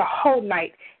tonight, the whole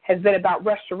night, has been about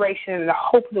restoration and the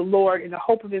hope of the Lord and the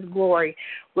hope of His glory,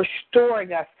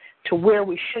 restoring us to where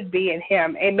we should be in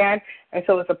Him. Amen? And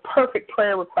so it's a perfect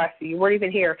prayer request. You weren't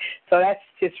even here. So that's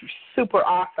just super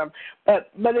awesome.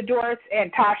 But Mother Doris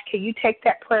and Tosh, can you take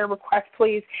that prayer request,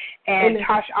 please? And Amen.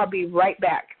 Tosh, I'll be right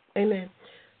back. Amen.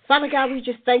 Father God, we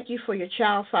just thank you for your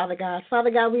child, Father God. Father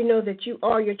God, we know that you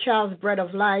are your child's bread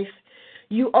of life.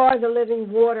 You are the living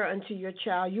water unto your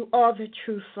child. You are the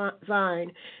true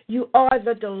vine. You are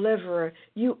the deliverer.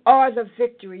 You are the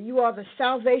victory. You are the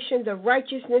salvation, the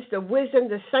righteousness, the wisdom,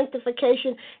 the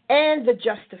sanctification, and the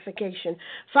justification.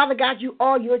 Father God, you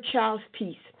are your child's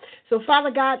peace. So,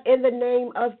 Father God, in the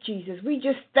name of Jesus, we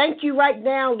just thank you right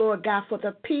now, Lord God, for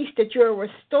the peace that you're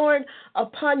restoring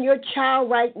upon your child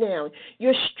right now.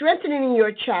 You're strengthening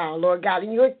your child, Lord God,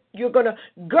 and you're going to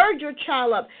gird your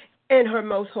child up in her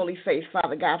most holy faith,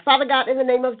 Father God. Father God, in the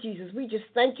name of Jesus, we just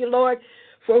thank you, Lord,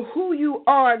 for who you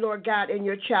are, Lord God, in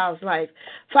your child's life.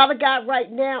 Father God,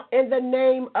 right now, in the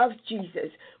name of Jesus,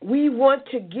 we want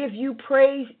to give you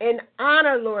praise and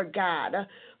honor, Lord God,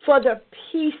 for the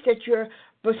peace that you're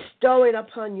bestowing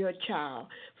upon your child.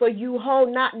 For you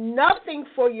hold not nothing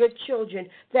for your children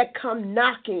that come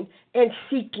knocking and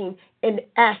seeking and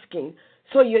asking.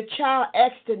 So your child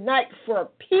asks tonight for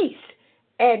peace,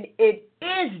 and it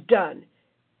is done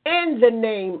in the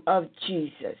name of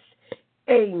Jesus.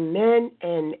 Amen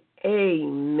and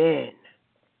amen.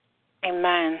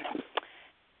 Amen.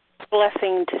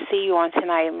 Blessing to see you on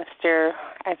tonight, Mr.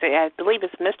 I believe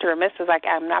it's Mr. or Mrs.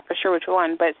 I'm not for sure which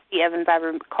one, but C. Evans, I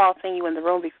recall seeing you in the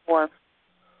room before.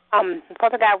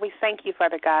 Father God, we thank you,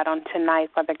 Father God, on tonight,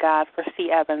 Father God, for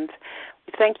C. Evans.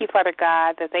 We thank you, Father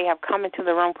God, that they have come into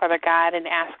the room, Father God, and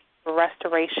asked for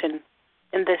restoration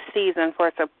in this season, for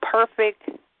it's a perfect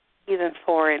season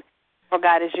for it. Lord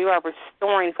God, as you are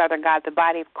restoring, Father God, the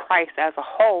body of Christ as a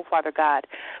whole, Father God,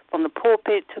 from the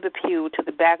pulpit to the pew to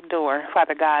the back door,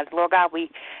 Father God. Lord God, we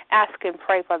ask and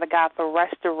pray, Father God, for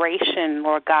restoration,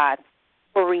 Lord God,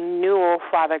 for renewal,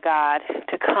 Father God,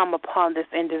 to come upon this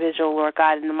individual, Lord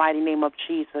God, in the mighty name of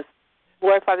Jesus.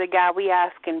 Lord, Father God, we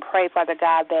ask and pray, Father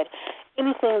God, that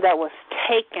anything that was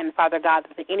taken, Father God,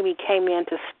 that the enemy came in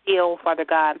to steal, Father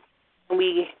God,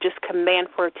 we just command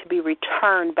for it to be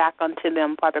returned back unto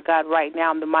them, Father God, right now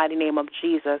in the mighty name of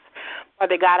Jesus.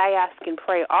 Father God, I ask and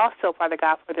pray also, Father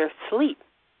God, for their sleep,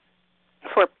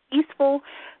 for peaceful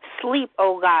sleep,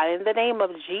 oh God, in the name of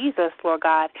Jesus, Lord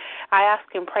God. I ask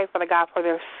and pray, Father God, for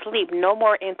their sleep. No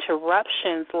more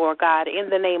interruptions, Lord God, in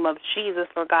the name of Jesus,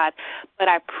 Lord God. But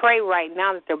I pray right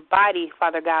now that their body,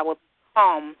 Father God, will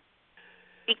calm.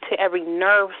 Speak to every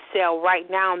nerve cell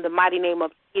right now in the mighty name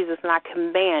of Jesus, and I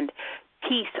command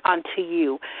peace unto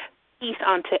you, peace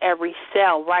unto every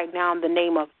cell right now in the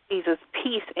name of Jesus,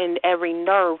 peace in every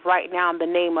nerve right now in the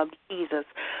name of Jesus.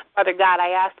 Father God, I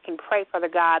ask and pray, Father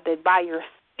God, that by your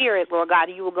Spirit, Lord God,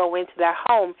 you will go into that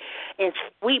home and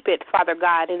sweep it, Father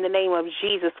God, in the name of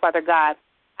Jesus, Father God.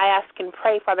 I ask and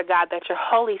pray, Father God, that your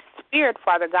Holy Spirit,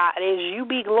 Father God, as you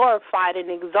be glorified and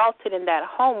exalted in that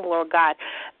home, Lord God,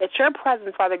 that your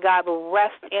presence, Father God, will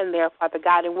rest in there, Father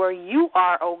God, and where you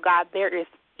are, oh God, there is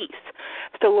peace.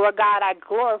 So, Lord God, I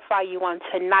glorify you on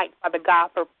tonight, Father God,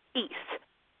 for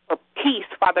peace,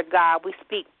 Father God. We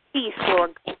speak peace,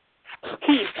 Lord,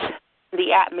 peace in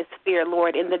the atmosphere,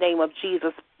 Lord, in the name of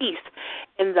Jesus, peace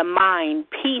in the mind,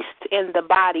 peace in the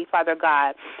body, Father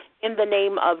God, in the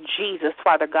name of Jesus,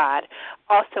 Father God.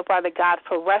 Also, Father God,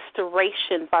 for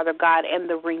restoration, Father God, and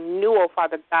the renewal,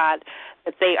 Father God,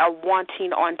 that they are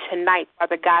wanting on tonight,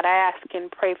 Father God. I ask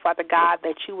and pray, Father God,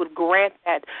 that you would grant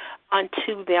that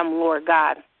unto them, Lord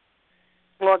God.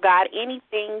 Lord God,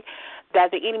 anything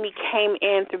that the enemy came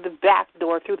in through the back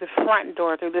door, through the front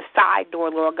door, through the side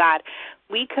door, Lord God,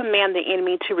 we command the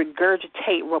enemy to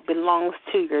regurgitate what belongs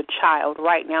to your child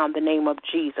right now in the name of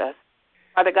Jesus.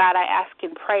 Father God, I ask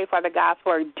and pray, Father God,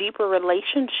 for a deeper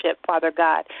relationship, Father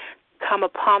God, come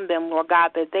upon them, Lord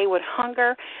God, that they would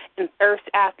hunger and thirst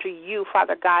after you,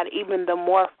 Father God, even the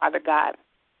more, Father God.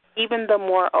 Even the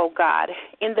more, oh God,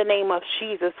 in the name of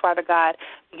Jesus, Father God,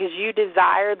 because you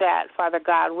desire that, Father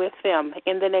God, with them,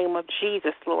 in the name of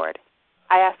Jesus, Lord.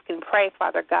 I ask and pray,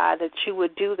 Father God, that you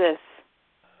would do this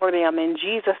for them. In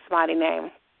Jesus' mighty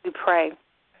name, we pray.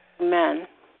 Amen.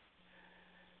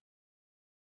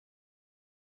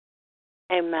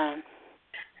 Amen.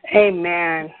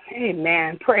 Amen.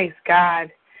 Amen. Praise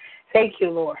God. Thank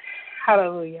you, Lord.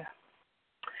 Hallelujah.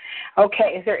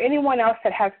 Okay, is there anyone else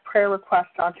that has prayer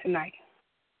requests on tonight?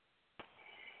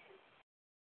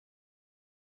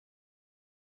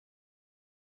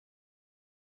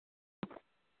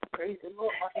 Praise the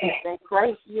Lord.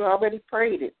 Christ, you already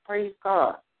prayed it. Praise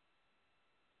God.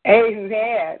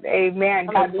 Amen. Amen.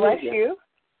 God bless you.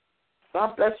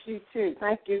 God bless you, too.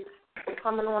 Thank you for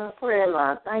coming on the prayer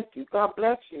line. Thank you. God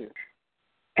bless you.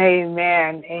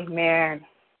 Amen. Amen.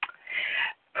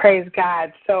 Praise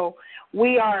God. So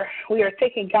we are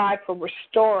thanking God for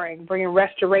restoring, bringing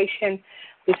restoration.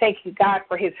 We thank God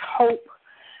for his hope.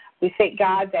 We thank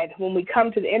God that when we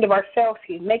come to the end of ourselves,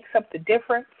 he makes up the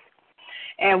difference.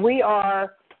 And we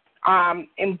are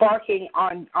embarking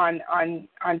on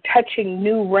touching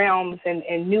new realms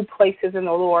and new places in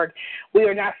the Lord. We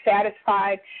are not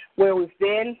satisfied where we've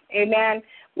been. Amen.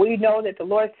 We know that the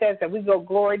Lord says that we go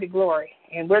glory to glory,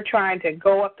 and we're trying to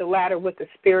go up the ladder with the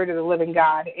Spirit of the living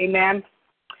God. Amen.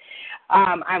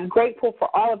 I'm grateful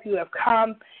for all of you who have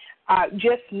come.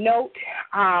 Just note,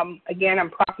 again, I'm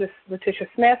Prophetess Letitia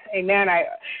Smith. Amen.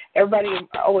 Everybody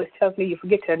always tells me you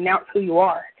forget to announce who you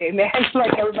are. Amen.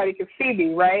 Like everybody can see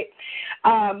me, right?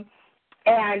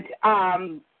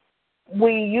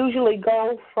 We usually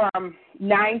go from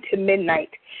 9 to midnight.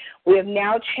 We have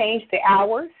now changed the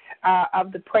hours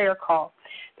of the prayer call.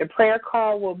 The prayer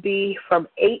call will be from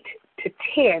 8 to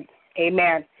 10.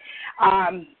 Amen.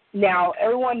 Now,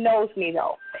 everyone knows me,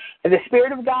 though. If the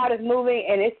Spirit of God is moving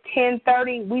and it's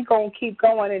 10:30, we're going to keep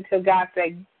going until God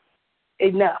says,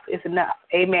 enough is enough.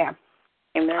 Amen.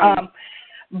 Amen.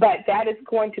 But that is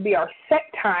going to be our set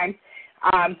time,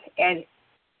 and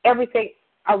everything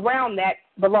around that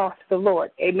belongs to the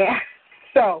Lord. Amen.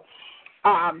 So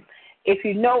if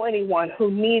you know anyone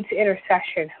who needs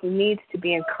intercession, who needs to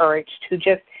be encouraged, who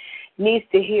just needs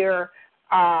to hear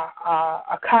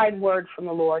a kind word from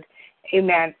the Lord,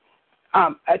 amen,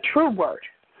 a true word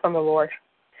from the Lord,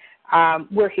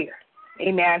 we're here.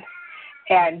 Amen.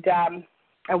 And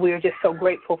we are just so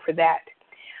grateful for that.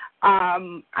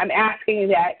 I'm asking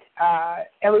that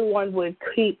everyone would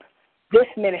keep this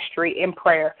ministry in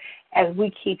prayer as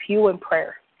we keep you in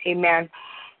prayer. Amen.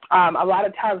 A lot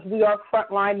of times we are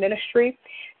frontline ministry,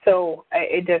 so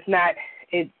it is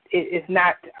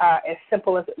not as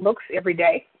simple as it looks every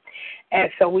day. And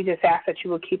so we just ask that you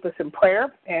will keep us in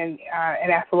prayer and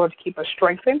ask the Lord to keep us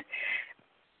strengthened.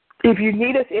 If you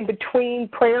need us in between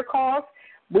prayer calls,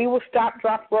 we will stop,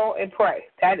 drop, roll, and pray.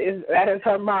 That is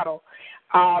our motto.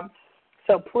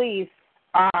 So please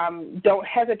don't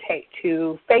hesitate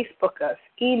to Facebook us,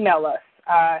 email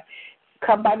us,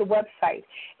 come by the website.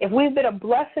 If we've been a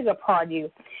blessing upon you,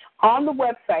 on the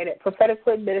website at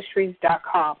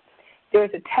propheticministries.com,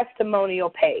 there's a testimonial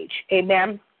page.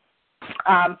 Amen.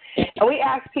 And we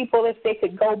ask people if they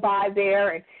could go by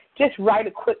there and just write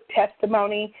a quick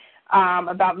testimony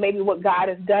about maybe what God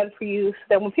has done for you, so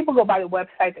that when people go by the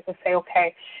website, they can say,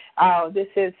 okay, this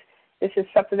is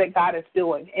something that God is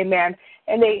doing. Amen.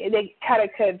 And they kind of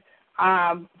could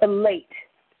relate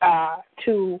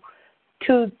to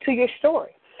your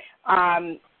story.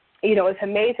 It's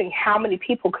amazing how many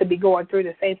people could be going through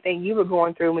the same thing you were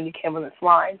going through when you came on this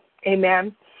line.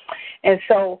 Amen. And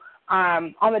so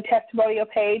on the testimonial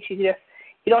page, you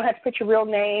don't have to put your real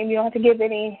name. You don't have to give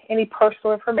any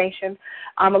personal information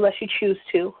unless you choose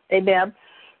to. Amen.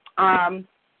 And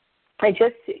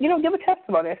just, give a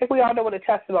testimony. I think we all know what a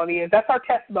testimony is. That's our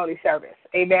testimony service.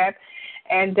 Amen.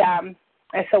 And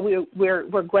so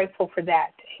we're grateful for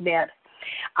that. Amen.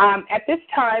 At this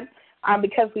time,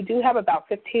 because we do have about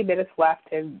 15 minutes left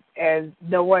and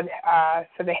no one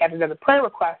said they had another prayer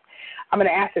request, I'm going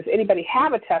to ask if anybody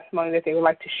have a testimony that they would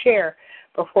like to share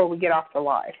before we get off the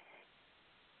line.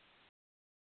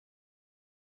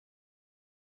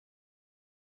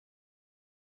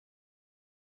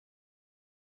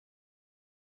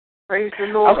 Praise the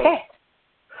Lord. Okay.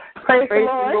 Praise the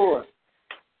Lord.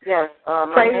 Yes.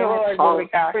 Praise the Lord. Glory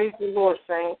to God. Praise the Lord,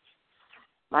 saints.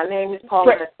 My name is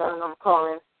Paula, and I'm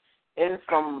calling in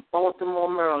from Baltimore,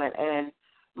 Maryland. And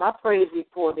my praise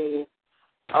report is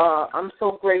I'm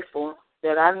so grateful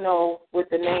that I know what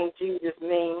the name Jesus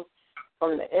means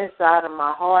from the inside of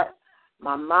my heart,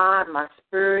 my mind, my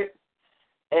spirit,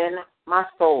 and my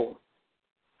soul.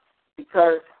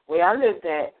 Because where I lived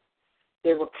at,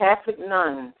 they were Catholic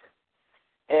nuns,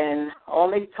 and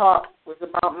all they taught was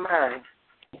about Mary.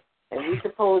 And we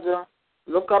supposed to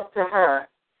look up to her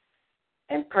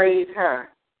and praise her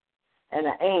and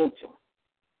an angel.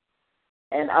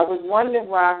 And I was wondering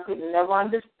why I could never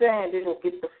understand it or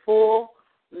get the full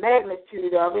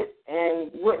magnitude of it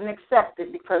and wouldn't accept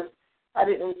it because I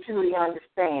didn't truly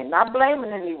understand. Not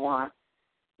blaming anyone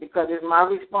because it's my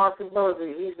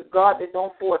responsibility. He's a God that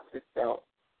don't force himself.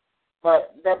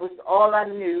 But that was all I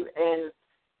knew. And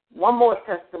one more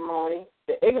testimony,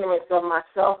 the ignorance of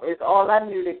myself is all I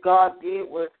knew that God did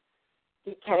was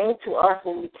he came to us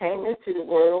when we came into the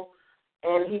world,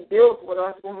 and he deals with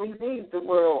us when we leave the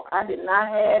world. I did not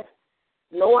have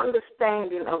no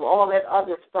understanding of all that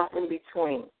other stuff in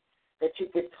between, that you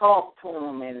could talk to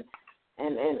him and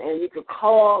you could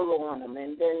call on him,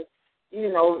 and then,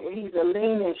 you know, he's a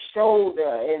leaning shoulder,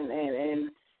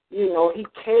 and you know, he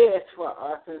cares for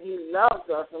us, and he loves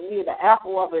us, and we're the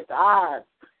apple of his eyes.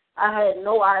 I had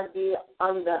no idea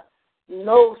under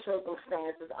no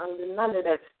circumstances, under none of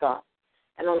that stuff.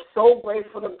 And I'm so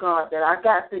grateful to God that I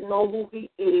got to know who he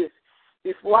is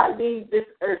before I leave this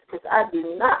earth, because I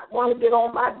do not want to get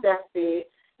on my deathbed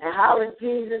and holler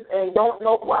Jesus and don't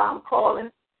know why I'm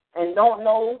calling and don't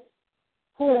know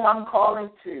whom I'm calling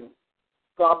to.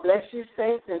 God bless you,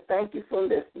 saints, and thank you for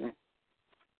listening.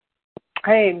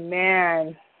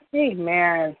 Amen.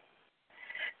 Amen.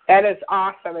 That is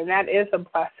awesome, and that is a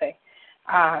blessing.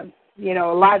 You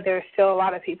know, there's still a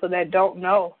lot of people that don't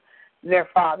know their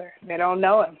Father. They don't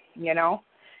know him, you know.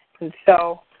 And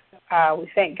so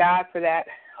we thank God for that.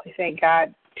 We thank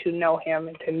God to know him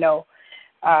and to know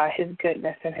his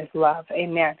goodness and his love.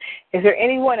 Amen. Is there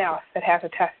anyone else that has a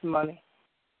testimony?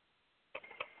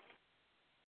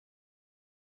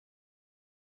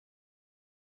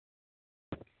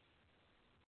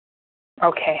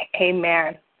 Okay.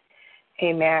 Amen.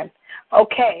 Amen.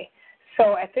 Okay.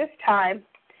 So at this time,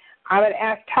 I'm going to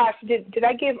ask Tosh, did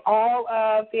I give all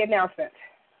of the announcements?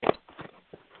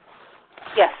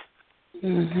 Yes.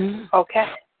 Mm-hmm. Okay.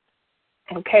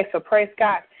 Okay, so praise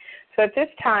God. So at this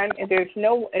time,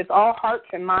 if all hearts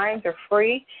and minds are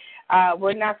free,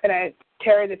 we're not going to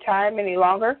tarry the time any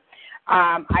longer.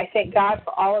 I thank God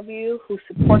for all of you who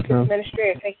support this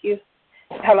ministry. I thank you.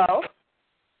 Hello?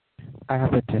 I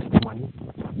have a testimony.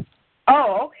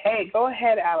 Oh, okay. Go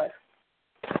ahead, Alice.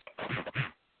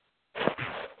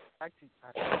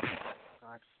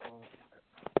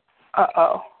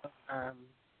 Uh-oh.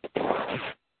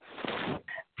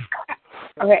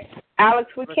 Okay. Alex,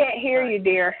 we can't hear you,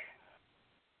 dear.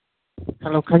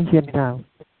 Hello, can you hear me now?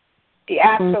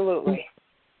 Yeah, absolutely.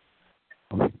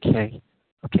 Okay,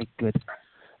 good.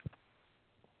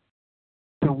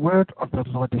 The word of the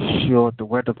Lord is sure, the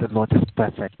word of the Lord is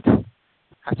perfect.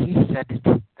 Has he said it,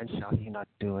 and shall he not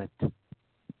do it?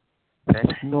 There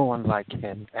is no one like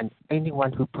him, and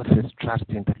anyone who puts his trust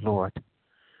in the Lord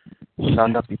shall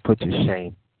not be put to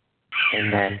shame.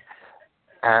 Amen.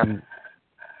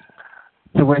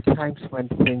 There were times when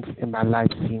things in my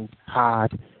life seemed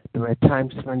hard. There were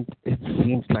times when it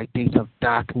seemed like days of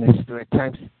darkness. There were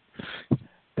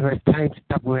times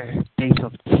that were days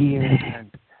of tears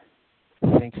and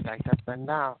things like that. But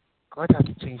now, God has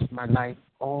changed my life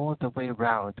all the way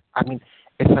around. I mean,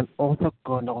 it's an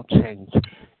orthogonal change,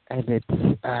 and it's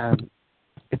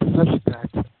such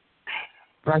that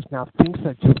right now things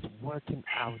are just working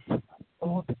out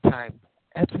all the time.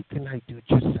 Everything I do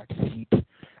just succeeds.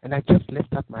 And I just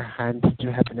lift up my hands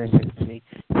to heaven and say,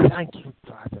 thank you,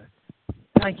 Father.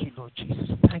 Thank you, Lord Jesus.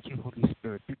 Thank you, Holy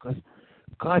Spirit, because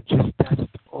God just does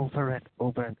it over and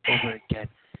over and over again.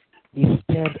 He's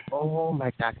turned all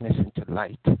my darkness into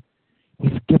light.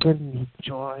 He's given me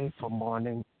joy for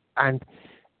morning, and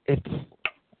it's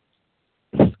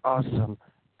awesome.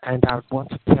 And I want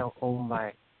to tell all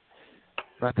my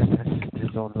brothers and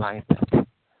sisters online that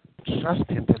trust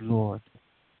in the Lord.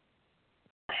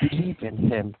 Believe in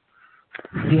him.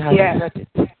 He has said it.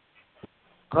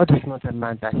 God is not a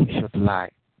man that he should lie.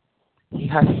 He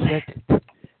has said it.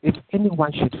 If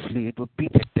anyone should flee, it would be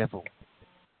the devil,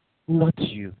 not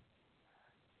you.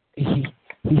 He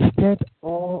turned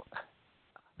all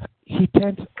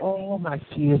my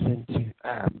fears into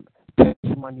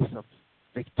testimonies of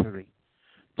victory.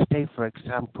 Today, for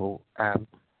example,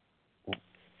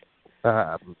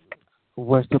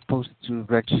 we're supposed to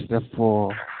register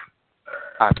for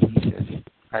our visas,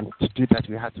 and to do that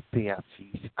we had to pay our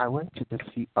fees. I went to the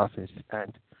fee office,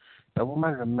 and the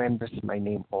woman remembers my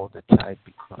name all the time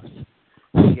because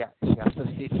she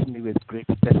associates me with great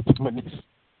testimonies.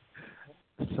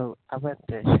 So I went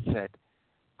there. She said,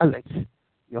 Alex,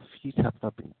 your fees have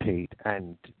not been paid,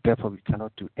 and therefore we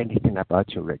cannot do anything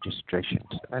about your registration.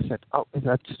 And I said, oh, is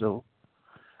that so?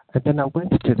 And then I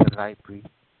went to the library,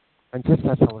 and just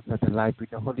as I was at the library,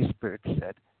 the Holy Spirit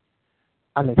said,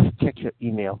 Alex, check your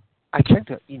email. I checked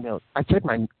your email. I checked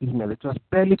my email. It was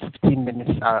barely 15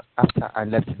 minutes after I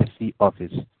left the fee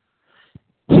office.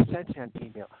 She sent me an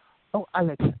email. Oh,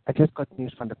 Alex, I just got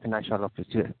news from the financial office.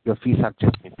 Your fees have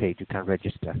just been paid. You can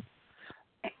register.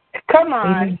 Come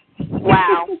on.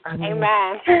 Wow.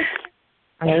 Amen.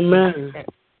 Amen.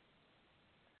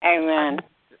 Amen.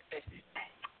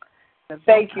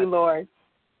 Thank you, Lord.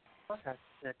 God has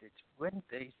said it. When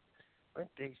there's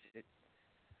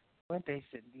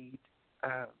a need,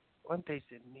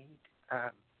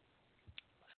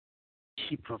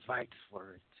 He provides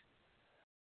for it.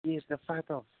 He is the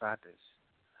Father of fathers.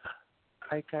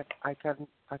 I can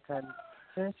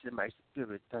sense in my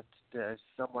spirit that there is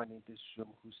someone in this room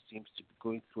who seems to be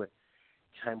going through a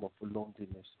time of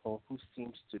loneliness, or who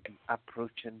seems to be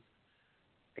approaching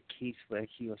a case where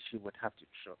he or she would have to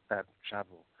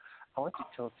travel. I want to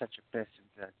tell such a person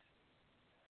that,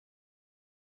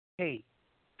 hey,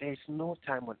 there is no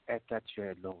time on earth that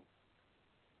you're alone.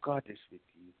 God is with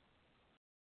you.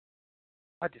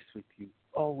 God is with you,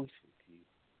 always with you.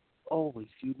 Always.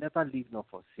 You never leave nor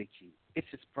forsake you. It's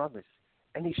His promise,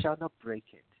 and He shall not break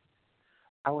it.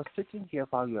 I was sitting here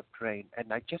while you were praying,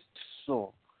 and I just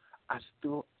saw as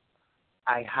though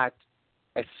I had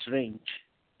a syringe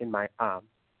in my arm,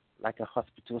 like a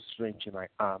hospital syringe in my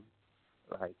arm,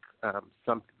 like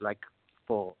something like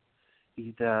for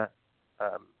either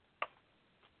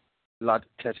blood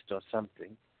test or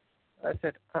something. I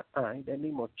said, in the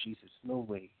name of Jesus, no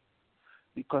way.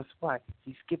 Because why?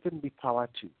 He's given me power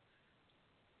to.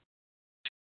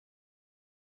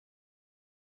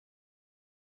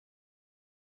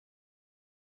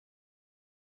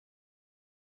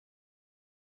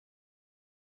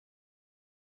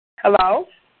 Hello?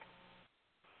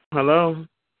 Hello?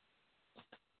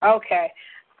 Okay.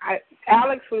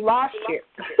 Alex, we lost you.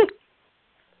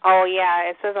 Oh, yeah,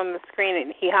 it says on the screen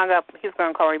that he hung up. He's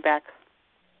going to call you back.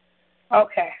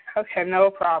 Okay,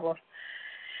 no problem.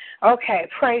 Okay,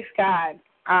 praise God.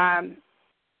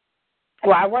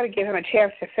 Well, I want to give him a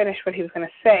chance to finish what he was going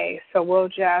to say, so we'll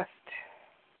just,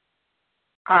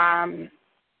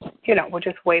 we'll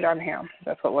just wait on him.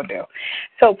 That's what we'll do.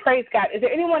 So, praise God. Is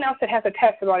there anyone else that has a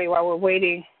testimony while we're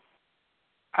waiting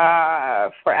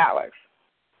for Alex?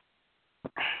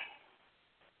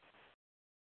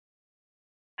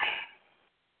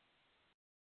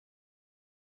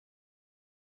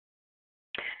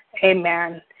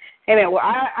 Amen. Well,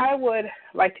 I would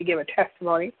like to give a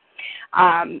testimony.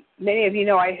 Many of you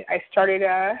know I started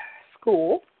a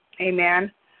school.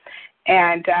 Amen.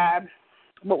 And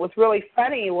what was really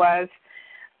funny was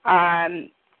I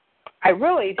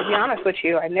really, to be honest with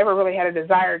you, I never really had a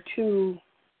desire to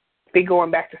be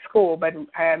going back to school. But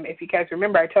if you guys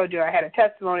remember, I told you I had a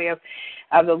testimony of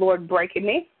the Lord breaking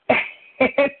me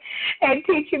and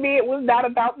teaching me it was not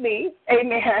about me.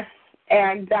 Amen.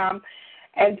 And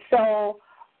so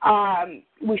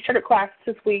we started classes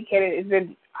this week, and it has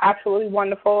been absolutely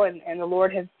wonderful, and the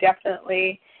Lord has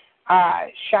definitely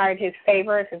shined His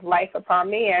favor and His life upon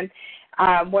me, and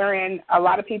wherein a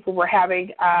lot of people were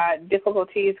having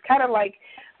difficulties, kind of like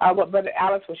what Brother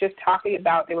Alex was just talking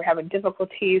about. They were having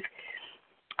difficulties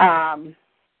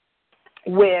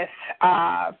with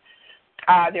their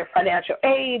financial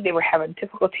aid. They were having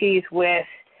difficulties with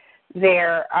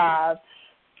their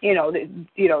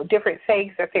different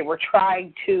things that they were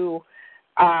trying to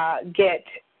get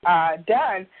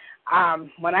done.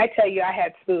 When I tell you I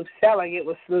had smooth selling, it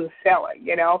was smooth selling,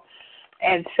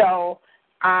 And so,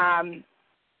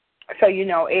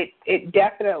 it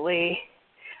definitely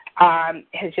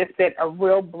has just been a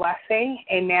real blessing.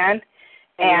 Amen.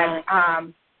 And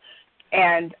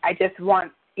I just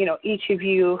want, each of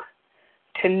you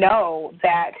to know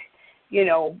that,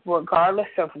 regardless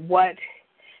of what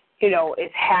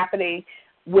is happening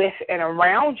with and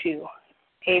around you,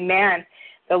 amen,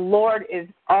 the Lord is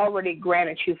already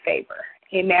granted you favor,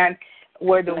 amen,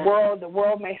 where the world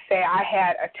may say, I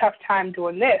had a tough time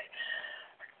doing this.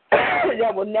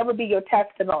 That will never be your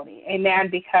testimony, amen,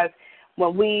 because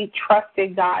when we trust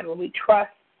in God, when we trust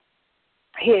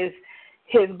His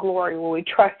glory, when we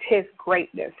trust His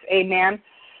greatness, amen,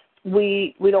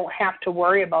 we don't have to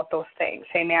worry about those things,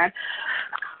 amen.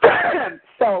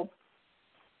 So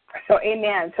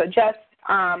amen. So just,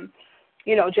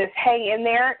 just hang in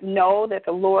there. Know that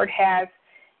the Lord has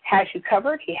you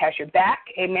covered. He has your back.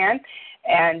 Amen.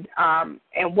 And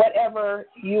whatever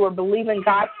you are believing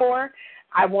God for,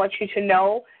 I want you to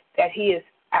know that He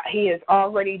has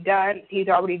already done. He's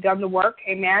already done the work.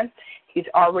 Amen. He's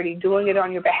already doing it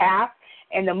on your behalf.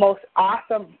 And the most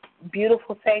awesome,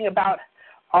 beautiful thing about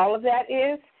all of that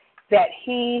is that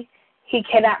He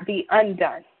cannot be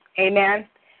undone. Amen.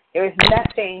 There is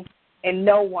nothing and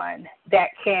no one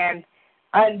that can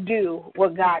undo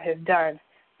what God has done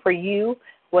for you,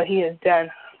 what He has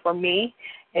done for me.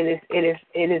 It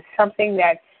is something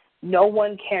that no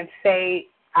one can say,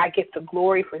 I get the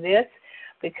glory for this,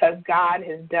 because God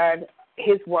has done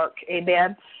His work.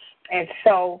 Amen. And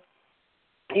so,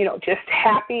 just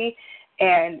happy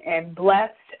and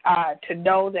blessed to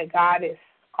know that God is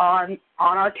on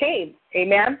our team.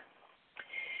 Amen.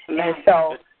 And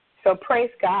so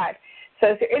praise God.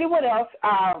 So is there anyone else,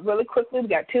 really quickly, we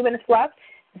got 2 minutes left.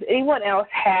 Does anyone else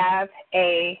have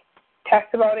a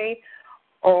testimony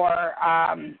or,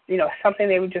 something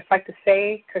they would just like to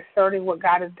say concerning what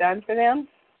God has done for them?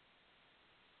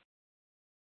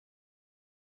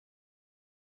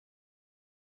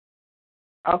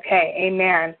 Okay,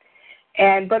 amen.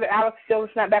 And Brother Alex still is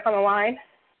not back on the line?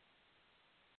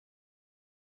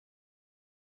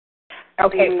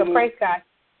 Okay, so praise God.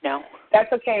 No.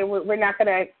 That's okay. We're not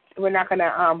gonna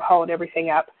hold everything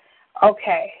up.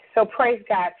 Okay, so praise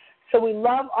God. So we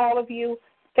love all of you.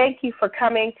 Thank you for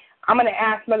coming. I'm going to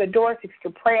ask Mother Doris if you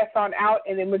could pray us on out,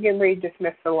 and then we're getting ready to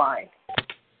dismiss the line.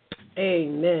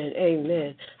 Amen.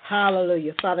 Amen.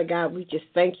 Hallelujah. Father God, we just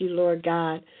thank you, Lord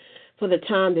God, for the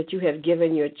time that you have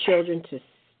given your children to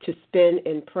spend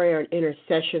in prayer and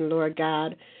intercession, Lord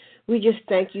God. We just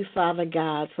thank you, Father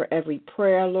God, for every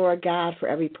prayer, Lord God, for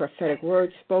every prophetic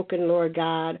word spoken, Lord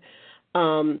God.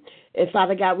 And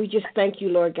Father God, we just thank you,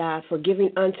 Lord God, for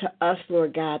giving unto us,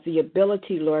 Lord God, the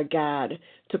ability, Lord God,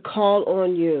 to call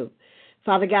on you.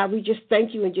 Father God, we just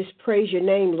thank you and just praise your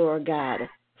name, Lord God,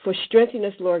 for strengthening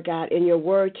us, Lord God, in your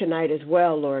word tonight as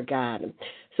well, Lord God.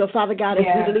 So, Father God, as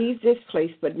we leave this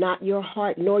place, but not your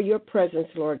heart nor your presence,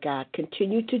 Lord God,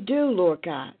 continue to do, Lord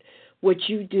God, what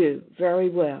you do very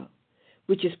well,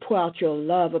 which is pour out your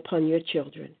love upon your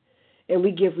children. And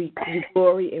we give you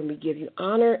glory, and we give you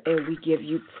honor, and we give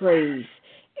you praise.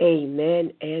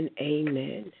 Amen and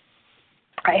amen.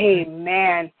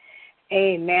 Amen.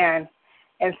 Amen.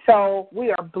 And so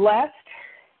we are blessed,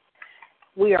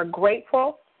 we are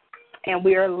grateful, and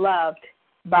we are loved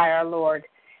by our Lord.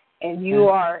 And you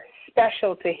are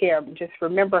special to him. Just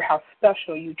remember how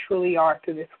special you truly are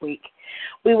through this week.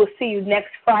 We will see you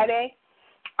next Friday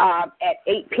at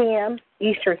 8 p.m.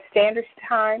 Eastern Standard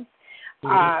Time.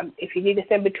 If you need us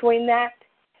in between that,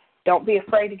 don't be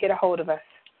afraid to get a hold of us.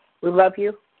 We love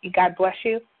you. God bless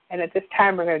you. And at this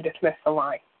time, we're going to dismiss the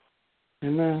line.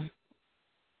 Amen.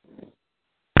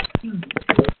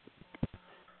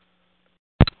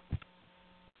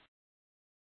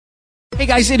 Hey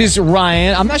guys, it is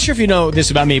Ryan. I'm not sure if you know this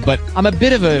about me, but I'm a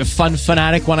bit of a fun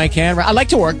fanatic when I can. I like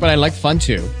to work, but I like fun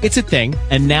too. It's a thing.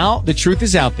 And now the truth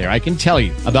is out there. I can tell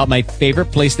you about my favorite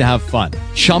place to have fun.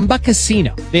 Chumba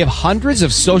Casino. They have hundreds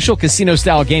of social casino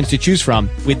style games to choose from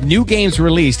with new games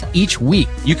released each week.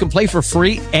 You can play for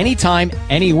free anytime,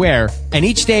 anywhere. And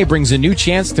each day brings a new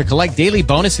chance to collect daily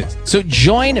bonuses. So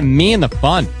join me in the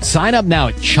fun. Sign up now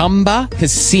at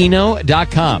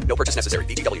ChumbaCasino.com. No purchase necessary.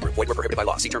 VGW Group. Void where prohibited by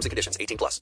law. See terms and conditions. 18+.